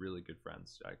really, really good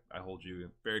friends. I hold you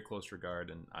in very close regard,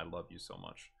 and I love you so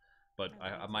much. But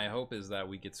my hope is that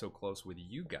we get so close with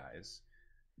you guys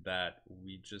that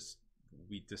we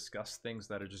discuss things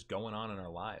that are just going on in our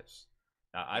lives.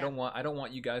 I don't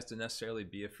want you guys to necessarily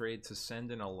be afraid to send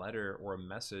in a letter or a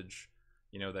message,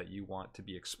 that you want to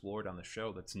be explored on the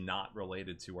show that's not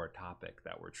related to our topic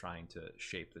that we're trying to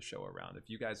shape the show around. If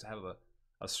you guys have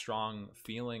a strong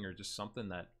feeling or just something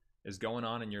that is going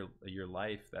on in your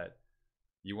life that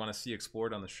you want to see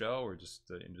explored on the show or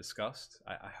just discussed,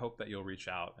 I hope that you'll reach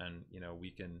out, and we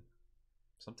can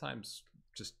sometimes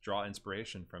just draw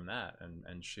inspiration from that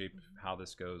and shape how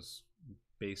this goes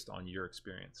based on your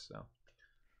experience. So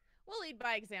we'll lead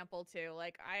by example too.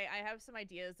 Like I have some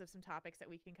ideas of some topics that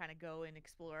we can kind of go and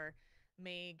explore.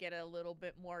 May get a little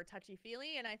bit more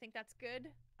touchy-feely, and I think that's good.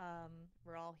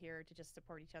 We're all here to just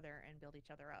support each other and build each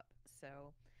other up.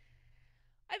 So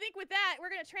I think with that, we're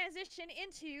going to transition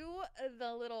into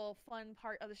the little fun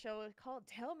part of the show called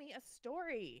Tell Me a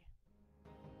Story.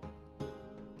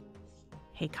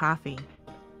 Hey, Coffee,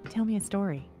 tell me a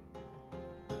story.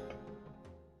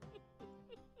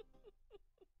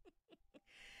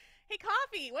 Hey,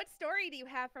 Coffee, what story do you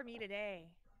have for me today?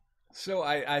 So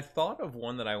I thought of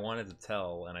one that I wanted to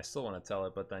tell, and I still want to tell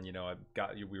it, but then,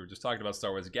 we were just talking about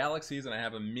Star Wars Galaxies, and I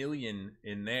have a million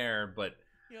in there, but...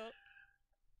 Yep.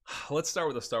 Let's start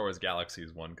with the Star Wars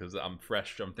Galaxies one, because I'm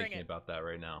thinking about that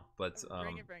right now. But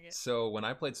bring it. So when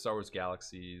I played Star Wars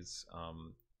Galaxies,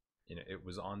 it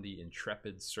was on the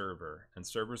Intrepid server, and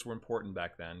servers were important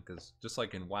back then, because just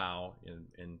like in WoW,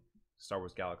 in Star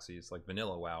Wars Galaxies, like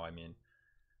vanilla WoW,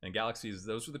 and Galaxies,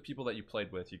 those were the people that you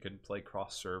played with. You couldn't play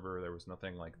cross server. There was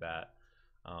nothing like that.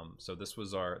 So this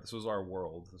was our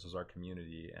world. This was our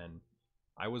community, and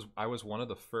I was one of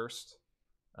the first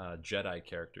Jedi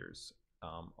characters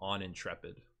on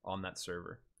Intrepid on that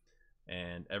server,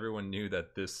 and everyone knew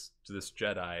that this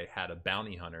Jedi had a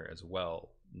bounty hunter as well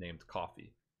named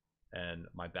Coffee, and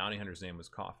my bounty hunter's name was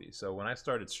Coffee. So when I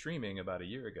started streaming about a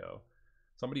year ago,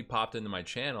 somebody popped into my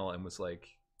channel and was like,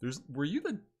 were you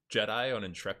the Jedi on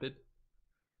Intrepid?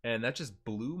 And that just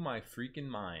blew my freaking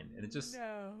mind, and it just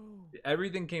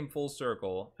everything came full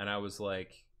circle, and I was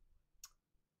like,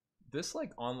 this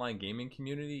online gaming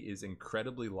community is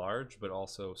incredibly large, but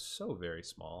also so very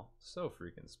small, so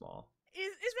freaking small.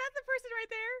 Is that the person right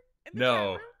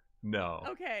there? No.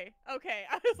 Okay.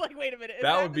 I was like, wait a minute.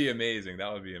 That would be amazing.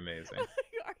 That would be amazing.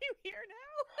 Are you here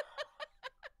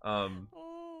now?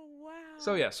 Oh wow.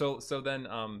 So yeah. So then,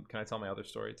 can I tell my other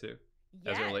story too?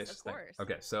 Yes, as it relates of course.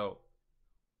 Okay. So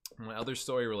my other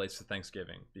story relates to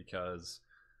Thanksgiving, because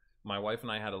my wife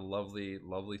and I had a lovely,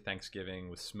 lovely Thanksgiving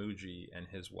with Smoogie and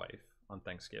his wife on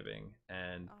Thanksgiving,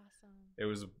 and awesome. It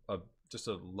was just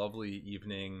a lovely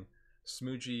evening.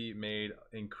 Smoogie made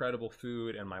incredible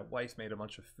food, and my wife made a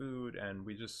bunch of food, and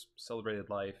we just celebrated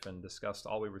life and discussed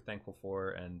all we were thankful for.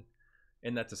 And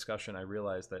in that discussion, I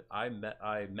realized that I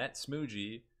met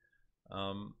Smoogie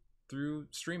through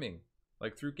streaming,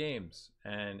 through games,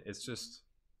 and it's just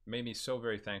made me so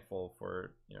very thankful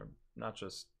for not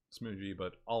just Smoogie,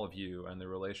 but all of you and the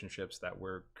relationships that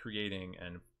we're creating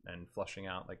and flushing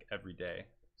out every day.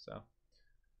 So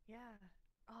yeah.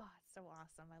 Oh, it's so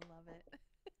awesome. I love it.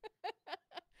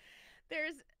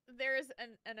 there's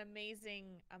an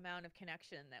amazing amount of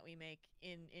connection that we make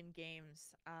in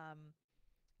games,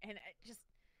 and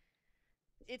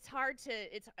it's hard to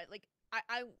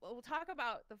I will talk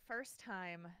about the first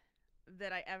time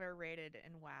that I ever raided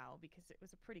in WoW, because it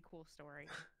was a pretty cool story.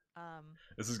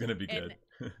 This is gonna be good.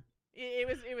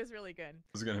 It was really good.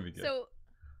 This is gonna be good. So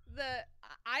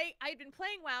I'd been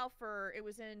playing WoW it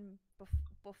was in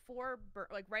before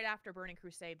right after Burning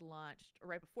Crusade launched, or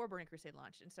right before Burning Crusade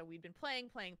launched, and so we'd been playing.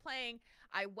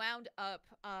 I wound up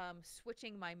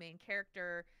switching my main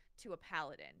character to a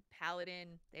paladin.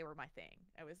 Paladin, they were my thing.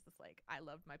 I was just like, I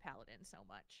loved my paladin so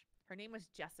much. Her name was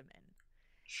Jessamine.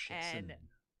 And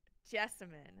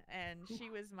Jessamine, and she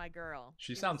was my girl.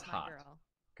 She sounds my hot. Girl.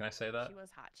 Can I say that? She was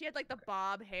hot. She had like the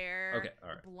bob hair. Okay, all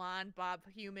right. The blonde bob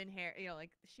human hair. You know,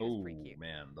 like she was pretty cute. Oh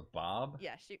man, the bob.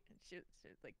 Yeah, she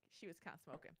was kind of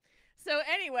smoking. So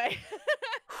anyway,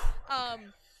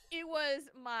 it was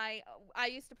I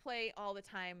used to play all the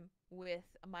time with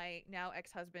my now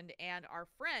ex-husband and our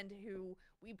friend who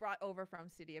we brought over from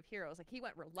City of Heroes. Like he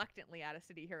went reluctantly out of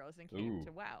City of Heroes and came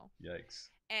to WoW. Yikes.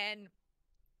 And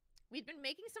we'd been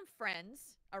making some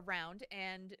friends around,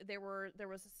 and there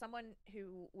was someone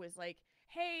who was like,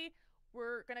 hey,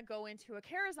 we're gonna go into a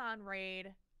Karazhan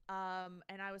raid.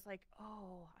 And I was like,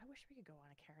 oh, I wish we could go on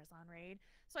a Karazhan raid.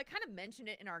 So I kind of mentioned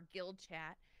it in our guild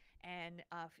chat, and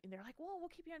they're like, well, we'll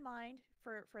keep you in mind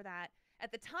for that.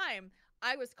 At the time,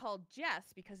 I was called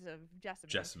Jess because of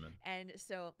Jessamine. And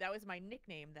so that was my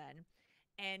nickname then.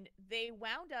 And they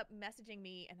wound up messaging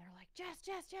me, and they're like, Jess.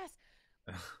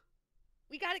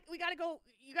 We gotta go.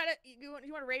 You want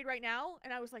to raid right now?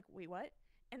 And I was like, wait, what?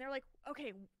 And they're like,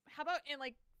 okay, how about in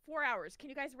like 4 hours? Can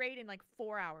you guys raid in like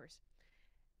 4 hours?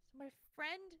 So my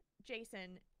friend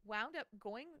Jason wound up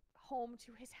going home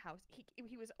to his house.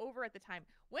 He was over at the time.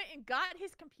 Went and got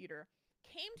his computer,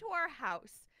 came to our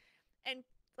house, and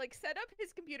like set up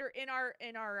his computer in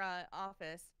our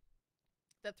office.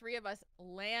 The three of us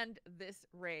land this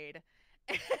raid.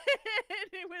 And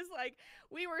it was like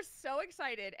we were so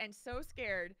excited and so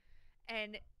scared,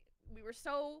 and we were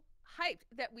so hyped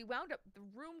that we wound up, the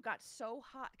room got so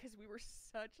hot because we were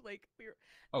such like we were.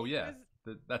 Oh yeah,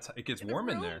 it gets warm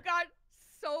in there. The room got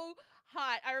so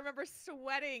hot. I remember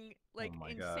sweating like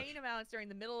insane amounts during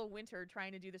the middle of winter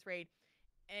trying to do this raid,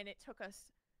 and it took us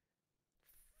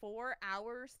 4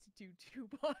 hours to do 2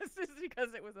 bosses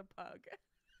because it was a pug.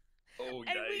 Oh,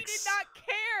 and we did not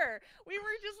care. We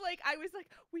were just like, I was like,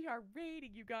 we are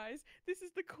raiding, you guys. This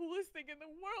is the coolest thing in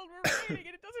the world. We're raiding,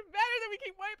 and it doesn't matter that we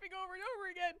keep wiping over and over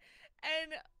again.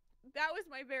 And that was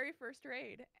my very first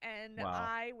raid. And wow.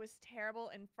 I was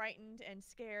terrible and frightened and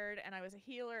scared, and I was a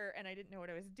healer, and I didn't know what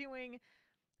I was doing.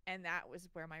 And that was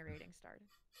where my raiding started.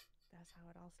 That's how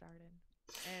it all started.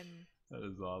 And that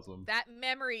is awesome. That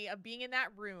memory of being in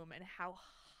that room and how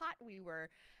hot we were.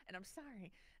 And I'm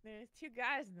sorry, there's 2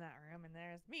 guys in that room, and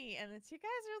there's me, and the 2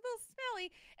 guys are a little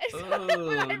smelly. And so,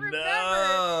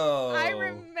 I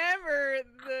remember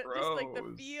just like the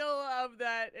feel of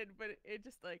that, but it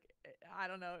just like, I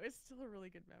don't know, it's still a really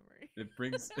good memory. It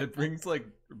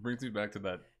brings me back to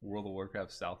that World of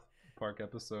Warcraft South Park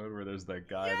episode where there's that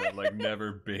guy that like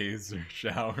never bathes or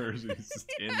showers. He's just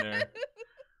in there.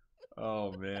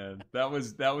 Oh man, that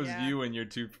was you and your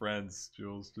 2 friends,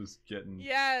 Jules, just getting.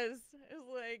 Yes, it was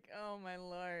like, oh my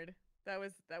lord, that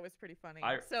was pretty funny.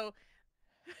 I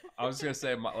was gonna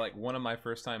say, one of my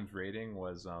first times raiding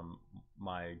was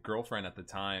my girlfriend at the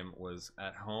time was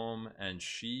at home, and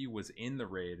she was in the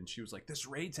raid, and she was like, "This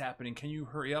raid's happening. Can you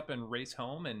hurry up and race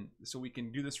home, and so we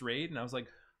can do this raid?" And I was like,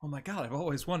 "Oh my god, I've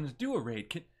always wanted to do a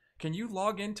raid. Can you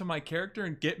log into my character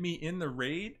and get me in the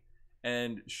raid?"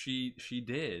 And she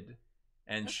did,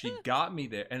 and she got me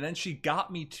there, and then she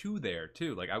got me to there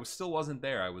too. Like I still wasn't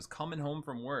there. I was coming home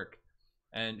from work,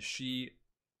 and she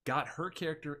got her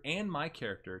character and my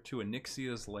character to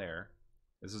Anixia's lair.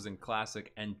 This is in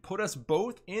Classic, and put us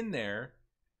both in there.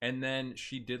 And then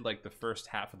she did like the first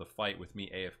half of the fight with me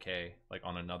AFK, like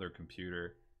on another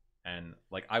computer. And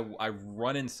like I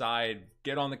run inside,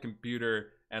 get on the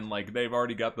computer, and like they've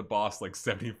already got the boss like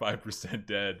 75%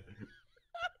 dead.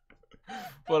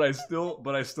 but I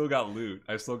still got loot.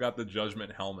 I still got the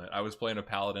Judgment helmet. I was playing a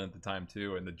paladin at the time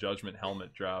too, and the Judgment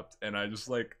helmet dropped, and I was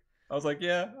like,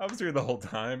 yeah, I was here the whole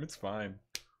time. It's fine.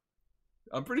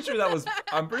 I'm pretty sure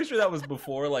that was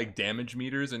before like damage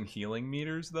meters and healing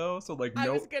meters though. So like I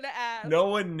was gonna ask. No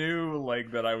one knew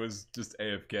like that I was just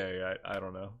AFK. I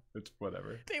don't know. It's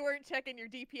whatever. They weren't checking your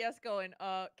DPS going,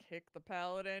 kick the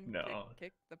paladin. No.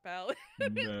 Kick the paladin.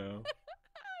 No.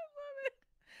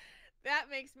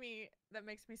 That makes me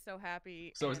so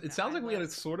happy. So it sounds like we had a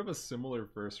sort of a similar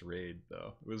first raid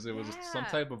though. It was some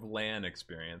type of LAN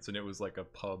experience, and it was like a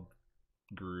pub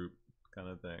group kind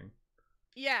of thing.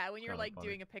 Yeah, when you're like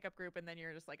doing a pickup group, and then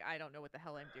you're just like, I don't know what the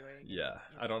hell I'm doing. Yeah,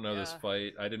 I don't know this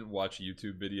fight. I didn't watch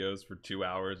YouTube videos for 2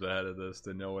 hours ahead of this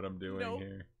to know what I'm doing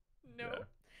here. No. Yeah.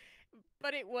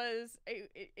 But it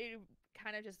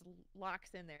kind of just locks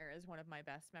in there as one of my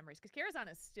best memories, because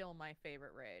Karazhan is still my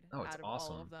favorite raid. Oh, it's out of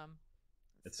awesome. All of them.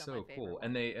 It's so cool,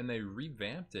 and they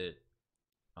revamped it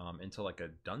into like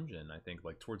a dungeon. I think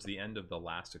like towards the end of the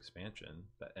last expansion,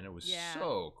 and it was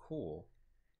so cool.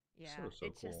 Yeah, So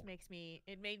it cool. just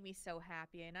it made me so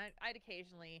happy. And I'd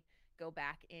occasionally go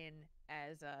back in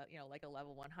as a, like a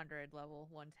level 100, level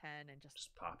 110, and just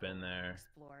pop go in there,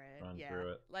 explore it. run Yeah.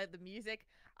 through it. Like the music.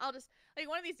 I'll just, like,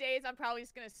 one of these days, I'm probably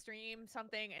just going to stream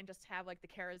something and just have, like, the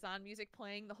Karazhan music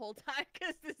playing the whole time,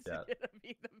 because this is Yeah. going to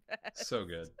be the best. So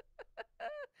good.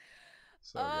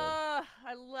 So good.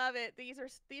 I love it. These are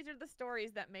the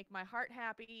stories that make my heart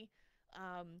happy.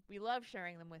 We love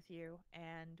sharing them with you,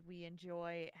 and we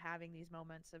enjoy having these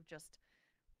moments of just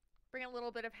bring a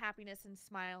little bit of happiness and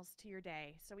smiles to your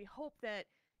day. So we hope that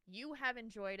you have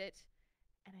enjoyed it.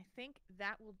 And I think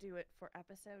that will do it for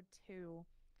episode 2.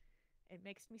 It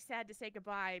makes me sad to say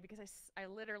goodbye, because I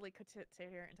literally could sit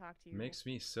here and talk to you. It makes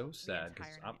me so sad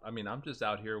because entire night. I'm just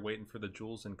out here waiting for the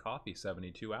Jules and Coffee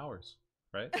 72 hours,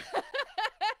 right?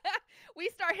 We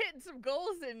start hitting some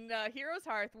goals in Heroes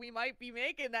Hearth, we might be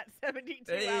making that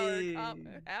 72 Hey! hour comp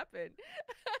happen.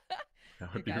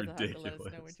 That would You be guys will have to let us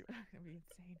ridiculous. know when you. That'd be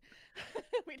insane.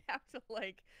 We'd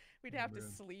have to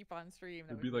sleep on stream.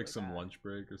 That It'd would be like really some bad. lunch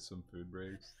break or some food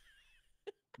breaks.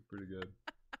 Be pretty good.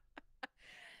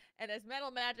 And as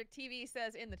Metal Magic TV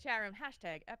says in the chat room,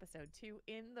 hashtag episode 2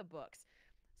 in the books.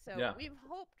 So Yeah. we've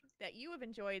hoped that you have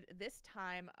enjoyed this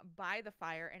time by the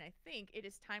fire, and I think it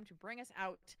is time to bring us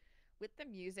out with the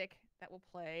music that will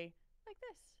play like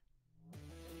this.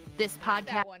 This Not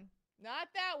podcast. that one.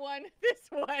 Not that one. This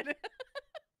one.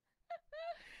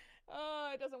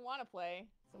 Oh, it doesn't want to play,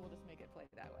 so we'll just make it play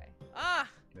that way. Ah!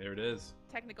 There it is.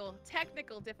 Technical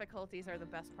difficulties are the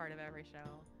best part of every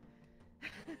show.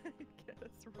 Get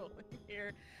us rolling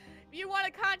here. If you want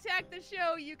to contact the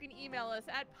show, you can email us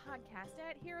at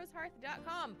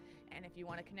podcast@heroeshearth.com. And if you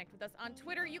want to connect with us on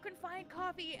Twitter, you can find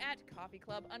Coffee at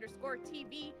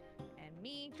coffeeclub_TV, and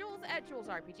me, Jules, at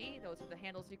JulesRPG. Those are the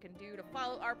handles you can do to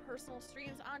follow our personal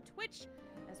streams on Twitch,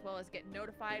 as well as get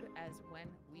notified as when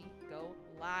we go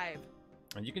live.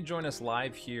 And you can join us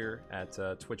live here at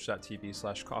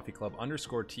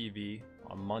twitch.tv/coffeeclub_TV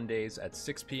on Mondays at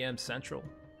 6 p.m. Central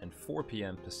and 4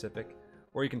 p.m. Pacific.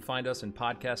 Or you can find us in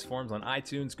podcast forms on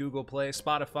iTunes, Google Play,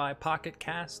 Spotify, Pocket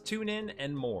Cast, TuneIn,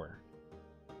 and more.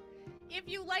 If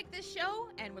you like this show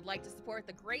and would like to support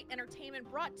the great entertainment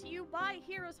brought to you by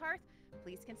Heroes Hearth,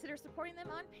 please consider supporting them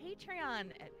on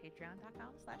Patreon at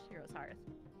patreon.com/HeroesHearth.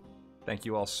 Thank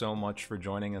you all so much for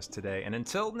joining us today. And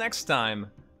until next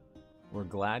time, we're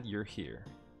glad you're here.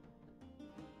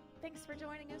 Thanks for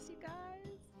joining us, you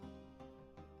guys.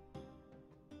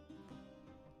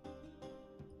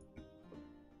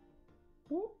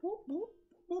 Whoop, whoop, whoop,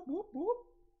 whoop, whoop, whoop.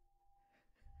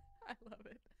 I love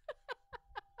it.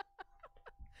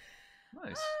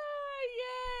 Nice.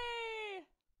 Yay!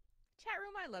 Chat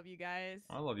room, I love you guys.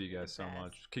 I love you You're guys the so best.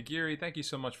 much. Kagiri, thank you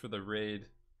so much for the raid.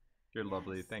 You're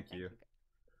lovely. Yes, Thank you.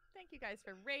 Thank you guys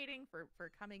for rating, for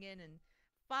coming in and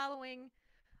following.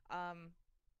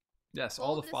 Yes, Full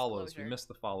all the follows. We disclosure. missed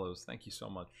the follows. Thank you so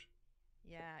much.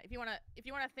 Yeah, if you wanna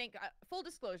think, full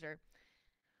disclosure,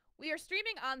 we are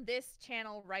streaming on this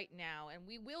channel right now, and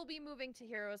we will be moving to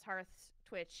Heroes Hearth's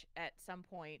Twitch at some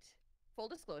point. Full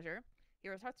disclosure,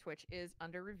 Heroes Hearth Twitch is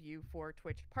under review for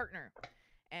Twitch partner,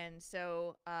 and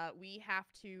so we have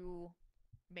to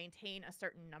maintain a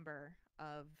certain number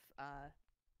of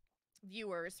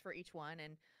viewers for each one,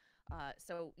 and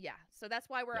so that's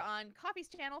why we're on Coffee's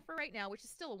channel for right now, which is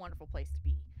still a wonderful place to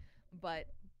be, but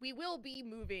we will be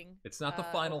moving. It's not the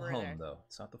final over home, there. though.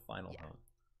 It's not the final Yeah. home.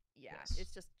 Yeah, Yes.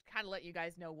 it's just kind of let you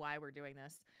guys know why we're doing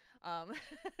this.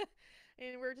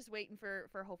 And we're just waiting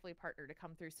for hopefully a partner to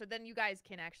come through, so then you guys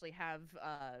can actually have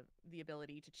the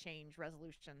ability to change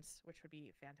resolutions, which would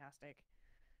be fantastic.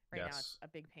 Right now it's a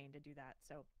big pain to do that,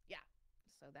 so yeah,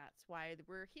 so that's why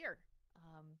we're here.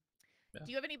 Yeah.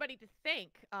 Do you have anybody to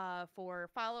thank for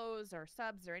follows or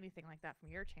subs or anything like that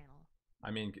from your channel? I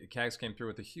mean, Kags came through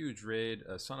with a huge raid.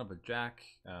 Son of a Jack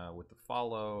with the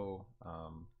follow.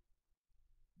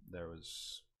 There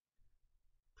was...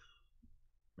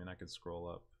 I mean, I could scroll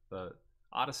up. The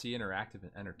Odyssey Interactive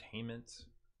Entertainment.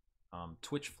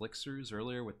 Twitch Flixers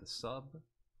earlier with the sub.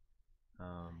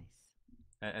 Nice.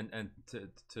 And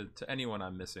to anyone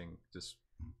I'm missing, just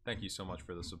thank you so much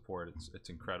for the support. It's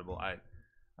incredible.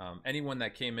 Anyone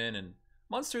that came in, and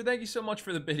Munster, thank you so much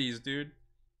for the biddies, dude.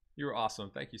 You were awesome.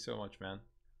 Thank you so much, man.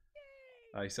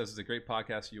 He says it's a great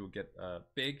podcast. You will get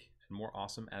big and more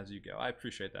awesome as you go. I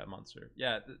appreciate that, Munster.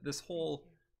 Yeah, this whole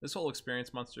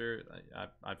experience, Munster.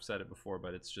 I've said it before,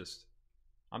 but it's just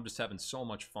I'm just having so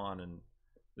much fun, and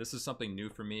this is something new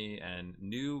for me. And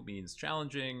new means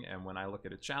challenging. And when I look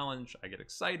at a challenge, I get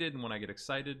excited. And when I get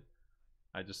excited,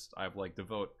 I've like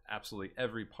devote absolutely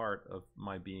every part of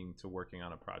my being to working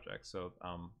on a project. So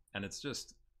and it's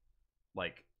just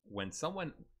like when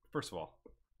someone, first of all,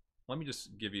 let me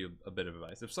just give you a bit of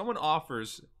advice. If someone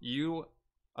offers you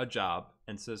a job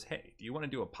and says, hey, do you want to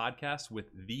do a podcast with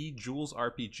the Jules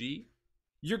RPG?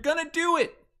 You're going to do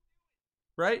it,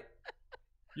 right?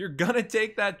 You're going to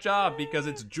take that job because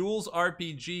it's Jules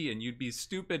RPG and you'd be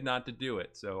stupid not to do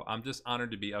it. So I'm just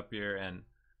honored to be up here and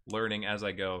learning as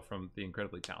I go from the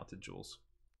incredibly talented Jules.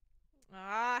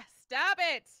 Ah, stop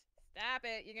it. Stop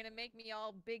it. You're going to make me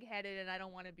all big-headed, and I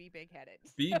don't want to be big-headed.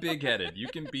 Be big-headed. You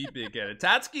can be big-headed.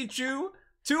 Tatsuki Chu,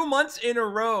 2 months in a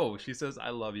row. She says, I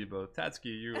love you both.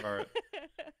 Tatsuki, you are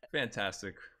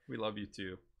fantastic. We love you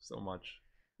too so much.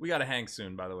 We got to hang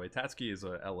soon, by the way. Tatsuki is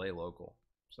a LA local,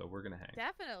 so we're going to hang.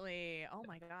 Definitely. Oh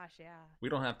my gosh, yeah. We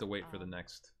don't have to wait for the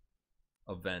next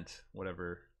event,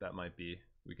 whatever that might be.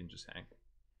 We can just hang.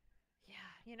 Yeah,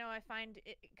 you know, I find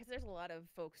it because there's a lot of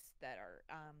folks that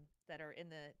are in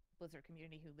the Blizzard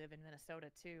community who live in Minnesota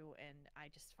too, and I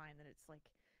just find that it's like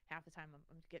half the time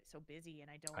I'm get so busy and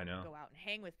I don't go out and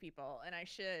hang with people, and I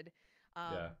should.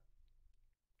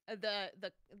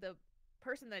 The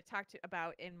person that I talked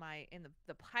about in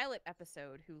the pilot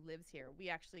episode who lives here, we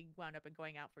actually wound up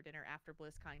going out for dinner after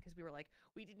BlizzCon because we were like,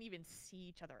 we didn't even see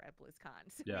each other at BlizzCon.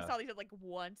 So we saw each other like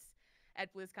once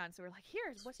at BlizzCon, so we're like,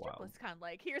 here's what's your BlizzCon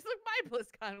like, here's what my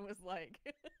BlizzCon was like.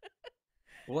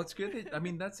 Well, it's good. I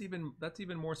mean, that's even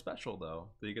more special though,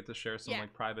 that you get to share some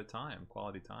like private time,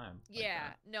 quality time.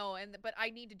 But I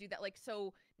need to do that. Like,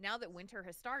 so now that winter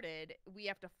has started, we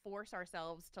have to force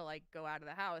ourselves to like go out of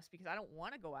the house because I don't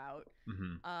want to go out.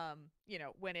 Mm-hmm. You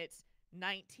know, when it's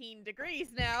 19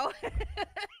 degrees now.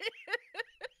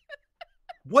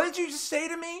 What did you just say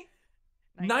to me?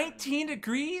 19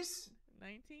 degrees?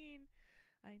 19.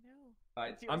 I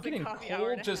know. I'm getting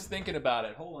cold just thinking about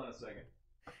it. Hold on a second.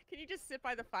 Can you just sit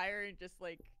by the fire and just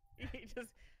like,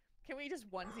 can we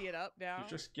just onesie it up now? You're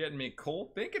just getting me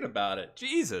cold thinking about it.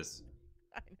 Jesus.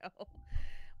 I know.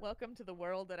 Welcome to the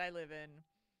world that I live in.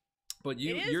 But it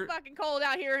is fucking cold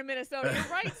out here in Minnesota.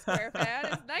 You're right, Square Fan.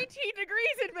 It's 19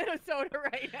 degrees in Minnesota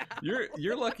right now.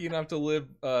 You're lucky enough to live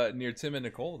near Tim and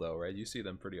Nicole though, right? You see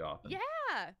them pretty often.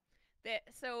 Yeah.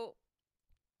 So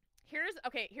here's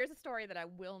a story that I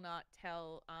will not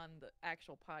tell on the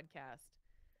actual podcast.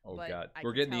 Oh God,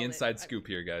 we're getting the inside scoop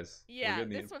here, guys. Yeah,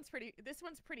 this one's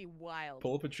pretty wild.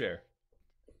 Pull up a chair.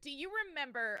 Do you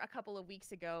remember a couple of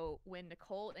weeks ago when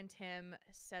Nicole and Tim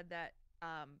said that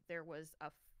there was a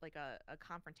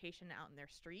confrontation out in their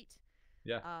street?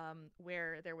 Yeah.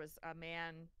 Where there was a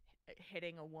man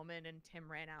hitting a woman and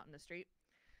Tim ran out in the street.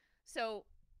 So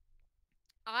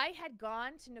I had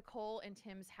gone to Nicole and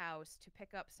Tim's house to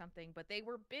pick up something, but they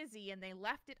were busy and they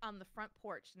left it on the front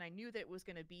porch, and I knew that it was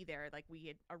going to be there. Like, we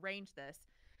had arranged this,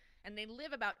 and they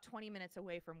live about 20 minutes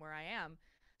away from where I am.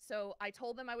 So I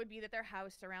told them I would be at their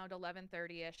house around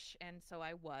 11:30ish, and so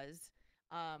I was,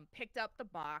 picked up the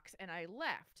box and I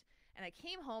left, and I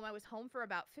came home. I was home for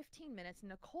about 15 minutes, and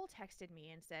Nicole texted me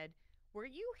and said, "Were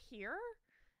you here?"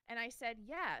 And I said,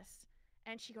 "Yes."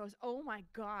 And she goes, "Oh my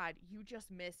God, you just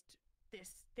missed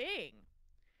this thing."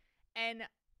 And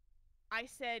I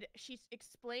said, she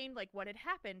explained like what had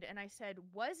happened, and I said,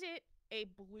 "Was it a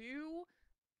blue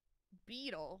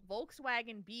Beetle,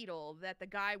 Volkswagen Beetle that the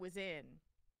guy was in?"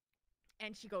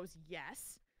 And she goes,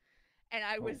 "Yes." And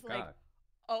I was like,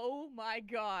 oh my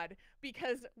God,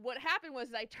 because what happened was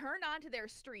I turned onto their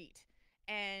street,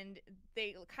 and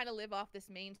they kind of live off this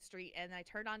main street, and I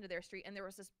turned onto their street, and there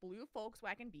was this blue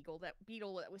Volkswagen Beetle that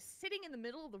was sitting in the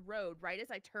middle of the road right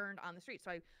as I turned on the street.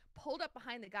 So I pulled up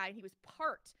behind the guy, and he was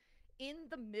parked in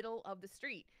the middle of the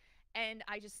street, and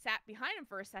I just sat behind him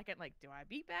for a second, like, do I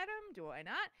beep at him? Do I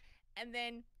not? And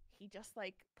then he just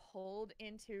like pulled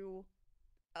into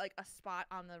like a spot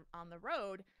on the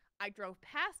road. I drove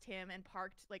past him and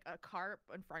parked like a car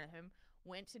in front of him,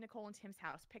 went to Nicole and Tim's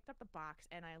house, picked up the box,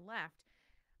 and I left.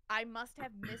 I must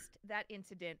have missed that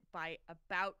incident by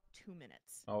about 2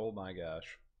 minutes. Oh my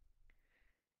gosh.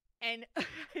 And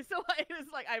so I was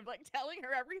like, I'm like telling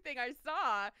her everything I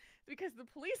saw because the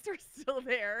police are still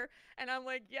there. And I'm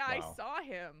like, yeah, wow. I saw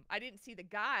him. I didn't see the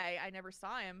guy. I never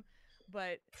saw him.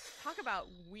 But talk about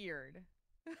weird.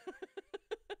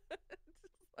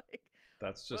 Like,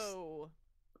 that's just, whoa.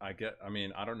 I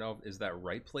mean, I don't know. Is that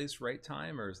right place, right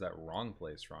time? Or is that wrong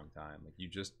place, wrong time? Like, you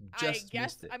just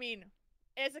missed it. I mean,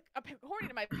 according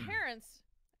to my parents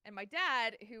and my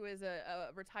dad, who is a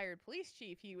retired police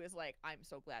chief, he was like, I'm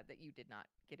so glad that you did not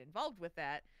get involved with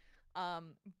that,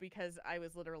 because I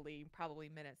was literally probably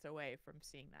minutes away from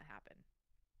seeing that happen.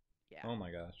 Yeah. Oh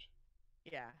my gosh.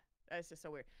 Yeah, that's just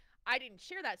so weird. I didn't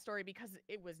share that story because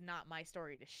it was not my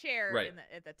story to share right.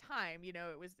 at the time. You know,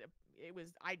 it it was,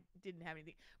 I didn't have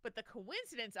anything, but the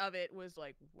coincidence of it was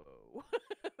like, whoa,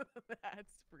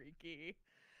 that's freaky.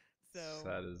 So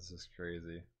That is just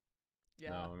crazy. yeah,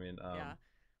 No, I mean, yeah.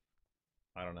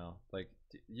 I don't know. Like,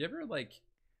 do you ever like?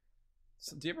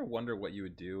 Do you ever wonder what you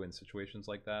would do in situations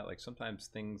like that? Like sometimes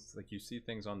things, like you see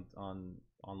things on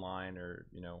online or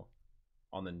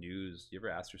on the news. You ever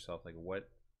ask yourself like, what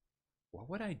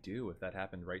would I do if that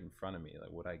happened right in front of me? Like,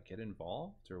 would I get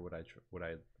involved or would I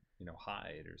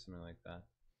hide or something like that?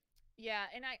 Yeah,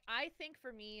 and I think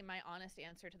for me, my honest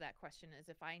answer to that question is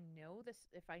if I know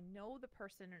the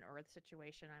person or the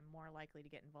situation, I'm more likely to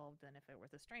get involved than if it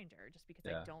was a stranger, just because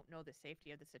I Yeah, don't know the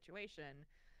safety of the situation.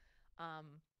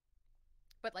 Um,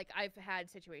 but like I've had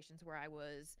situations where I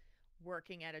was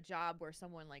working at a job where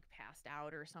someone like passed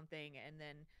out or something, and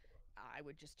then I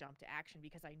would just jump to action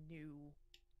because I knew,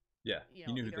 yeah.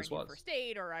 You knew who either I this knew was. first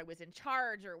aid or I was in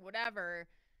charge or whatever.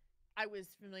 I was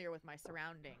familiar with my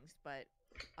surroundings, but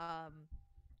um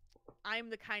I'm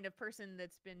the kind of person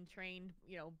that's been trained,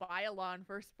 by a law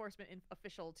enforcement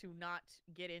official to not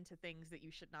get into things that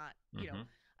you should not, Mm-hmm.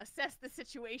 assess the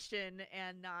situation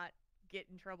and not get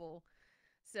in trouble.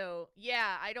 So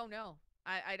yeah, I don't know.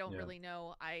 I don't Yeah. really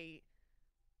know. I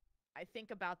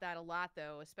think about that a lot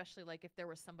though, especially like if there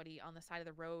was somebody on the side of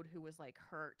the road who was like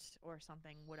hurt or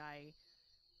something, would I,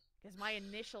 because my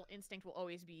initial instinct will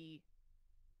always be,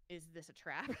 is this a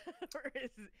trap? Or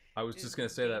I was is just gonna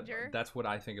this say that danger? that's what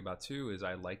I think about too. Is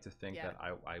I like to think Yeah. that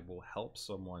I will help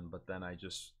someone, but then I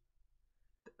just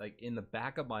like in the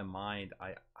back of my mind,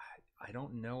 I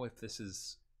don't know if this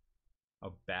is a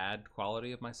bad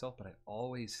quality of myself, but I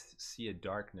always see a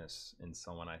darkness in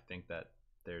someone. I think that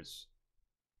there's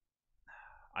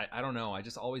I don't know. I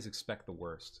just always expect the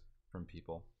worst from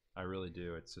people. I really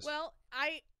do. It's just Well,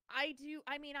 I do.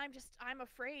 I mean, I'm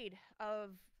afraid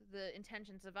of the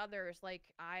intentions of others. Like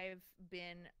I've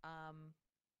been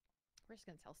we're just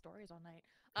going to tell stories all night.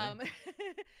 okay.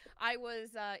 I was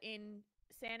in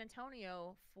San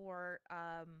Antonio for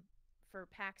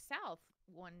PAX South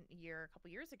one year, a couple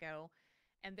years ago,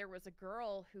 and there was a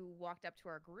girl who walked up to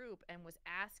our group and was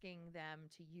asking them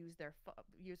to use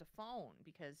use a phone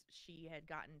because she had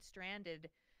gotten stranded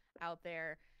out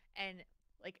there. And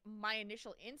like my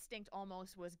initial instinct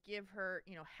almost was give her,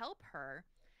 help her,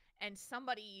 and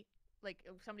somebody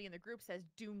in the group says,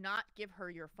 do not give her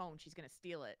your phone, she's going to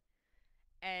steal it.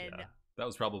 And Yeah, that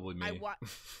was probably I me. wa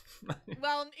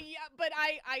well, yeah, but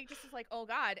I just was like, oh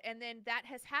God. And then that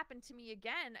has happened to me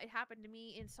again. It happened to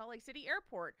me in Salt Lake City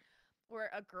Airport,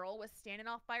 where a girl was standing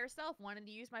off by herself, wanting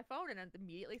to use my phone, and I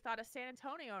immediately thought of San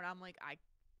Antonio, and I'm like, I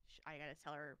gotta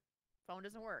tell her phone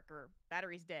doesn't work or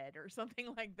battery's dead or something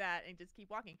like that, and just keep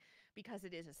walking because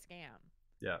it is a scam.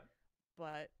 Yeah,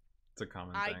 But it's a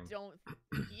common I thing. don't.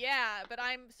 Yeah, but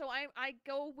I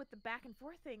go with the back and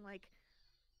forth thing, like.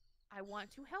 I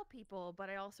want to help people, but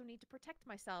I also need to protect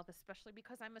myself, especially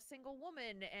because I'm a single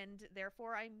woman, and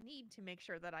therefore I need to make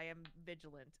sure that I am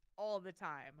vigilant all the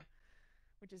time,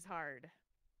 which is hard.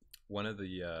 One of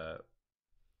the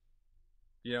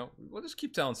we'll just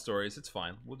keep telling stories. It's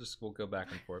fine. We'll go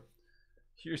back and forth.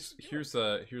 Here's Do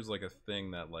it. here's like a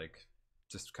thing that like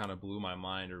just kind of blew my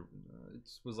mind, or it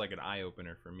was like an eye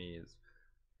opener for me. Is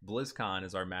BlizzCon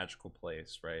is our magical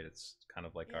place, right? It's kind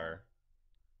of like Yeah.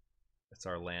 it's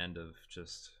our land of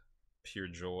just pure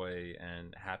joy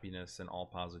and happiness and all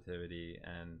positivity.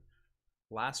 And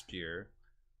last year,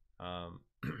 um,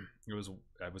 it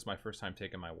was my first time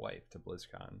taking my wife to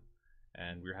BlizzCon,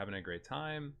 and we were having a great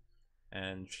time.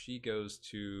 And she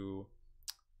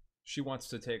wants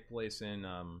to take place in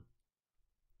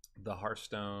the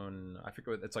Hearthstone. I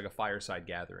forget what, it's like a fireside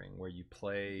gathering where you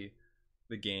play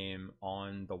the game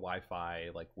on the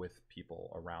Wi-Fi, like with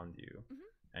people around you, Hmm.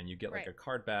 and you get like Right. a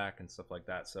card back and stuff like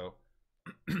that. So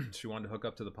she wanted to hook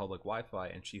up to the public Wi-Fi,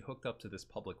 and she hooked up to this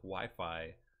public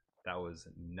Wi-Fi that was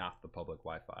not the public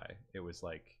Wi-Fi. It was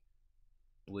like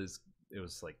Blizz. It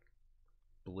was like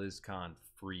BlizzCon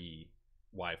free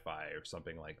Wi-Fi or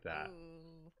something like that.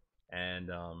 Ooh. And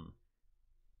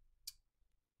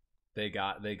they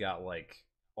got like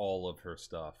all of her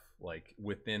stuff like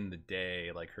within the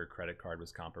day. Like her credit card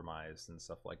was compromised and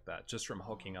stuff like that, just from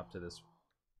hooking up to this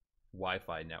Oh.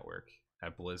 Wi-Fi network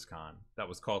at BlizzCon that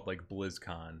was called like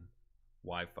BlizzCon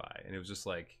Wi-Fi. And it was just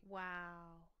like,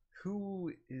 Wow.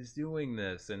 who is doing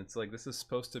this? And it's like, this is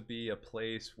supposed to be a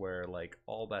place where like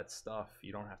all that stuff,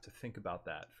 you don't have to think about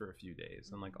that for a few days.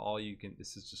 And like all you can,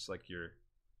 this is just like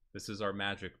this is our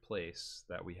magic place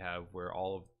that we have where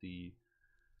all of the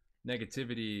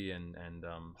negativity and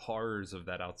horrors of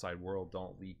that outside world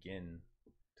don't leak in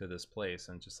to this place.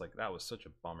 And just like that was such a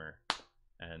bummer.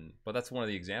 And but that's one of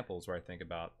the examples where I think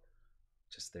about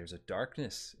just there's a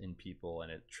darkness in people,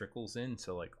 and it trickles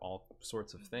into like all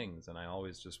sorts of things. And I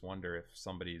always just wonder if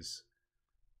somebody's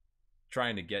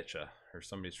trying to get you, or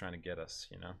somebody's trying to get us,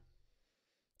 you know.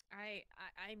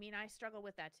 I mean, I struggle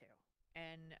with that too.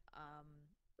 And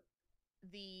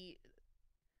the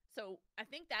so I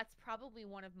think that's probably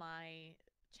one of my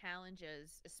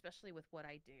challenges, especially with what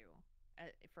I do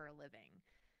for a living,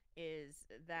 is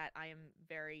that I am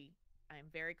very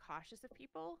cautious of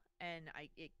people, and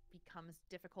it becomes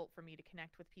difficult for me to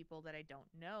connect with people that I don't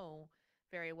know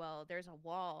very well. There's a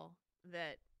wall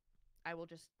that I will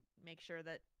just make sure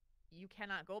that you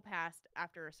cannot go past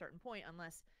after a certain point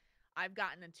unless I've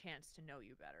gotten a chance to know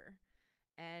you better.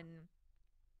 And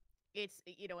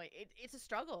it's a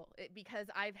struggle because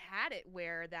I've had it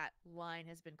where that line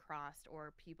has been crossed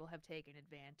or people have taken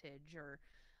advantage, or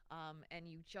and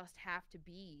you just have to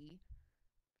be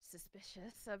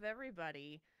suspicious of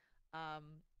everybody.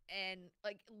 And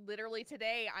like literally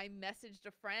today, I messaged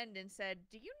a friend and said,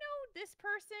 "Do you know this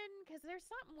person? Because there's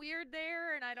something weird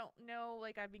there, and I don't know.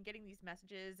 Like I've been getting these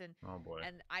messages, and Oh boy.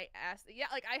 I asked, yeah,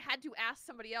 like I had to ask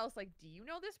somebody else, like, do you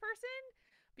know this person?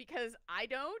 Because I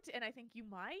don't, and I think you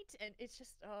might, and it's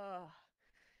just,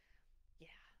 yeah,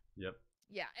 Yep.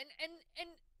 yeah, and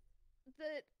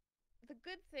the the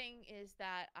good thing is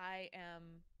that I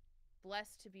am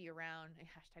blessed to be around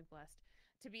hashtag blessed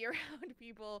to be around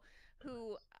people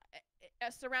who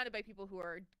surrounded by people who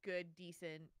are good,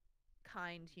 decent,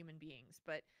 kind human beings.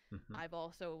 But Hmm. I've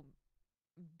also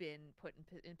been put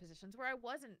in positions where I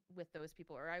wasn't with those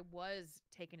people, or I was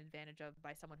taken advantage of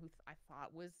by someone who I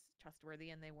thought was trustworthy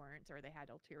and they weren't, or they had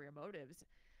ulterior motives.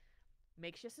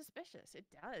 Makes you suspicious. It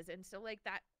does. And so, like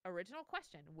that original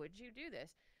question, would you do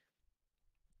this?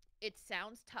 It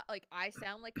sounds like I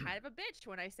sound like kind of a bitch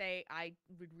when I say I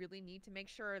would really need to make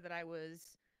sure that I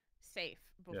was safe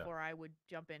Yeah, before I would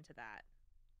jump into that.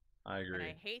 I And agree.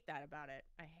 I hate that about it.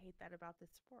 I hate that about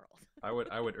this world. I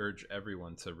would urge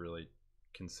everyone to really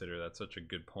consider that. Such a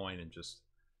good point. And just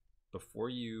before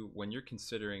you, when you're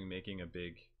considering making a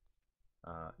big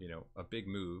a big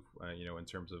move, in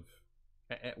terms of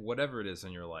whatever it is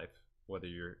in your life, whether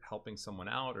you're helping someone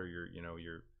out, or you're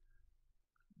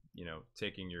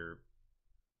taking your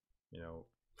you know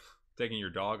taking your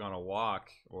dog on a walk,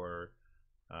 or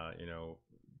uh, you know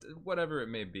whatever it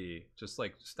may be, just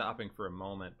like stopping for a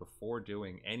moment before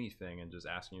doing anything and just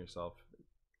asking yourself,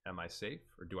 am I safe,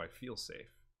 or do I feel safe?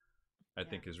 I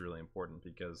Yeah. think is really important,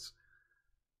 because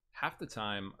half the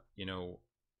time,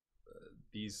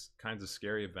 these kinds of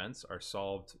scary events are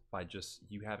solved by just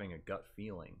you having a gut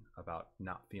feeling about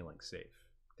not feeling safe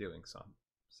doing some.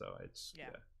 So it's, Yeah.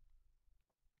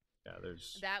 yeah,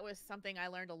 there's. That was something I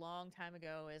learned a long time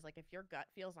ago, is like if your gut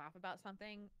feels off about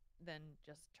something, then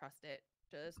just trust it.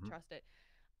 Just Mhm. trust it.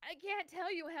 I can't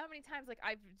tell you how many times like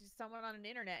I've just someone on an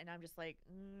internet and I'm just like,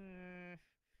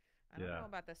 I don't Yeah. know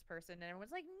about this person, and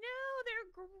everyone's like, no,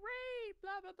 they're great,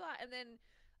 blah blah blah, and then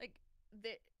like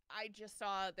the I just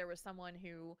saw there was someone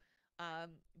who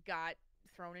got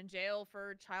thrown in jail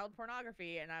for child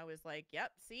pornography, and I was like,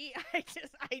 yep, see, I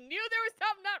knew there was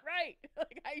something not right.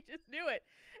 Like I just knew it.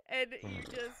 And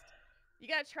you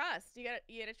gotta trust. You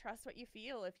gotta trust what you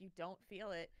feel. If you don't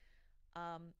feel it,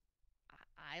 um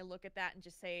I look at that and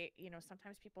just say,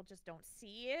 sometimes people just don't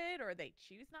see it, or they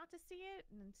choose not to see it.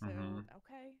 And so, Hmm.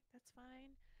 okay, that's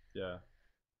fine. Yeah.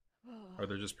 Or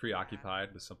they're just Yeah.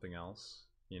 preoccupied with something else.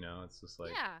 It's just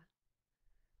like, Yeah.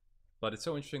 but it's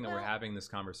so interesting that we're Well, having this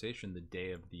conversation the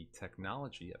day of the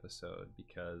technology episode,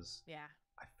 because yeah.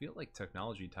 I feel like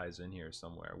technology ties in here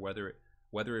somewhere.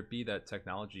 Whether it be that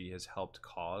technology has helped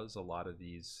cause a lot of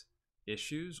these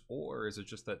issues, or is it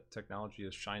just that technology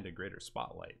has shined a greater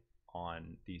spotlight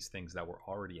on these things that were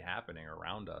already happening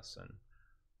around us? And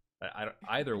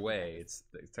either way, Yes. it's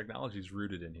technology is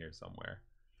rooted in here somewhere.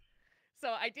 So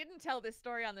I didn't tell this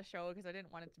story on the show because I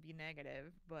didn't want it to be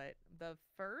negative, but the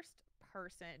first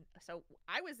person, so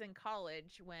I was in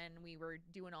college when we were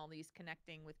doing all these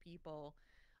connecting with people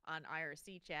on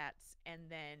IRC chats, and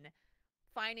then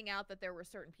finding out that there were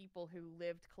certain people who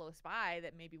lived close by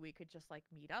that maybe we could just like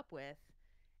meet up with.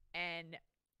 And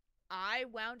I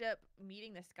wound up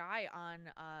meeting this guy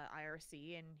on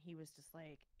IRC, and he was just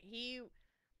like he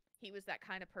was that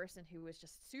kind of person who was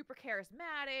just super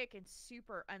charismatic and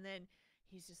super, and then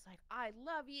he's just like, I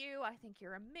love you, I think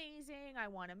you're amazing, I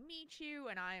want to meet you.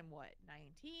 And I am what,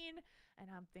 19, and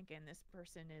I'm thinking this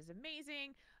person is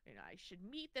amazing, and I should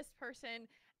meet this person.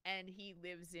 And he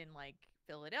lives in like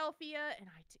Philadelphia, and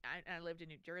I lived in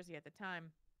New Jersey at the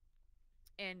time,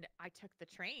 and I took the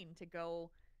train to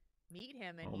go meet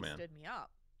him, and Oh he man. stood me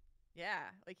up. Yeah,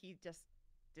 like he just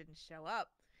didn't show up.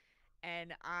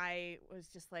 And I was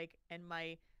just like, and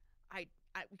I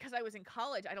because I was in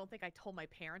college, I don't think I told my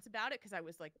parents about it because I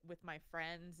was like with my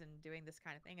friends and doing this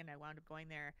kind of thing, and I wound up going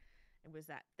there. It was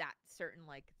that certain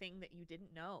like thing that you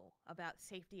didn't know about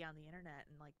safety on the internet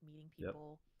and like meeting Yep.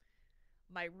 people.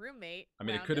 My roommate I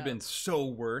mean, it wound could have up, been so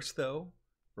worse though,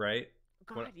 right?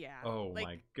 God, What? yeah, Oh like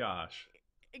my gosh.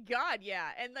 God, yeah,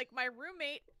 and like my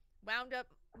roommate wound up.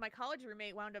 My college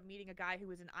roommate wound up meeting a guy who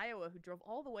was in Iowa who drove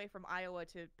all the way from Iowa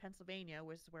to Pennsylvania,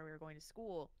 which is where we were going to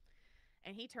school,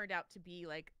 and he turned out to be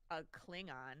like a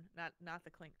Klingon, not the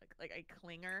Kling, like a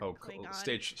Klinger, Oh, Klingon,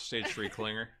 stage 3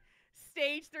 clinger.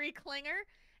 stage 3 Klinger,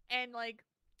 and like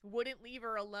wouldn't leave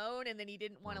her alone, and then he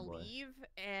didn't want Oh to boy. leave,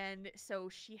 and so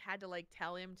she had to like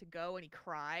tell him to go, and he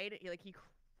cried, he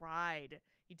cried,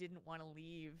 he didn't want to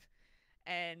leave,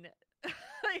 and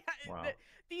like, Wow.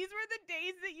 these were the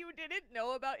days that you didn't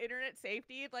know about internet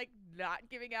safety, like not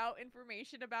giving out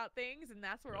information about things, and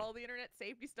that's where Yeah. all the internet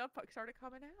safety stuff started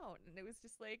coming out, and it was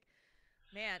just like,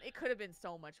 man, it could have been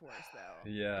so much worse though.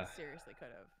 Yeah. It seriously could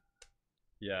have.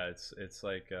 Yeah, it's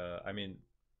like I mean,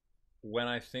 when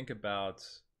I think about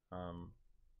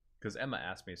because Emma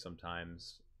asked me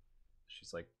sometimes,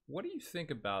 she's like, what do you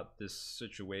think about this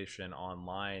situation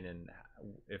online, and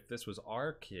if this was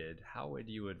our kid, how would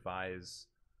you advise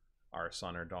our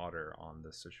son or daughter on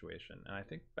this situation? And I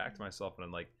think back to myself, and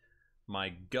I'm like, my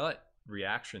gut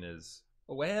reaction is,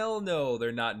 well, no,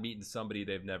 they're not meeting somebody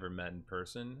they've never met in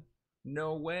person,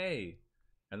 no way.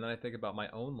 And then I think about my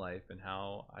own life and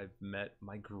how I've met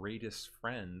my greatest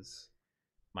friends,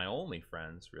 my only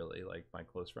friends really, like my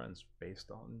close friends,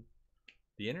 based on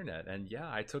the internet. And yeah,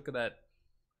 I took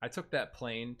that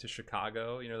plane to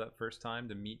Chicago, that first time,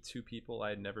 to meet two people I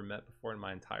had never met before in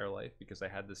my entire life, because I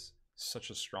had this such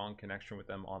a strong connection with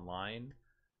them online,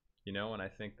 and I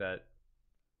think that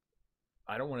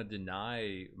I don't want to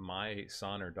deny my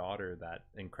son or daughter that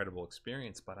incredible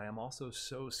experience, but I am also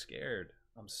so scared.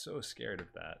 I'm so scared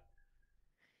of that.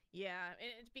 Yeah,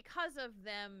 and it's because of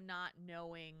them not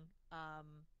knowing,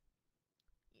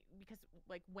 because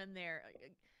like when they're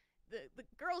the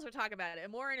girls are talking about it,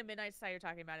 and Maureen and Midnight Society are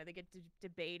talking about it. They get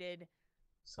debated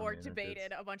So or many other kids.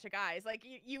 debated a bunch of guys. Like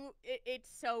it's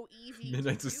so easy to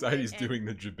Midnight do Society's it, and doing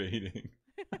the debating.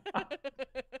 that's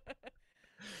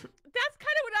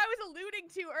kind of what I was alluding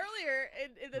to earlier,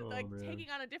 in the, Oh like man. taking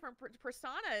on a different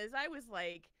persona. Is I was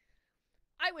like,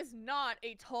 I was not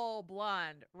a tall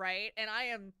blonde, right? And I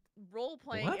am role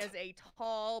playing What? as a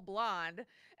tall blonde.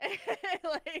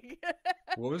 Like,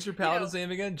 What was your you know, paladin's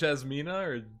name again? Jasmina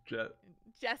or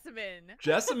Jessamine.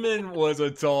 Jessamine was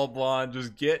a tall blonde,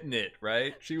 just getting it,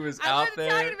 right? She was I out wasn't there.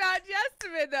 talking about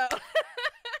Jessamine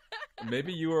though.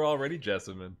 Maybe you were already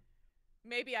Jessamine.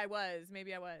 Maybe I was,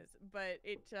 but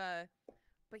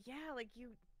but yeah, like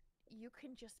you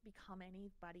can just become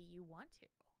anybody you want to,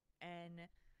 and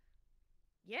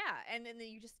yeah, and then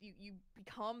you just you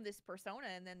become this persona,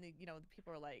 and then the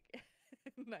people are like,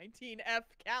 19F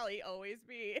Callie always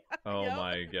be. Oh Yep.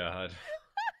 my god.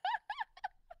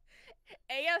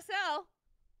 ASL.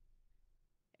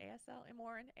 ASL,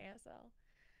 Imoran, ASL.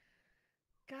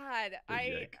 God,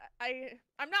 Big yike.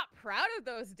 I'm not proud of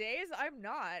those days. I'm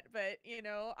not, but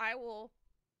I will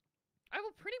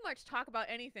pretty much talk about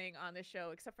anything on this show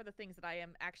except for the things that I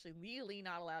am actually legally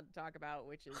not allowed to talk about,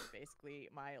 which is basically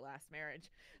my last marriage.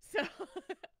 So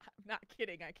I'm not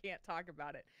kidding. I can't talk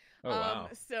about it. Oh wow.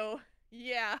 So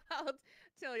yeah, I'll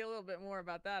tell you a little bit more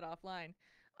about that offline.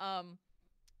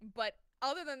 But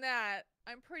other than that,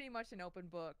 I'm pretty much an open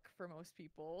book for most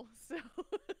people. So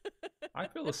I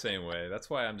feel the same way. That's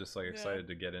why I'm just like yeah. excited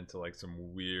to get into like some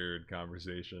weird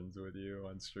conversations with you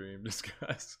on stream, just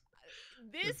because.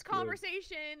 This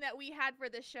conversation that we had for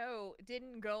the show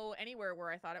didn't go anywhere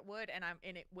where I thought it would, and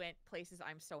it went places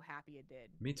I'm so happy it did.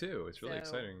 Me too. It's really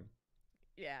exciting.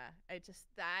 Yeah,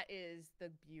 that is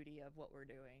the beauty of what we're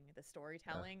doing. The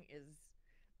storytelling is,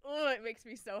 oh, it makes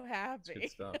me so happy. It's good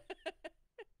stuff.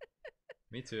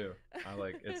 Me too.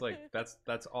 It's like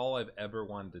that's all I've ever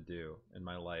wanted to do in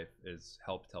my life, is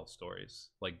help tell stories,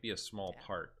 like be a small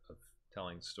part of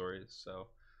telling stories. So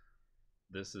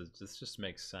this just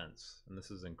makes sense, and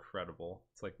this is incredible.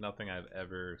 It's like nothing I've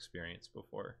ever experienced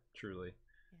before. Truly.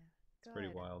 Yeah. It's pretty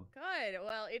wild. Good.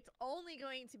 Well, it's only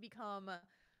going to become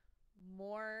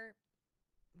more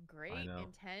great,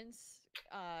 intense,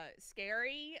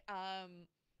 scary,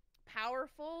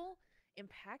 powerful,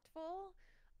 impactful.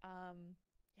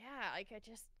 Yeah,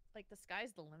 like the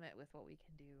sky's the limit with what we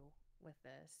can do with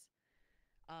this.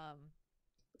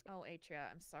 Oh, Atria,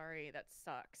 I'm sorry, that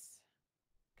sucks.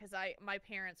 Because my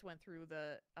parents went through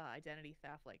the identity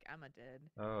theft like Emma did.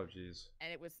 Oh, jeez.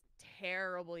 And it was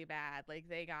terribly bad. Like,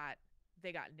 they got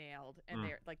they got nailed, and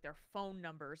their phone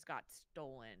numbers got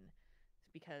stolen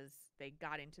because they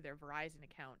got into their Verizon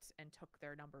accounts and took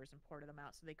their numbers and ported them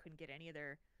out, so they couldn't get any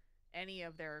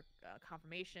of their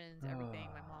confirmations, everything.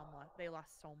 My mom they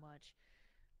lost so much.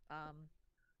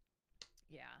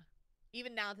 Yeah.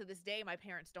 Even now to this day, my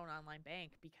parents don't online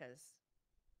bank because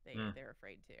they're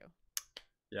afraid to.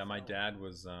 Yeah, my dad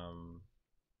was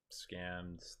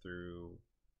scammed through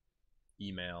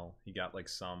email. He got like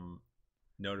some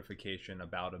notification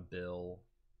about a bill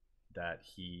that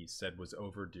he said was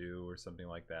overdue or something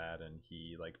like that, and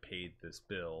he like paid this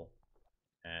bill,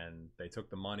 and they took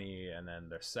the money, and then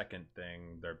their second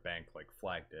thing, their bank like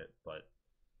flagged it, but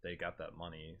they got that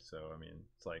money. So I mean,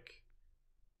 it's like,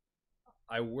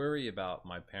 I worry about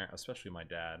my parents, especially my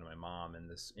dad and my mom, in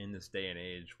this day and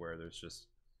age where there's just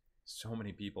so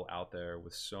many people out there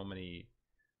with so many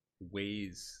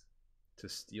ways to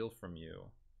steal from you,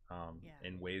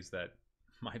 in ways that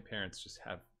my parents just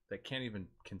have, they can't even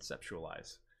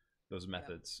conceptualize those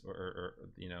methods. Or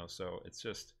so it's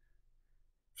just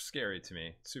scary to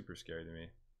me, super scary to me.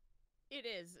 It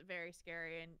is very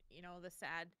scary, and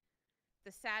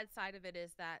the sad side of it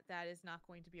is that is not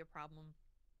going to be a problem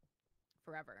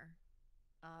forever.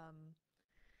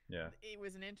 It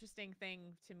was an interesting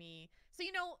thing to me. So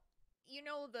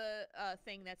the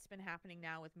thing that's been happening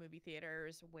now with movie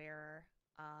theaters, where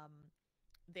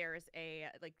there's a,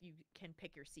 like, you can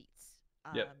pick your seats,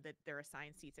 that they're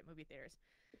assigned seats at movie theaters,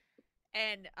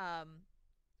 and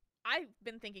I've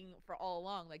been thinking for all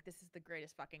along, like, this is the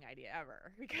greatest fucking idea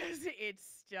ever, because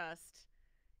it's just,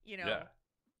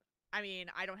 I mean,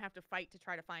 I don't have to fight to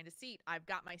try to find a seat. I've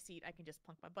got my seat. I can just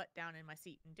plunk my butt down in my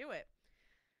seat and do it.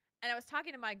 And I was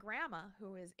talking to my grandma,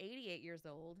 who is 88 years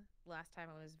old, last time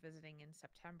I was visiting in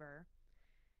September,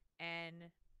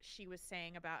 and she was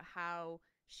saying about how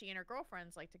she and her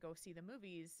girlfriends like to go see the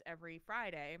movies every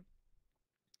Friday,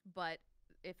 but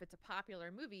if it's a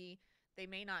popular movie, they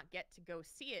may not get to go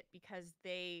see it because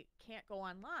they can't go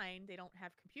online. They don't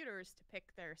have computers to pick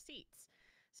their seats.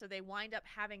 So they wind up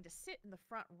having to sit in the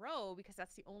front row because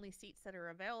that's the only seats that are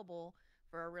available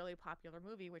for a really popular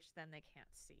movie, which then they can't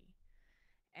see.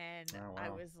 And I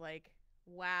was like,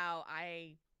 wow,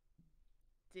 I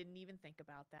didn't even think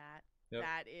about that.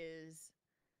 That is,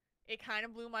 it kind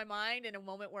of blew my mind in a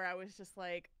moment where I was just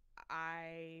like,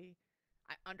 I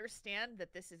understand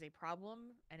that this is a problem,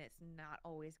 and it's not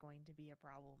always going to be a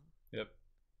problem. Yep.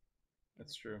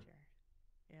 That's true.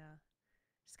 Yeah.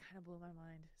 Just kind of blew my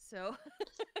mind. So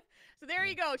so there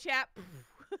you go, chap.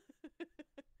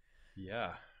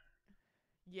 Yeah.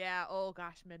 Yeah. Oh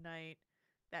gosh, midnight.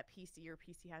 That your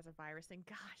PC has a virus thing.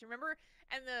 Gosh, remember?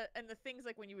 And the things,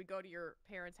 like when you would go to your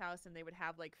parents' house and they would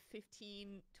have like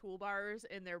 15 toolbars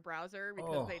in their browser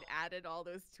because they'd added all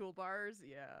those toolbars.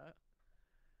 Yeah.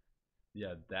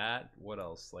 Yeah, that, what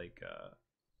else? Like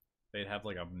they'd have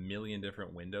like a million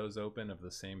different windows open of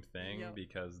the same thing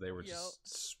because they were just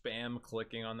spam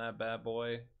clicking on that bad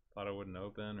boy. Thought it wouldn't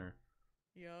open. Or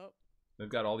they've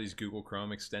got all these Google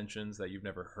Chrome extensions that you've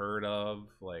never heard of,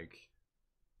 like,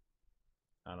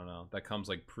 I don't know, that comes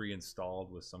like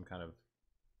pre-installed with some kind of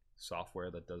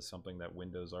software that does something that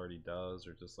Windows already does,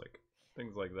 or just like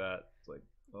things like that. It's like,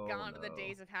 gone to the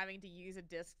days of having to use a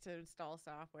disk to install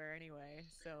software anyway,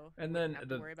 so and then have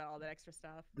to worry about all that extra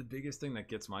stuff. The biggest thing that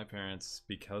gets my parents,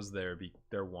 because they're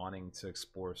wanting to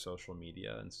explore social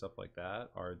media and stuff like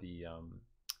that, are the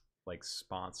like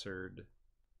sponsored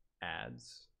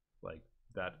ads like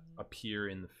that appear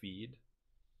in the feed,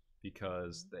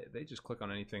 because they just click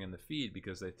on anything in the feed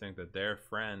because they think that their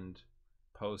friend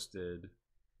posted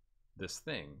this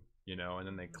thing, and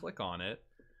then they click on it,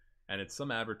 and it's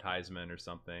some advertisement or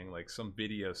something, like some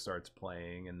video starts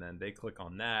playing, and then they click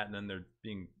on that, and then they're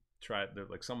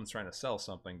like, someone's trying to sell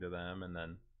something to them, and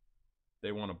then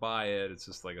they want to buy it. It's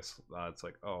just like it's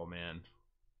like, oh man,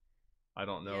 I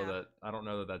don't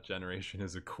know that generation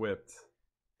is equipped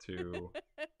to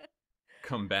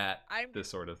combat this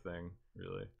sort of thing,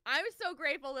 really. I was so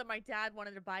grateful that my dad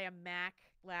wanted to buy a Mac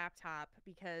laptop,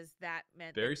 because that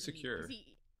meant very secure.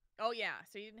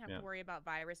 So you didn't have to worry about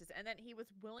viruses, and then he was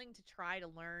willing to try to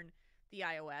learn the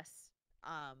iOS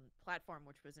platform,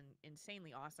 which was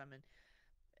insanely awesome. And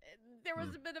there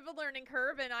was a bit of a learning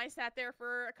curve, and I sat there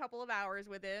for a couple of hours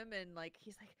with him, and like,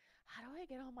 he's like, how do I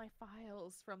get all my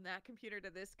files from that computer to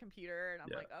this computer? And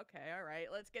I'm like, okay, all right,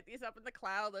 let's get these up in the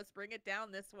cloud, let's bring it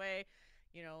down this way.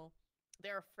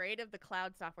 They're afraid of the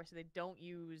cloud software, so they don't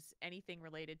use anything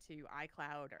related to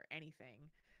iCloud or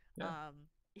anything.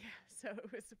 So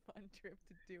it was a fun trip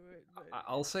to do it. But...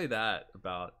 I'll say that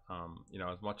about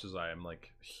as much as I am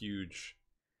like a huge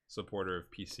supporter of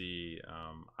PC.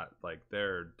 Like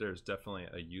there's definitely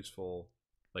a useful,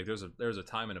 like there's a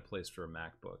time and a place for a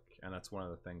MacBook, and that's one of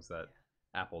the things that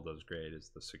Apple does great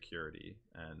is the security.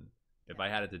 And if I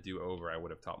had it to do over, I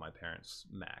would have taught my parents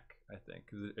Mac, I think,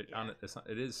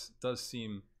 because does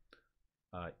seem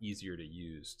easier to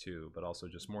use too, but also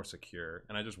just more secure.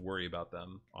 And I just worry about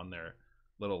them on their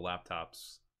little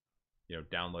laptops, you know,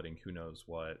 downloading who knows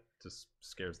what. Just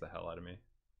scares the hell out of me.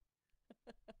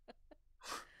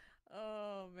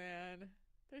 Oh man,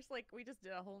 there's like we just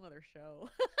did a whole nother show.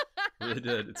 We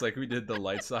did. It's like we did the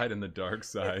light side and the dark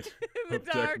side. The of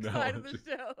dark technology. side of the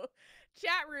show.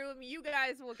 Chat room, you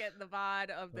guys will get the VOD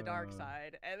of the dark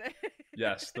side, and then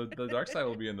yes, the dark side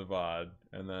will be in the VOD,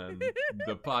 and then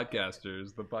the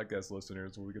podcast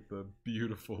listeners will get the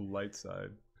beautiful light side.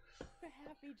 The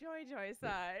happy joy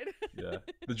side. Yeah,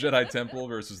 the Jedi Temple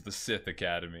versus the Sith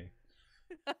Academy.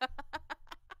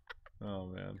 Oh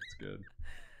man, it's good.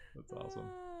 That's awesome.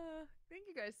 Thank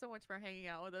you guys so much for hanging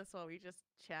out with us while we just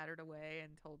chattered away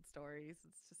and told stories.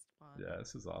 It's just fun. Yeah,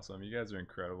 this is awesome. You guys are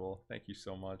incredible. Thank you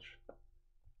so much.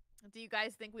 Do you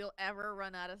guys think we'll ever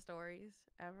run out of stories?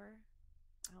 Ever?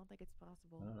 I don't think it's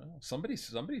possible. I don't know.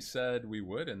 Somebody said we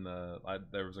would in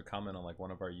there was a comment on like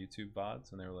one of our YouTube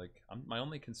VODs, and they were like, my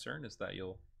only concern is that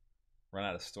you'll run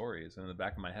out of stories. And in the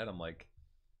back of my head, I'm like,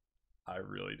 I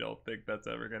really don't think that's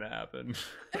ever gonna happen.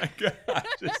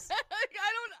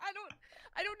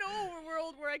 I don't know a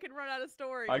world where I can run out of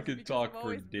stories. I could talk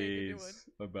for days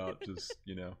about just,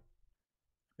 you know,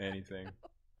 anything.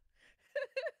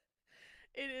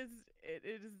 It is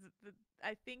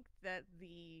I think that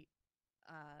the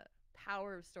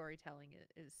power of storytelling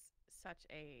is such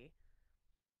a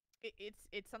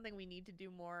it's something we need to do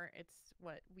more. It's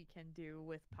what we can do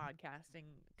with podcasting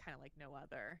kind of like no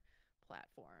other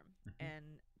platform.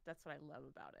 And that's what I love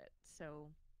about it. So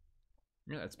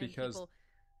yeah, it's because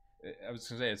I was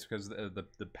gonna say it's because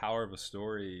the power of a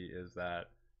story is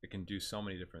that it can do so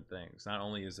many different things. Not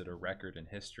only is it a record in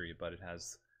history, but it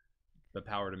has the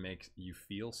power to make you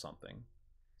feel something.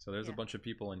 So there's a bunch of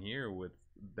people in here with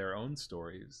their own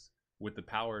stories with the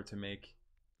power to make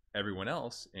everyone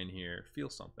else in here feel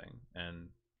something. And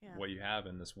what you have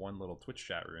in this one little Twitch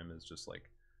chat room is just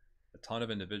like a ton of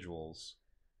individuals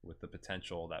with the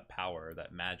potential, that power,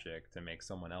 that magic to make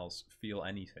someone else feel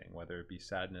anything, whether it be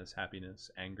sadness, happiness,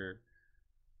 anger.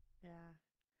 Yeah,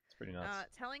 it's pretty nuts.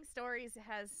 Telling stories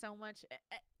has so much.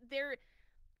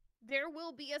 There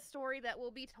will be a story that will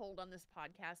be told on this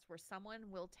podcast where someone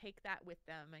will take that with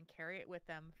them and carry it with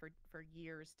them for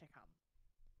years to come.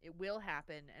 It will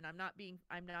happen, and I'm not being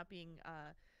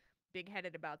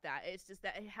big-headed about that. It's just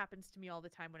that it happens to me all the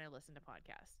time when I listen to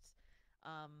podcasts.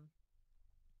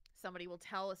 Somebody will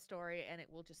tell a story and it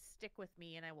will just stick with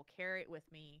me, and I will carry it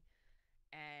with me,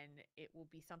 and it will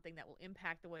be something that will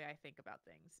impact the way I think about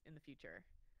things in the future.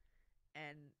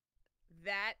 And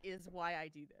that is why I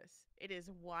do this. It is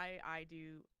why I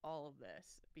do all of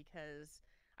this, because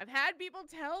I've had people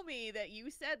tell me that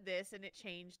you said this and it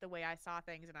changed the way I saw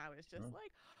things, and I was just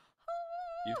like,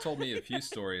 oh. You've told me a few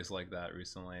stories like that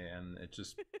recently, and it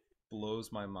just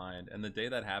blows my mind. And the day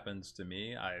that happens to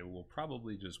me, I will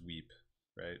probably just weep.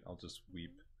 Right? I'll just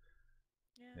weep.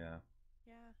 Yeah.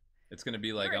 It's gonna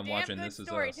be like I'm watching This Is Us.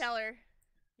 Storyteller.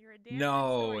 You're a damn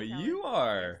No, good storyteller. you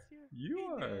are. Yes, you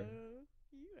are.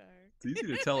 You are. It's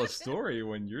easy to tell a story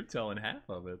when you're telling half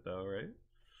of it, though, right?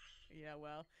 Yeah.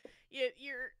 Well,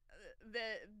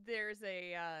 there's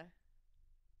a.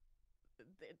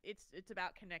 It's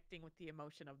about connecting with the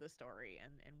emotion of the story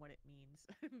and what it means.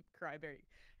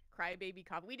 Crybaby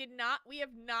coffee. We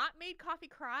have not made coffee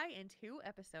cry in 2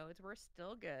 episodes. We're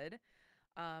still good.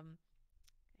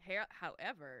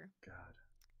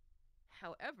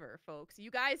 However, folks, you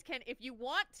guys can, if you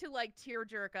want to like tear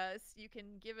jerk us, you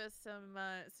can give us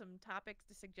some topics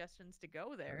to suggestions to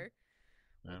go there.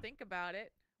 Yeah. We'll think about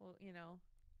it. Well, you know.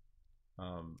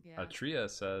 Atria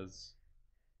says,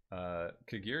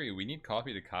 Kagiri, we need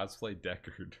coffee to cosplay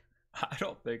Deckard. I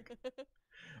don't think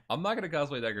I'm not gonna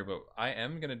cosplay Deckard, but I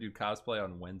am gonna do cosplay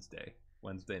on Wednesday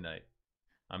night.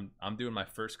 I'm doing my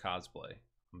first cosplay.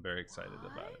 I'm very excited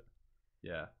about it.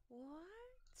 Yeah. What?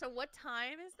 So what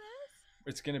time is this?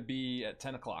 It's gonna be at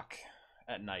 10 o'clock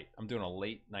at night. I'm doing a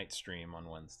late night stream on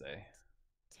Wednesday.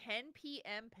 10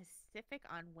 p.m. Pacific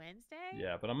on Wednesday?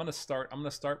 Yeah, but I'm gonna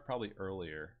start probably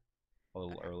earlier. A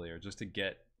little earlier, just to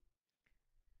get,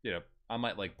 you know, I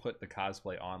might like put the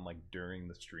cosplay on like during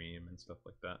the stream and stuff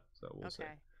like that. So we'll see.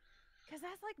 Because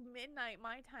that's like midnight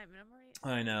my time, and I'm already.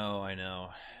 I know.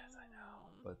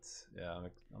 But yeah,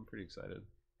 I'm pretty excited.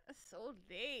 It's so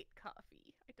late,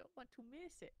 coffee. I don't want to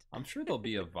miss it. I'm sure there'll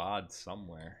be a VOD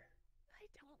somewhere.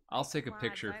 I'll take a Come on,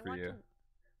 picture I for want you. to-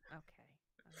 Okay.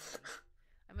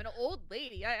 I'm an old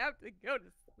lady. I have to go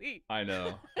to sleep. I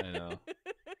know.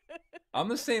 I'm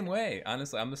the same way.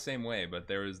 Honestly, I'm the same way. But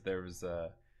there's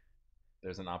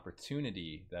an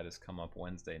opportunity that has come up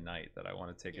Wednesday night that I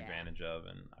want to take advantage of,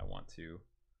 and I want to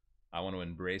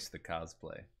embrace the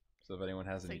cosplay. So if anyone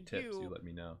has any tips, you let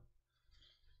me know.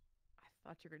 I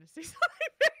thought you were going to say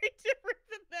something very different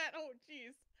than that. Oh,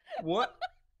 jeez. What?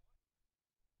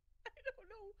 I don't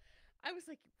know. I was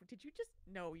like, did you just...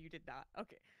 No, you did not.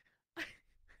 Okay. I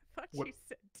thought you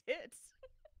said tits.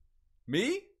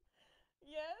 Me?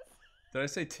 Yes. Did I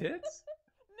say tits?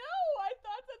 No, I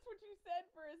thought that's what you said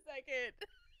for a second.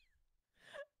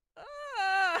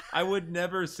 Ah. I would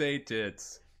never say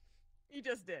tits. You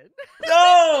just did.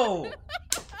 No!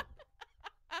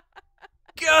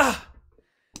 Gah!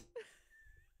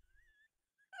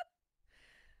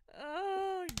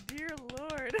 Oh, dear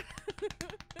Lord.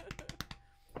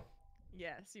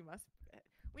 Yes, you must.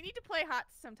 We need to play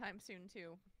HOTS sometime soon,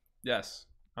 too. Yes,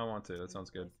 I want to. That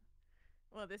sounds good.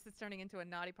 Well, this is turning into a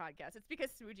naughty podcast. It's because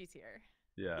Smoochie's here.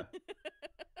 Yeah.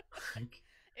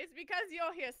 It's because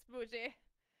you're here, Smoochie.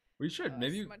 We should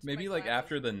maybe like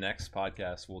after the next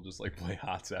podcast, we'll just like play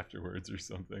HOTS afterwards or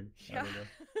something. Yeah. I don't know.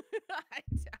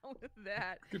 I'm down with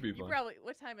that. Could be fun. Probably.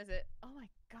 What time is it? Oh my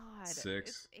God. 6.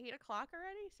 It's 8 o'clock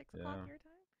already. 6 o'clock your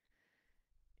time.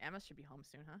 Emma should be home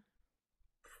soon, huh?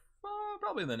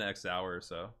 Probably in the next hour or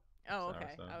so. Oh,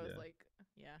 okay. I was like,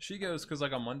 yeah. She goes because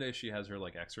like on Monday she has her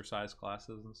like exercise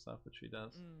classes and stuff that she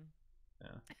does.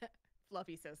 Yeah.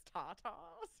 Fluffy says tatas.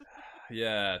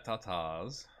 Yeah,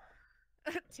 tatas.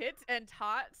 Tits and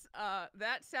tots.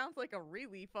 That sounds like a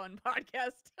really fun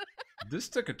podcast. This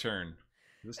took a turn.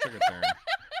 Now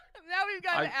we've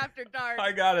got it after dark.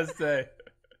 I gotta say,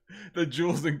 the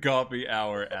Jules and Coffee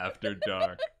hour after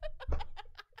dark.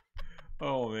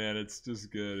 Oh man, it's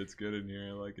just good. It's good in here.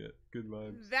 I like it. Good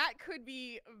vibes. That could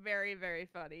be very, very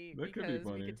funny. That could be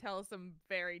funny. We could tell some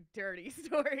very dirty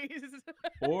stories.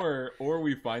 or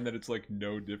we find that it's like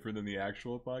no different than the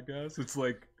actual podcast. It's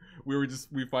like we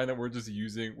find that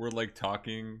we're like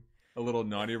talking a little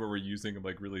naughty, but we're using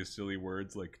like really silly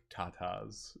words like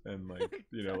tatas and like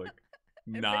like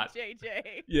not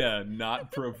JJ. Yeah,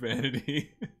 not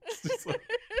profanity. It's just like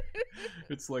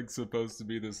it's like supposed to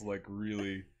be this like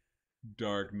really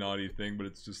dark naughty thing, but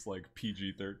it's just like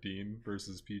PG-13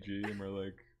 versus PG, and we're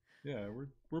like, yeah,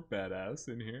 we're badass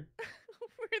in here.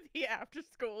 We're the after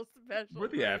school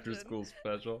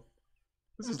special.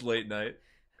 This is late night.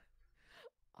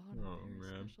 On a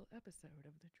very special episode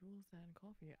of the Jules and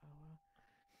Coffee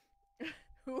Hour.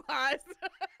 Who has?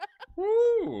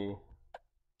 Woo!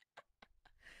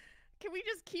 Can we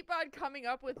just keep on coming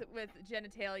up with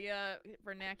genitalia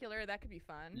vernacular? That could be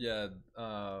fun. Yeah.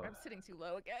 I'm sitting too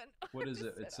low again. What is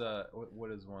it? It's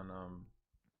what is one?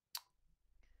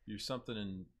 You're something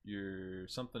in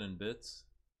bits.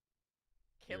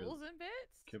 Kibbles and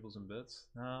bits. Kibbles and bits.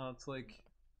 No, it's like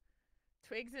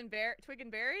twig and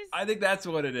berries. I think that's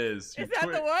what it is. Is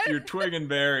that the one? You're twig and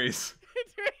berries.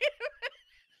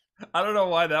 I don't know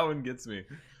why that one gets me.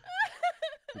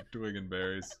 Twig and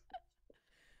berries.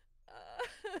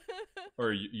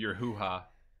 Or your hoo-ha.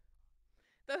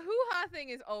 The hoo-ha thing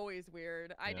is always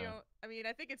weird. I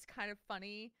think it's kind of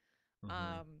funny.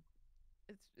 Mm-hmm.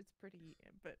 It's pretty,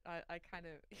 but I kind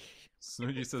of.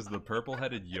 Smoochie says the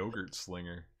purple-headed yogurt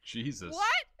slinger. Jesus.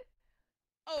 What?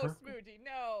 Oh, Smoochie,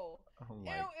 no. Oh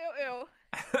my. Ew.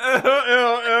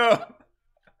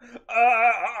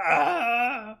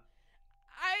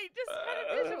 I just had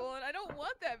a visual, and I don't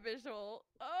want that visual.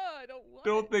 Oh, I don't want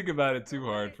Don't it. think about it too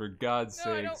hard, for God's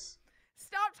sakes.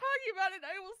 Stop talking about it.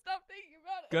 I will stop thinking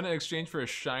about it. Gonna exchange for a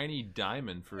shiny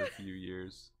diamond for a few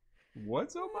years.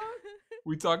 What's up, man?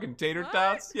 We talking tater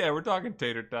tots? Yeah, we're talking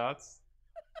tater tots.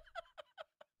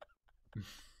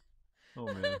 Oh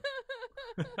man.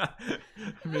 I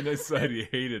mean, I said he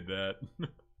hated that.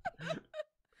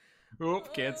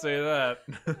 Oop, can't say that.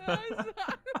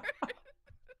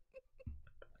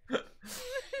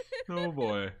 Oh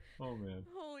boy. Oh man.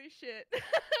 Holy shit.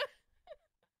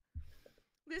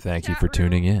 Thank you for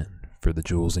tuning in for the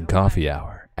Jules and Coffee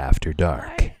Hour After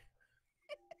Dark.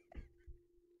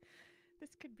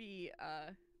 This could be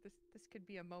this could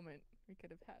be a moment. We could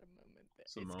have had a moment.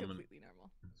 It's completely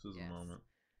normal. This is a moment.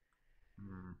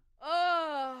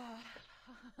 Oh,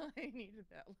 I needed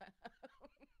that laugh.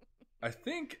 I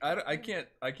think I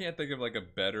can't think of like a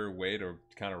better way to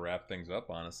kind of wrap things up,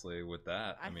 honestly, with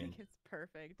that. I mean, think it's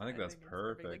perfect. I think that's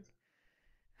perfect. Like,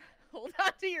 hold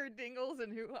on to your dingles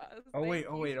and hoo-has. Oh wait.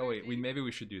 Maybe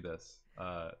we should do this.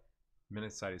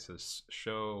 Minute Society says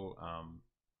show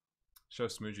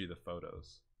Smoochie the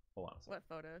photos. Hold on a second. What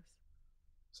photos?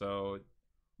 So,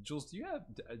 Jules, do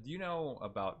you know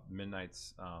about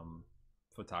Midnight's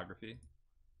photography?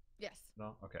 Yes.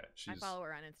 No. Okay. I follow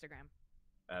her on Instagram.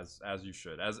 As you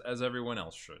should, as everyone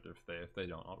else should, if they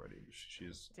don't already.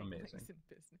 She's amazing. In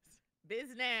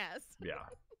business. Yeah.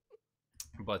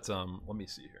 But let me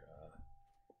see here.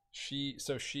 She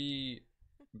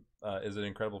is an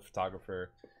incredible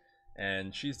photographer,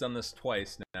 and she's done this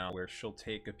twice now, where she'll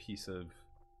take a piece of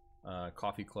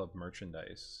coffee club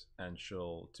merchandise and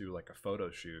she'll do like a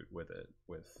photo shoot with it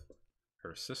with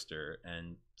her sister,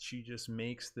 and she just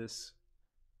makes this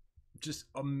just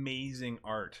amazing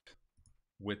art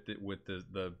with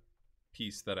the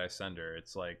piece that I send her.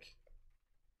 It's like,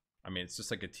 I mean, it's just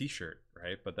like a t-shirt,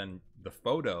 right? But then the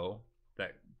photo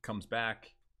that comes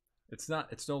back, it's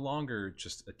no longer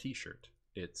just a t-shirt.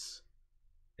 It's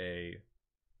an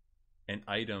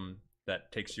item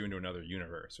that takes you into another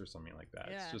universe or something like that.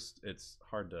 Yeah. It's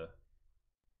hard to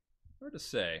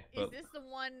say. But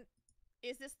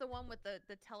Is this the one with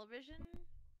the television?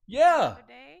 yeah. The other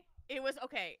day? It was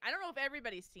okay. I don't know if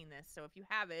everybody's seen this, so if you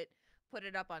have it, put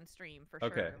it up on stream for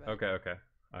Okay. sure. But... Okay.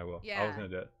 I will. Yeah. I was gonna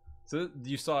do it. So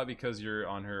you saw it because you're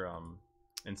on her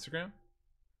Instagram?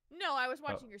 No, I was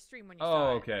watching your stream when you saw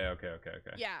it. Oh, okay.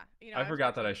 Yeah, you know, I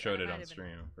forgot that I watching showed it might on have been-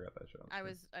 stream. I forgot that I showed it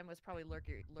on stream. I was probably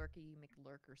lurky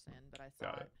McLurkerson, but I saw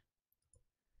Got it.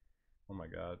 Oh my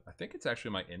god. I think it's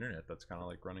actually my internet that's kind of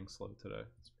like running slow today.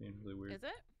 It's being really weird. Is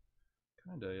it?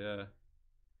 Kinda, yeah.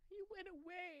 You went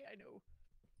away. I know.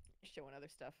 Showing other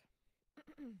stuff.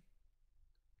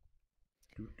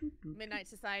 Midnight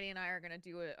Society and I are gonna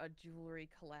do a jewelry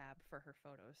collab for her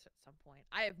photos at some point.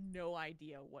 I have no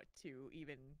idea what to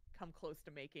even come close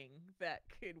to making that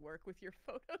could work with your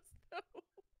photos,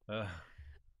 though.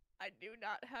 I do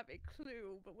not have a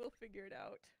clue, but we'll figure it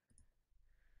out.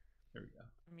 Here we go.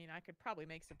 I mean, I could probably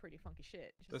make some pretty funky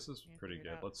shit. This is pretty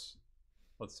figure it good. out.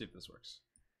 Let's see if this works.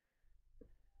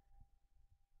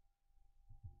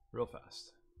 Real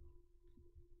fast.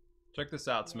 Check this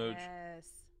out, Smooch. Yes.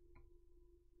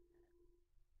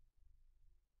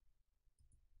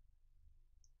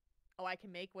 Oh, I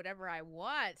can make whatever I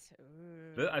want.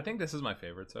 Ooh. I think this is my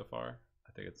favorite so far.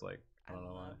 I think it's like, I don't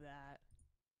know why. love that.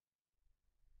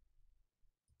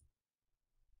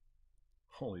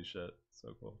 Holy shit.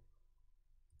 So cool.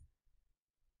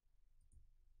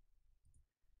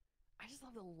 I just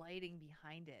love the lighting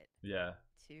behind it, Yeah.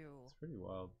 too. It's pretty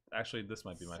wild. Actually, this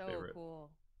might be my favorite. So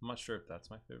cool. I'm not sure if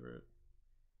that's my favorite.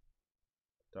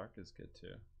 Dark is good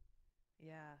too.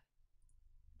 Yeah.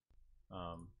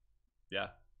 Yeah.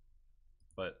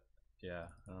 But yeah,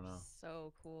 I don't know.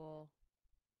 So cool.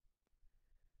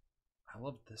 I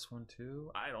love this one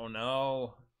too. I don't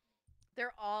know.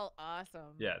 They're all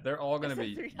awesome. Yeah, they're all gonna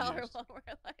be $3 used.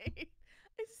 Walmart light.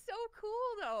 It's so cool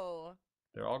though.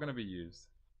 They're all gonna be used.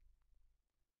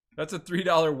 That's a $3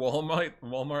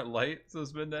 Walmart light,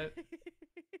 says Midnight.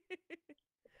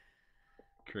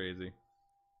 Crazy.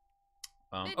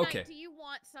 Midnight, Okay. do you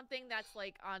want something that's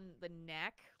like on the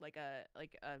neck, like a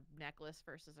necklace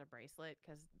versus a bracelet?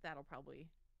 Because that'll probably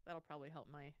help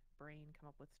my brain come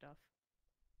up with stuff.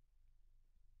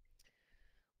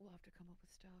 We'll have to come up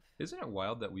with stuff. Isn't it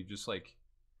wild that we've just like,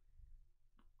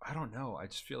 I don't know, I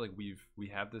just feel like we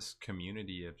have this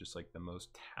community of just like the most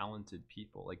talented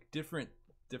people, like different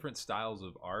styles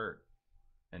of art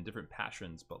and different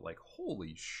passions, but like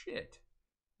holy shit.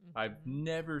 Mm-hmm. I've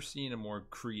never seen a more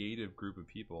creative group of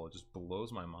people. It just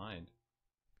blows my mind.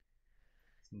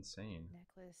 It's insane.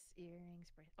 Necklace, earrings,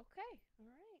 bracelet. Okay, all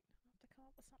right. I'll have to come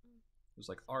up with something. There's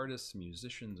like artists,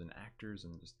 musicians, and actors,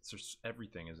 and just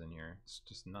everything is in here. It's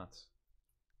just nuts.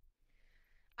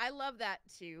 I love that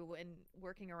too. When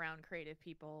working around creative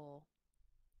people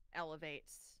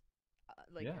elevates,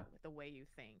 the way you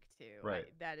think too. Right.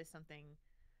 That is something.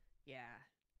 Yeah.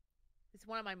 It's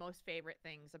one of my most favorite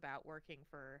things about working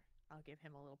for, I'll give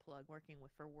him a little plug, working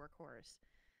for Workhorse,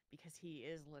 because he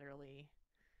is literally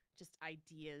just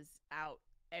ideas out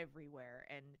everywhere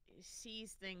and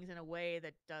sees things in a way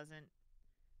that doesn't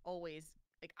always,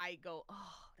 like, I go,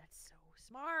 oh, that's so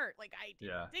smart. Like, I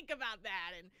didn't think about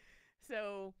that. And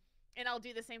so, and I'll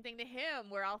do the same thing to him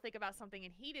where I'll think about something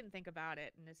and he didn't think about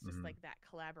it. And it's just like that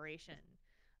collaboration,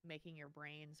 making your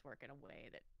brains work in a way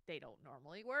that they don't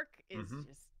normally work is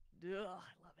just, ugh,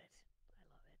 I love it.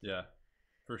 Yeah,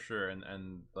 for sure.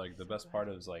 And like the best part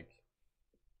is like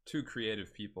two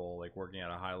creative people like working at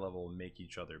a high level make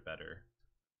each other better,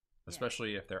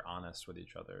 especially if they're honest with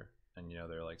each other and, you know,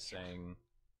 they're like saying,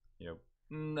 you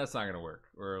know, that's not gonna work,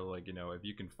 or like, you know, if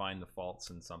you can find the faults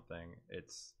in something,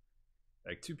 it's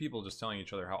like two people just telling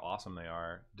each other how awesome they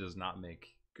are does not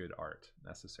make good art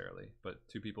necessarily, but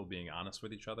two people being honest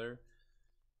with each other,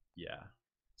 yeah,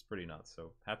 it's pretty nuts.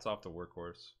 So hats off to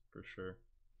Workhorse for sure.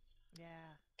 Yeah,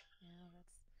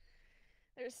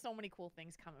 there's so many cool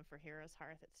things coming for Heroes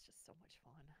Hearth. It's just so much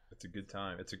fun. It's a good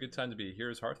time. It's a good time to be a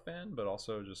Heroes Hearth fan, but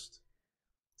also just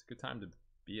it's a good time to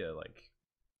be a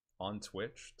on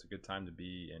Twitch. It's a good time to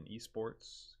be in esports.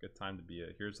 It's a good time to be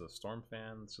a Heroes of the Storm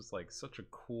fan. It's just like such a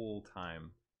cool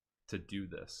time to do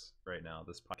this right now,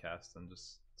 this podcast, and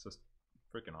it's just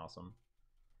freaking awesome.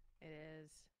 It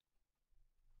is.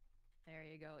 There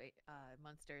you go,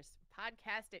 Munsters.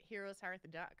 Podcast at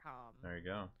HeroesHearth.com. There you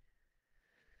go.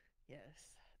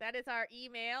 Yes. That is our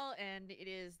email, and it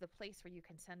is the place where you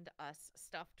can send us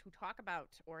stuff to talk about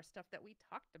or stuff that we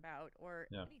talked about or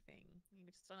anything.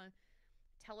 You just want to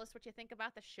tell us what you think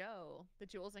about the show. The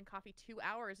Jules and Coffee 2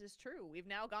 hours is true. We've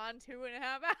now gone 2.5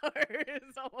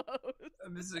 hours almost.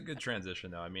 This is a good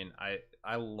transition, though. I mean,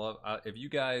 I love if you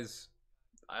guys.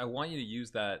 I want you to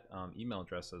use that email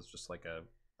address as just like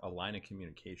a line of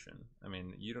communication. I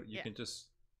mean, you can just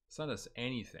send us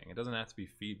anything. It doesn't have to be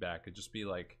feedback. It just be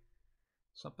like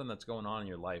something that's going on in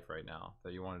your life right now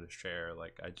that you wanted to share.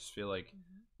 Like, I just feel like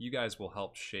you guys will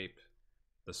help shape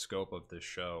the scope of this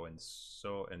show in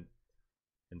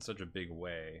such a big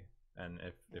way. And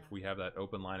if we have that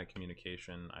open line of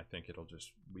communication, I think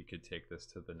we could take this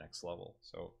to the next level.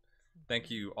 So thank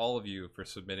you, all of you, for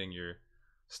submitting your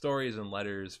stories and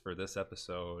letters for this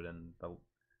episode and the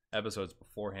episodes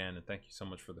beforehand. And thank you so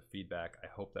much for the feedback. I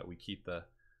hope that we keep the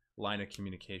line of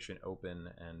communication open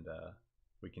and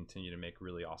we continue to make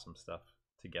really awesome stuff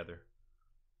together.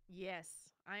 Yes,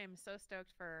 I am so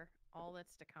stoked for all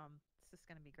that's to come. This is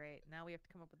going to be great. Now we have to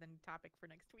come up with a new topic for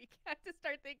next week. I have to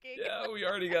start thinking. Yeah, we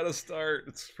already got to start.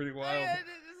 It's pretty wild. This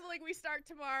is like we start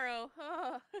tomorrow.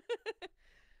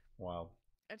 Wow.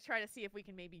 Let's try to see if we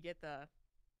can maybe get the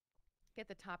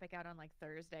topic out on like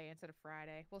Thursday instead of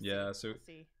Friday. We'll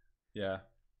see. Yeah.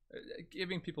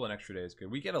 Giving people an extra day is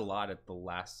good. We get a lot at the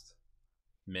last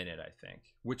minute, I think,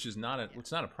 which is not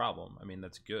it's not a problem. I mean,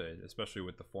 that's good, especially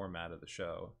with the format of the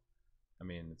show. I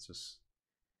mean, it's just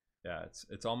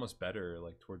it's almost better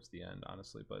like towards the end,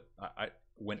 honestly. But I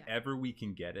whenever we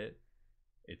can get it,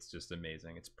 it's just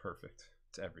amazing. It's perfect.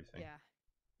 It's everything.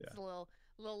 It's a little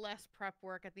less prep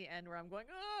work at the end where I'm going,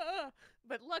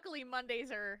 but luckily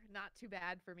Mondays are not too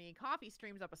bad for me. Coffee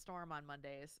streams up a storm on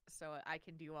Mondays, so I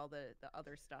can do all the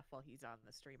other stuff while he's on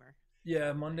the streamer.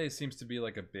 Yeah, Monday seems to be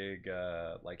like a big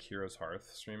like Heroes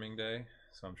Hearth streaming day,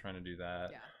 so I'm trying to do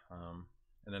that.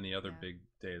 And then the other big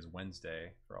day is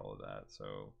Wednesday for all of that,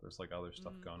 so there's like other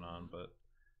stuff going on. But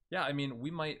yeah, I mean,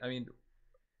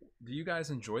 do you guys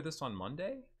enjoy this on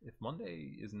Monday? If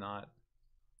Monday is not,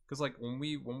 because like when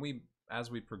we as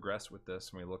we progress with this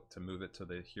and we look to move it to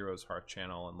the Heroes Hearth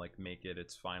channel and like make it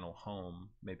its final home,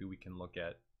 maybe we can look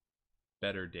at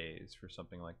better days for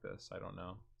something like this. I don't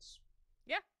know.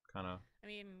 Kind of. I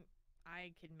mean,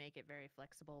 I can make it very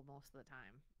flexible most of the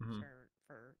time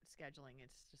for scheduling.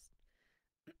 It's just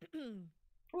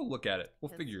we'll look at it.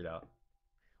 We'll figure it out.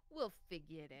 We'll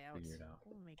figure it out.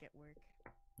 We'll make it work.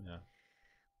 Yeah.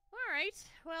 All right.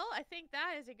 Well, I think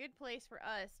that is a good place for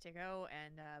us to go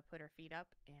and put our feet up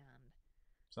and.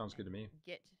 Sounds good to me.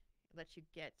 Let you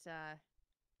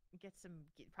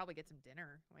probably get some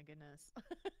dinner. My goodness.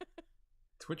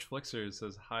 Twitch Flixer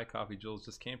says, "Hi, Coffee Jules.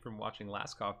 Just came from watching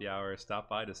Last Coffee Hour. Stop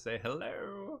by to say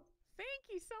hello." Thank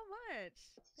you so much.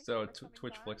 So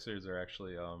Twitch Flixers are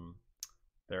actually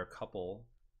they're a couple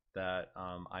that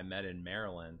I met in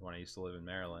Maryland when I used to live in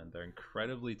Maryland. They're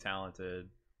incredibly talented.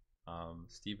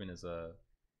 Steven is a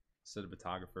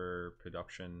cinematographer,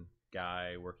 production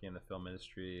guy working in the film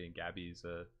industry, and Gabby's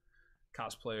a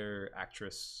cosplayer,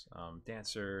 actress,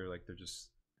 dancer. Like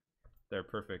they're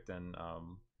perfect. And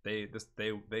they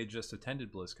just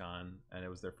attended BlizzCon, and it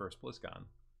was their first BlizzCon.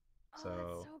 So,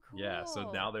 that's so cool. Yeah,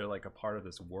 so now they're like a part of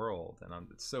this world, and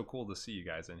it's so cool to see you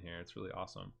guys in here. It's really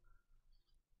awesome.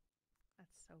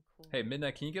 That's so cool. Hey,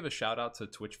 Midnight, can you give a shout out to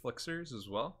Twitch Flixers as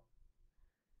well?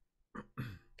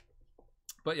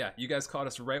 But yeah, you guys caught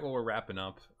us right while we're wrapping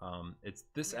up. It's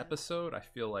this episode, I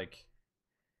feel like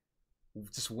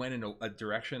just went in a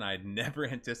direction I'd never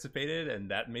anticipated,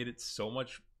 and that made it so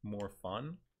much more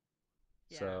fun.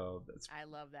 Yeah, so I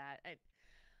love that.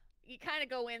 You kind of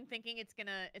go in thinking it's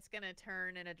gonna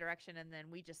turn in a direction, and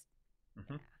then we just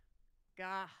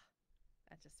that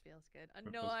just feels good.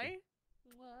 Annoy.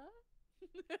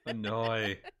 What?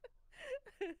 Annoy.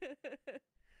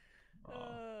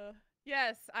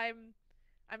 Yes, I'm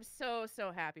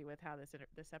so happy with how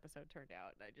this episode turned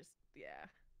out. I just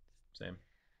same.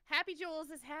 Happy Jules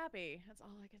is happy. That's all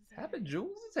I can say. Happy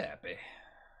Jules is happy.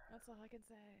 That's all I can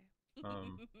say.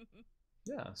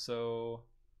 Yeah, so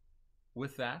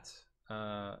with that,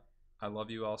 I love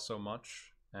you all so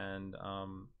much, and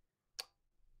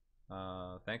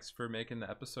thanks for making the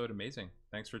episode amazing.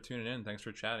 Thanks for tuning in. Thanks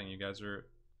for chatting. You guys are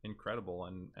incredible,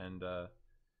 and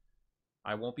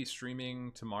I won't be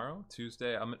streaming tomorrow,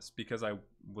 Tuesday. Because I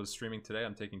was streaming today.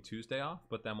 I'm taking Tuesday off,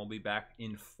 but then we'll be back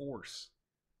in force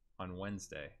on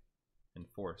Wednesday. In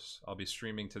force, I'll be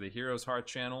streaming to the HeroesHearth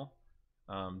channel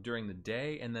during the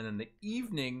day, and then in the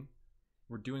evening,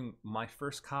 we're doing my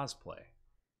first cosplay.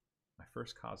 My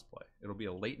first cosplay. It'll be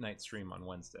a late night stream on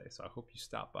Wednesday, so I hope you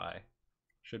stop by.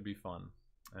 Should be fun.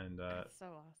 And That's so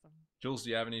awesome. Jules, do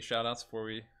you have any shout outs before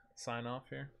we sign off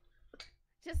here?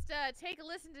 Just take a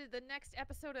listen to the next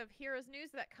episode of Heroes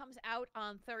News that comes out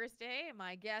on Thursday.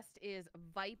 My guest is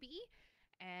Vipey,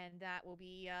 and that will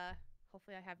be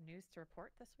hopefully I have news to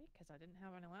report this week because I didn't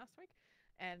have any last week.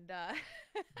 And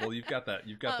well, you've got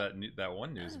that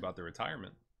one news about the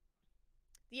retirement.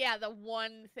 Yeah, the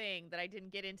one thing that I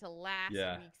didn't get into last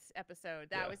week's episode.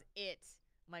 That was it.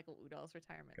 Michael Udall's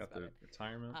retirement. Got the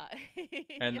retirement.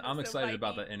 And I'm excited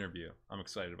about that interview.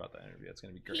 It's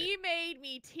going to be great. He made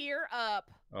me tear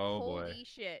up. Oh, boy. Holy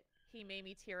shit. He made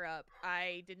me tear up.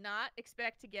 I did not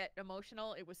expect to get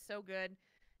emotional. It was so good.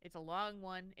 It's a long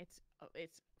one. It's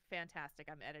fantastic.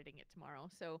 I'm editing it tomorrow.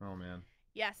 So, oh, man.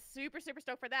 Yes, super, super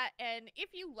stoked for that. And if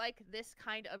you like this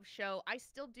kind of show, I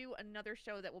still do another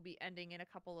show that will be ending in a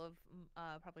couple of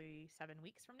probably 7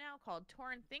 weeks from now called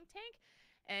Torn Think Tank.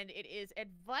 And it is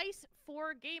advice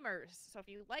for gamers. So if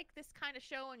you like this kind of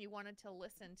show and you wanted to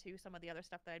listen to some of the other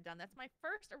stuff that I've done, that's my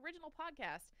first original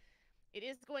podcast. It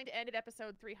is going to end at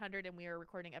episode 300, and we are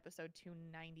recording episode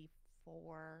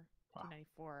 294,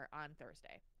 294 on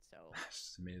Thursday. So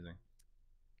that's amazing.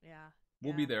 Yeah.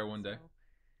 We'll be there one day.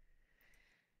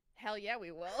 Hell yeah, we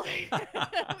will.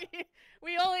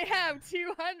 we only have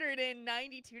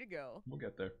 292 to go. We'll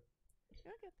get there.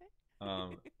 We'll get there.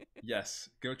 Yes,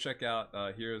 go check out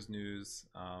Heroes News.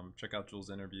 Check out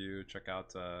Jules' interview. Check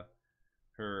out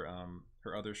her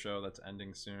other show that's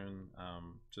ending soon.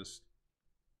 Just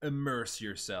immerse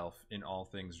yourself in all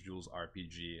things Jules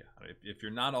RPG. If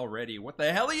you're not already, what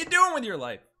the hell are you doing with your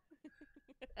life?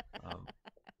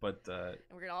 But and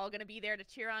we're all gonna be there to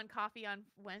cheer on Coffee on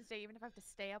Wednesday, even if I have to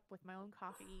stay up with my own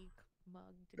coffee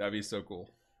mug. That'd be so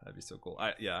cool. That'd be so cool.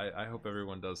 I hope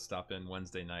everyone does stop in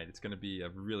Wednesday night. It's going to be a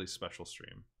really special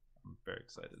stream. I'm very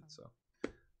excited. Awesome.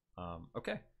 So,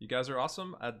 okay, you guys are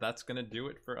awesome. That's going to do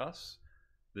it for us.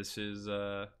 This is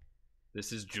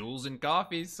Jules and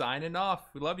Coffee signing off.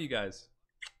 We love you guys.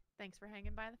 Thanks for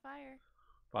hanging by the fire.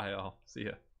 Bye, all. See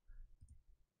ya.